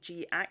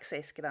PDG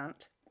Access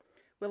Grant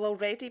will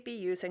already be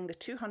using the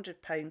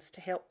 £200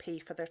 to help pay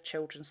for their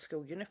children's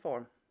school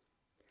uniform.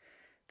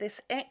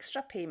 This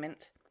extra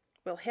payment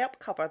will help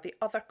cover the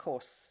other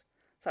costs,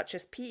 such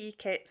as PE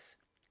kits,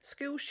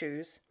 school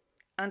shoes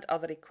and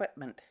other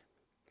equipment,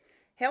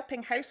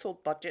 helping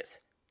household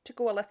budgets to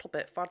go a little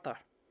bit further.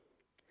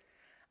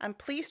 I'm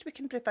pleased we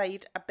can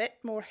provide a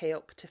bit more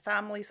help to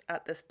families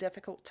at this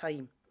difficult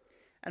time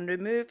and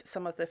remove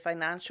some of the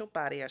financial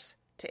barriers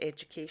to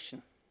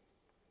education."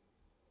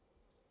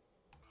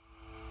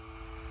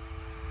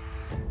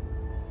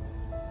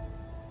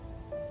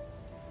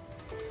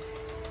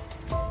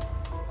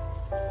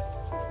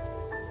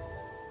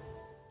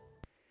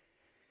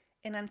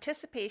 In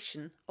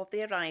anticipation of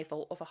the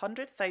arrival of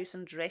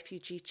 100,000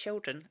 refugee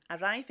children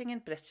arriving in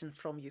Britain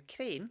from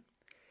Ukraine,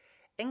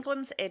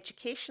 England's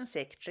Education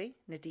Secretary,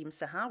 Nadeem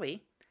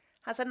Zahawi,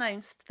 has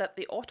announced that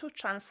the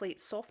auto-translate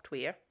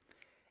software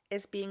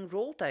is being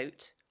rolled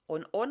out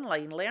on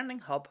online learning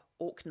hub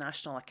Oak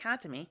National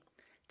Academy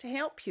to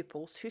help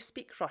pupils who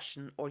speak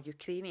Russian or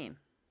Ukrainian.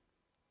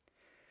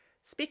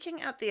 Speaking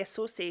at the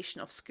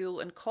Association of School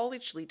and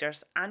College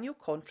Leaders annual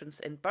conference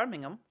in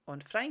Birmingham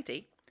on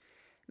Friday,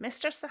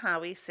 Mr.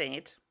 Zahawi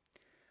said,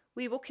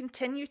 "We will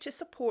continue to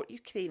support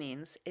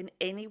Ukrainians in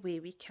any way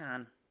we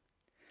can.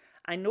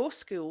 I know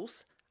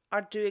schools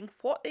are doing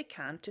what they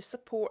can to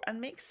support and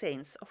make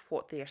sense of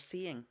what they are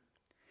seeing.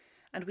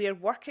 And we are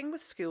working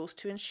with schools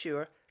to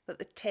ensure that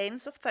the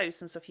tens of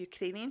thousands of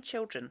Ukrainian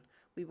children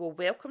we will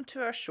welcome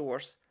to our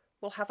shores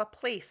will have a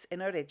place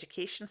in our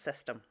education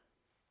system.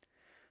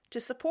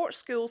 To support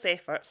schools'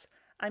 efforts,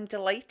 I'm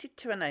delighted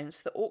to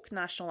announce that Oak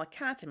National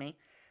Academy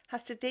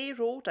has today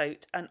rolled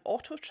out an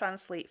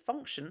auto-translate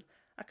function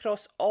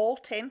across all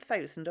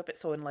 10,000 of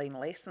its online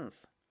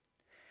lessons.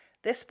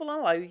 This will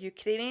allow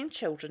Ukrainian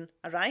children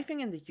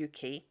arriving in the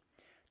UK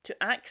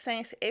to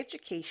access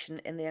education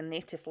in their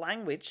native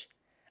language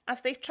as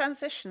they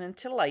transition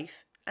into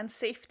life and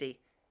safety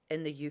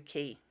in the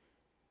UK.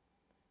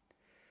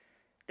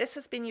 This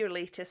has been your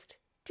latest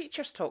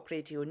Teachers Talk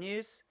Radio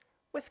News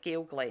with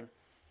Gail Glenn.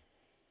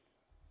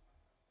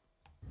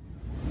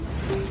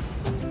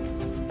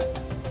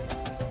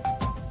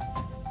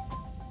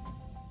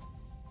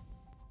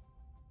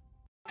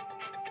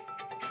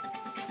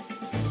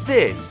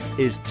 This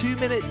is 2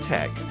 Minute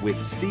Tech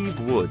with Steve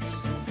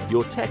Woods,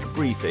 your tech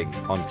briefing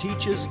on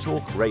Teachers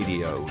Talk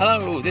Radio.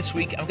 Hello, this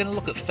week I'm going to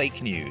look at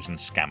fake news and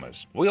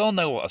scammers. We all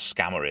know what a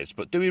scammer is,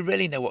 but do we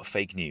really know what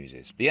fake news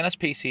is? The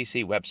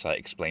NSPCC website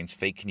explains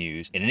fake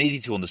news in an easy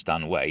to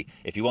understand way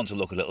if you want to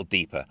look a little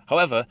deeper.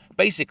 However,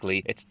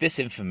 basically it's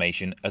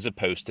disinformation as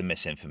opposed to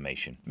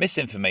misinformation.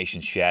 Misinformation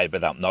is shared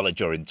without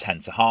knowledge or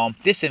intent to harm.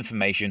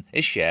 Disinformation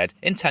is shared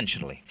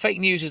intentionally. Fake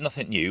news is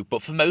nothing new,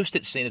 but for most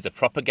it's seen as a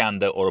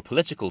propaganda or a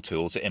political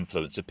tool to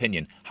influence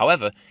opinion.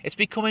 However, it's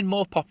becoming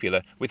more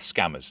popular with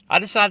scammers. I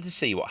decided to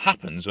see what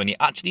happens when you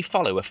actually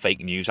follow a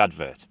fake news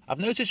advert. I've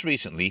noticed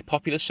recently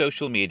popular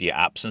social media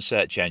apps and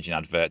search engine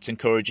adverts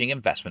encouraging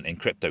investment in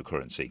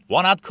cryptocurrency.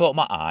 One ad caught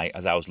my eye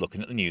as I was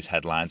looking at the news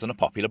headlines on a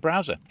popular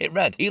browser. It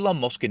read, Elon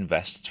Musk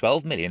invests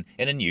 12 million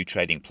in a new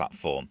trading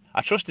platform.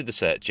 I trusted the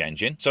search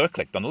engine, so I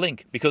clicked on the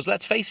link. Because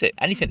let's face it,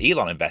 anything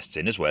Elon invests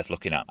in is worth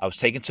looking at. I was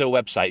taken to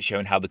a website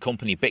showing how the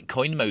company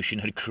Bitcoin Motion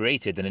had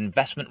created an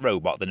investment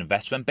robot that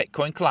invests when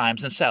Bitcoin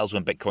climbs and sells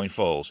when Bitcoin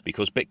falls.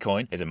 Because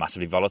Bitcoin is a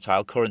massively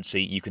volatile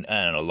currency, you can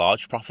earn a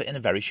large profit in a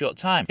very short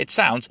time. It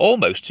sounds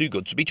almost too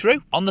good to be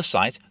true. On the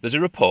site, there's a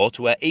report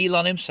where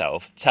Elon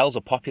himself tells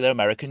a popular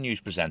American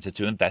news presenter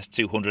to invest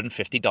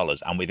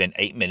 $250, and within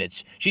 8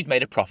 minutes, she's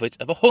made a profit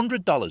of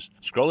 $100.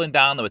 Scrolling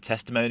down, there were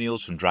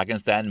testimonials from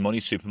Dragon's Den, Money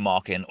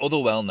Supermarket, and other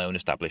well-known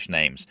established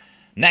names.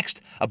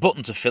 Next, a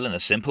button to fill in a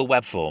simple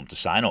web form to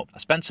sign up. I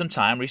spent some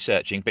time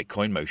researching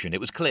Bitcoin Motion. It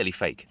was clearly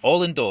fake.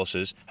 All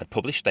endorsers had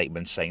published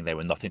statements saying they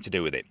were nothing to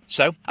do with it.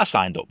 So, I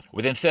signed up.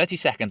 Within 30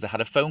 seconds, I had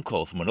a phone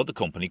call from another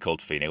company called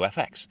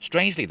PhenoFX.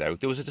 Strangely though,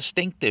 there was a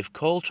distinctive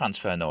call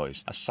transfer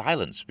noise, a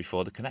silence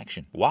before the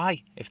connection.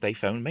 Why, if they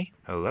phoned me?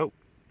 Hello?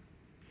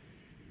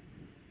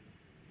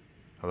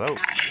 Hello?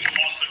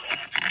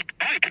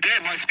 Hi, good day.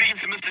 Am I speaking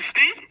to Mr.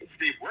 Steve?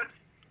 Steve Wood?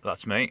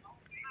 That's me.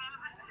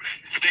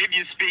 Steve,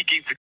 you're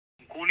speaking to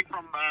calling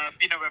from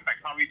PhenoFX.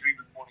 How are you doing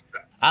this morning,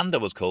 sir? And I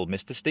was called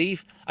Mr.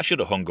 Steve. I should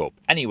have hung up.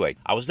 Anyway,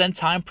 I was then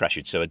time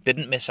pressured so I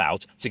didn't miss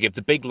out to give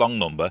the big long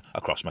number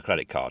across my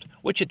credit card,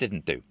 which I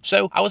didn't do.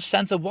 So I was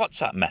sent a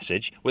WhatsApp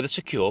message with a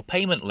secure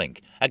payment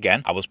link.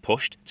 Again, I was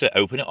pushed to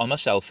open it on my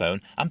cell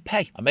phone and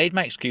pay. I made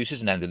my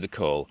excuses and ended the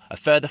call. A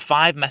further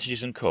 5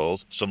 messages and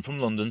calls, some from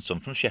London, some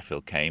from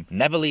Sheffield, came,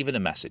 never leaving a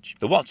message.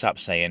 The WhatsApp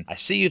saying, I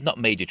see you've not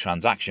made your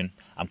transaction.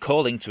 I'm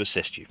calling to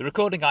assist you. The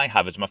recording I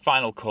have is my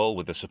final call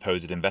with the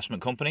supposed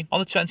investment company. On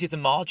the 20th of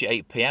March at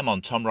 8 p.m.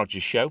 on Tom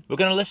Rogers' show, we're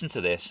going to listen to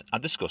this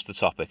and discuss the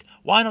topic.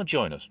 Why not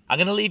join us? I'm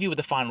going to leave you with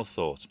a final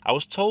thought. I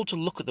was told to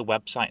look at the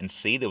website and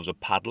see there was a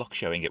padlock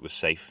showing it was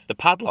safe. The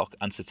padlock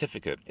and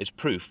certificate is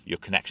proof your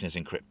connection is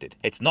encrypted.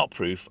 It's not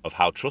proof of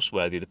how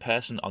trustworthy the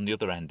person on the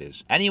other end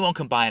is. Anyone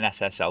can buy an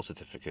SSL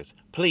certificate.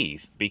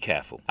 Please be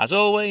careful. As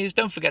always,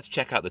 don't forget to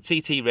check out the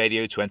TT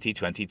Radio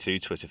 2022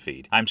 Twitter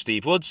feed. I'm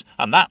Steve Woods,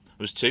 and that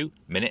was 2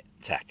 Minute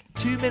Tech.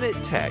 2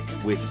 Minute Tech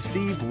with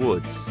Steve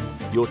Woods,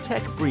 your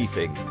tech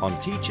briefing on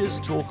Teachers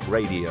Talk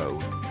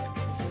Radio.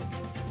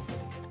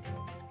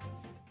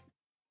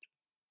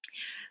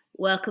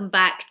 Welcome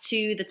back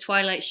to the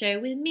Twilight Show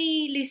with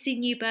me, Lucy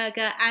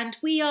Newberger, and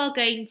we are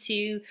going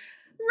to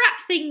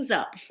wrap things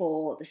up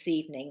for this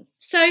evening.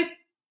 So,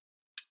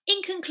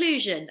 in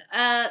conclusion,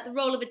 the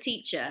role of a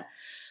teacher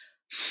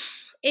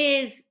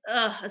is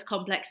as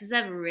complex as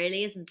ever,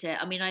 really, isn't it?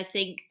 I mean, I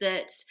think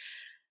that,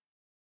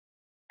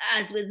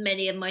 as with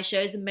many of my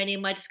shows and many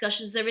of my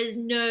discussions, there is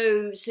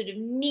no sort of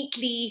neat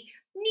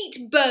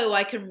bow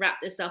I can wrap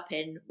this up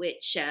in,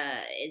 which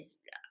is,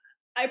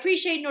 I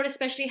appreciate, not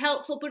especially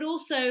helpful, but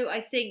also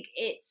I think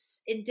it's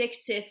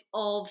indicative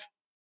of,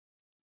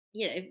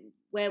 you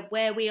know,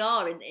 where we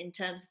are in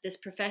terms of this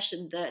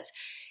profession, that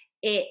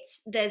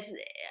there's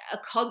a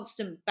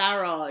constant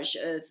barrage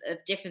of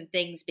different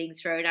things being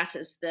thrown at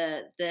us,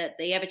 the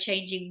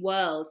ever-changing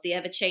world, the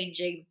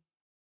ever-changing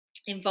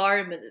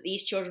environment that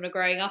these children are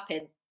growing up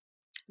in,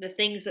 the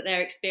things that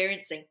they're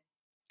experiencing.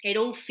 It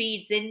all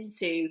feeds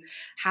into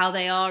how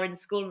they are in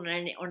school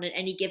on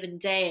any given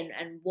day,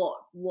 and what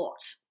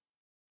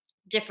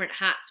different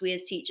hats we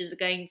as teachers are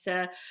going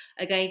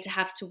to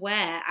have to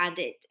wear. And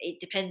it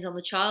depends on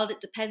the child,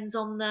 it depends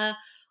on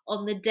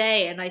the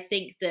day. And I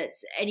think that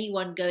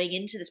anyone going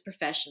into this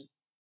profession,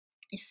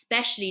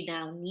 especially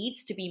now,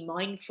 needs to be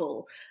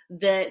mindful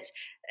that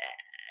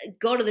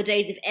gone are the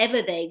days, if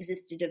ever they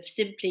existed, of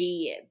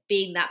simply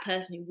being that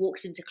person who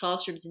walks into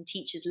classrooms and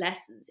teaches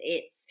lessons.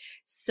 It's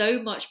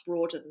so much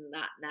broader than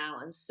that now,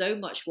 and so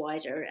much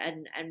wider,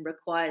 and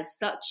requires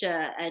such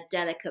a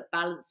delicate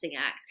balancing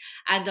act.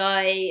 And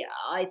I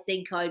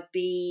think I'd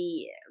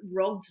be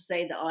wrong to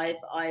say that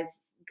I've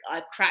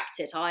cracked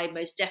it. I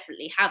most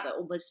definitely have it.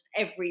 Almost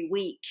every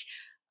week,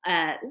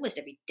 almost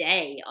every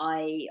day,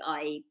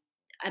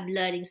 I'm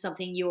learning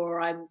something new, or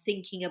I'm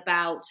thinking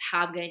about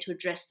how I'm going to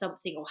address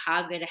something, or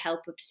how I'm going to help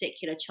a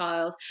particular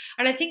child.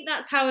 And I think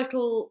that's how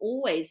it'll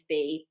always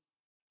be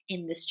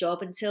in this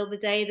job, until the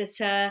day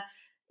that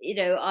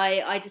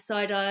I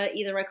decide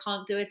either I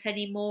can't do it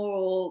anymore,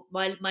 or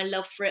my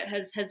love for it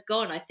has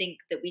gone. I think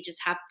that we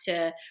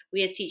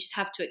as teachers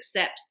have to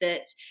accept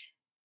that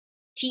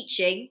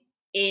teaching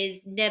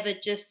is never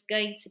just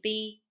going to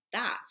be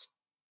that.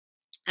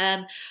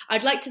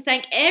 I'd like to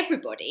thank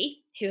everybody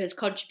who has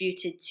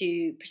contributed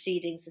to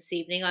proceedings this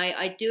evening.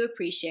 I do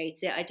appreciate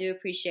it. I do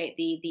appreciate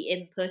the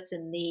input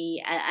and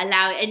the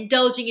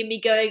indulging in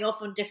me going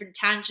off on different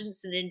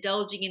tangents, and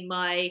indulging in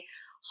my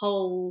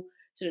whole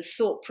sort of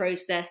thought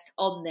process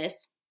on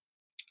this.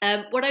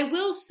 What I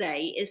will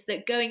say is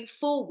that going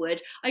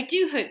forward, I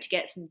do hope to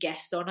get some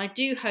guests on. I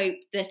do hope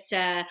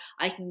that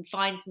I can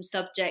find some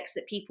subjects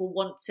that people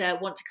want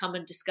to come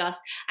and discuss.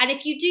 And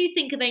if you do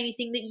think of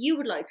anything that you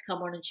would like to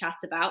come on and chat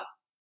about,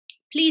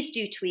 please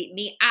do tweet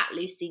me at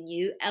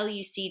LucyNeu,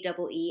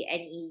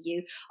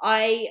 LuCeeNeu.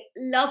 I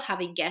love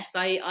having guests.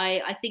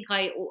 I think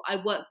I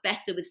work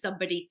better with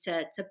somebody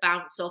to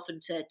bounce off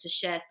and to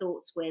share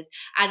thoughts with.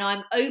 And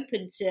I'm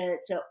open to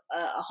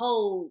a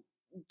whole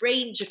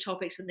range of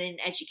topics within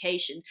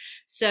education.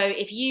 So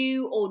if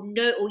you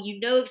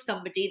know of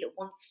somebody that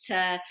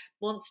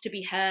wants to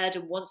be heard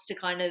and wants to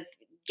kind of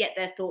get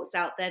their thoughts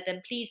out there,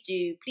 then please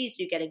do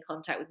get in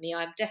contact with me.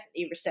 I'm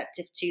definitely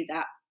receptive to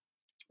that,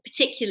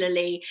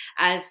 particularly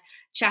as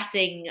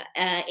chatting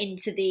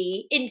into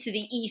the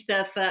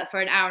ether for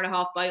an hour and a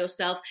half by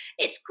yourself.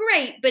 It's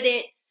great, but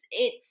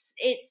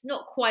it's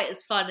not quite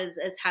as fun as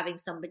having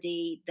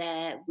somebody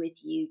there with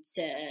you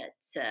to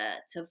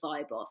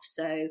vibe off.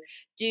 So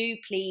do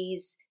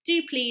please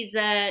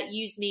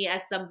use me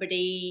as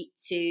somebody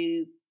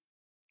to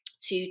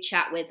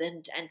chat with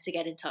and to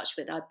get in touch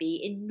with. I'd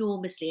be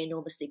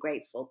enormously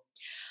grateful.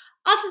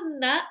 Other than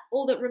that,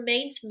 all that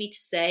remains for me to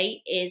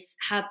say is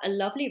have a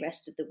lovely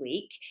rest of the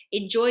week.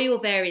 Enjoy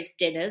your various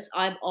dinners.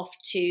 I'm off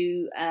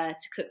to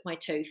cook my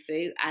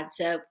tofu,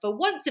 and for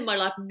once in my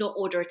life, not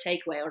order a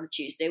takeaway on a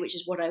Tuesday, which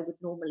is what I would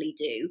normally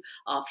do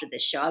after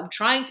this show. I'm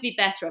trying to be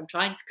better. I'm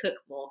trying to cook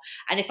more.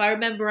 And if I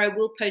remember, I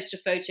will post a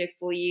photo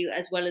for you,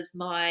 as well as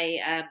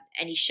my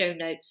any show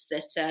notes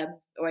that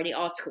or any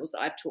articles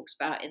that I've talked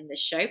about in this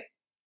show.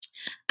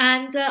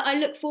 And I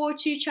look forward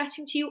to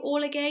chatting to you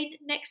all again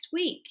next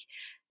week.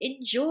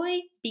 Enjoy,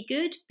 be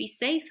good, be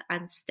safe,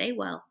 and stay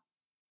well.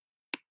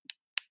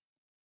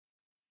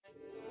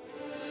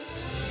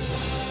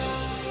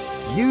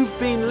 You've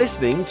been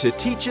listening to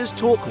Teachers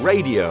Talk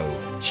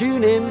Radio.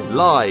 Tune in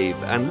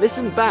live and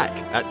listen back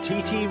at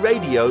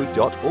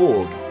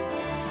ttradio.org.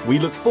 We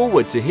look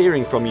forward to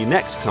hearing from you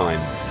next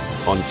time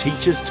on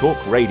Teachers Talk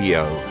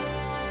Radio.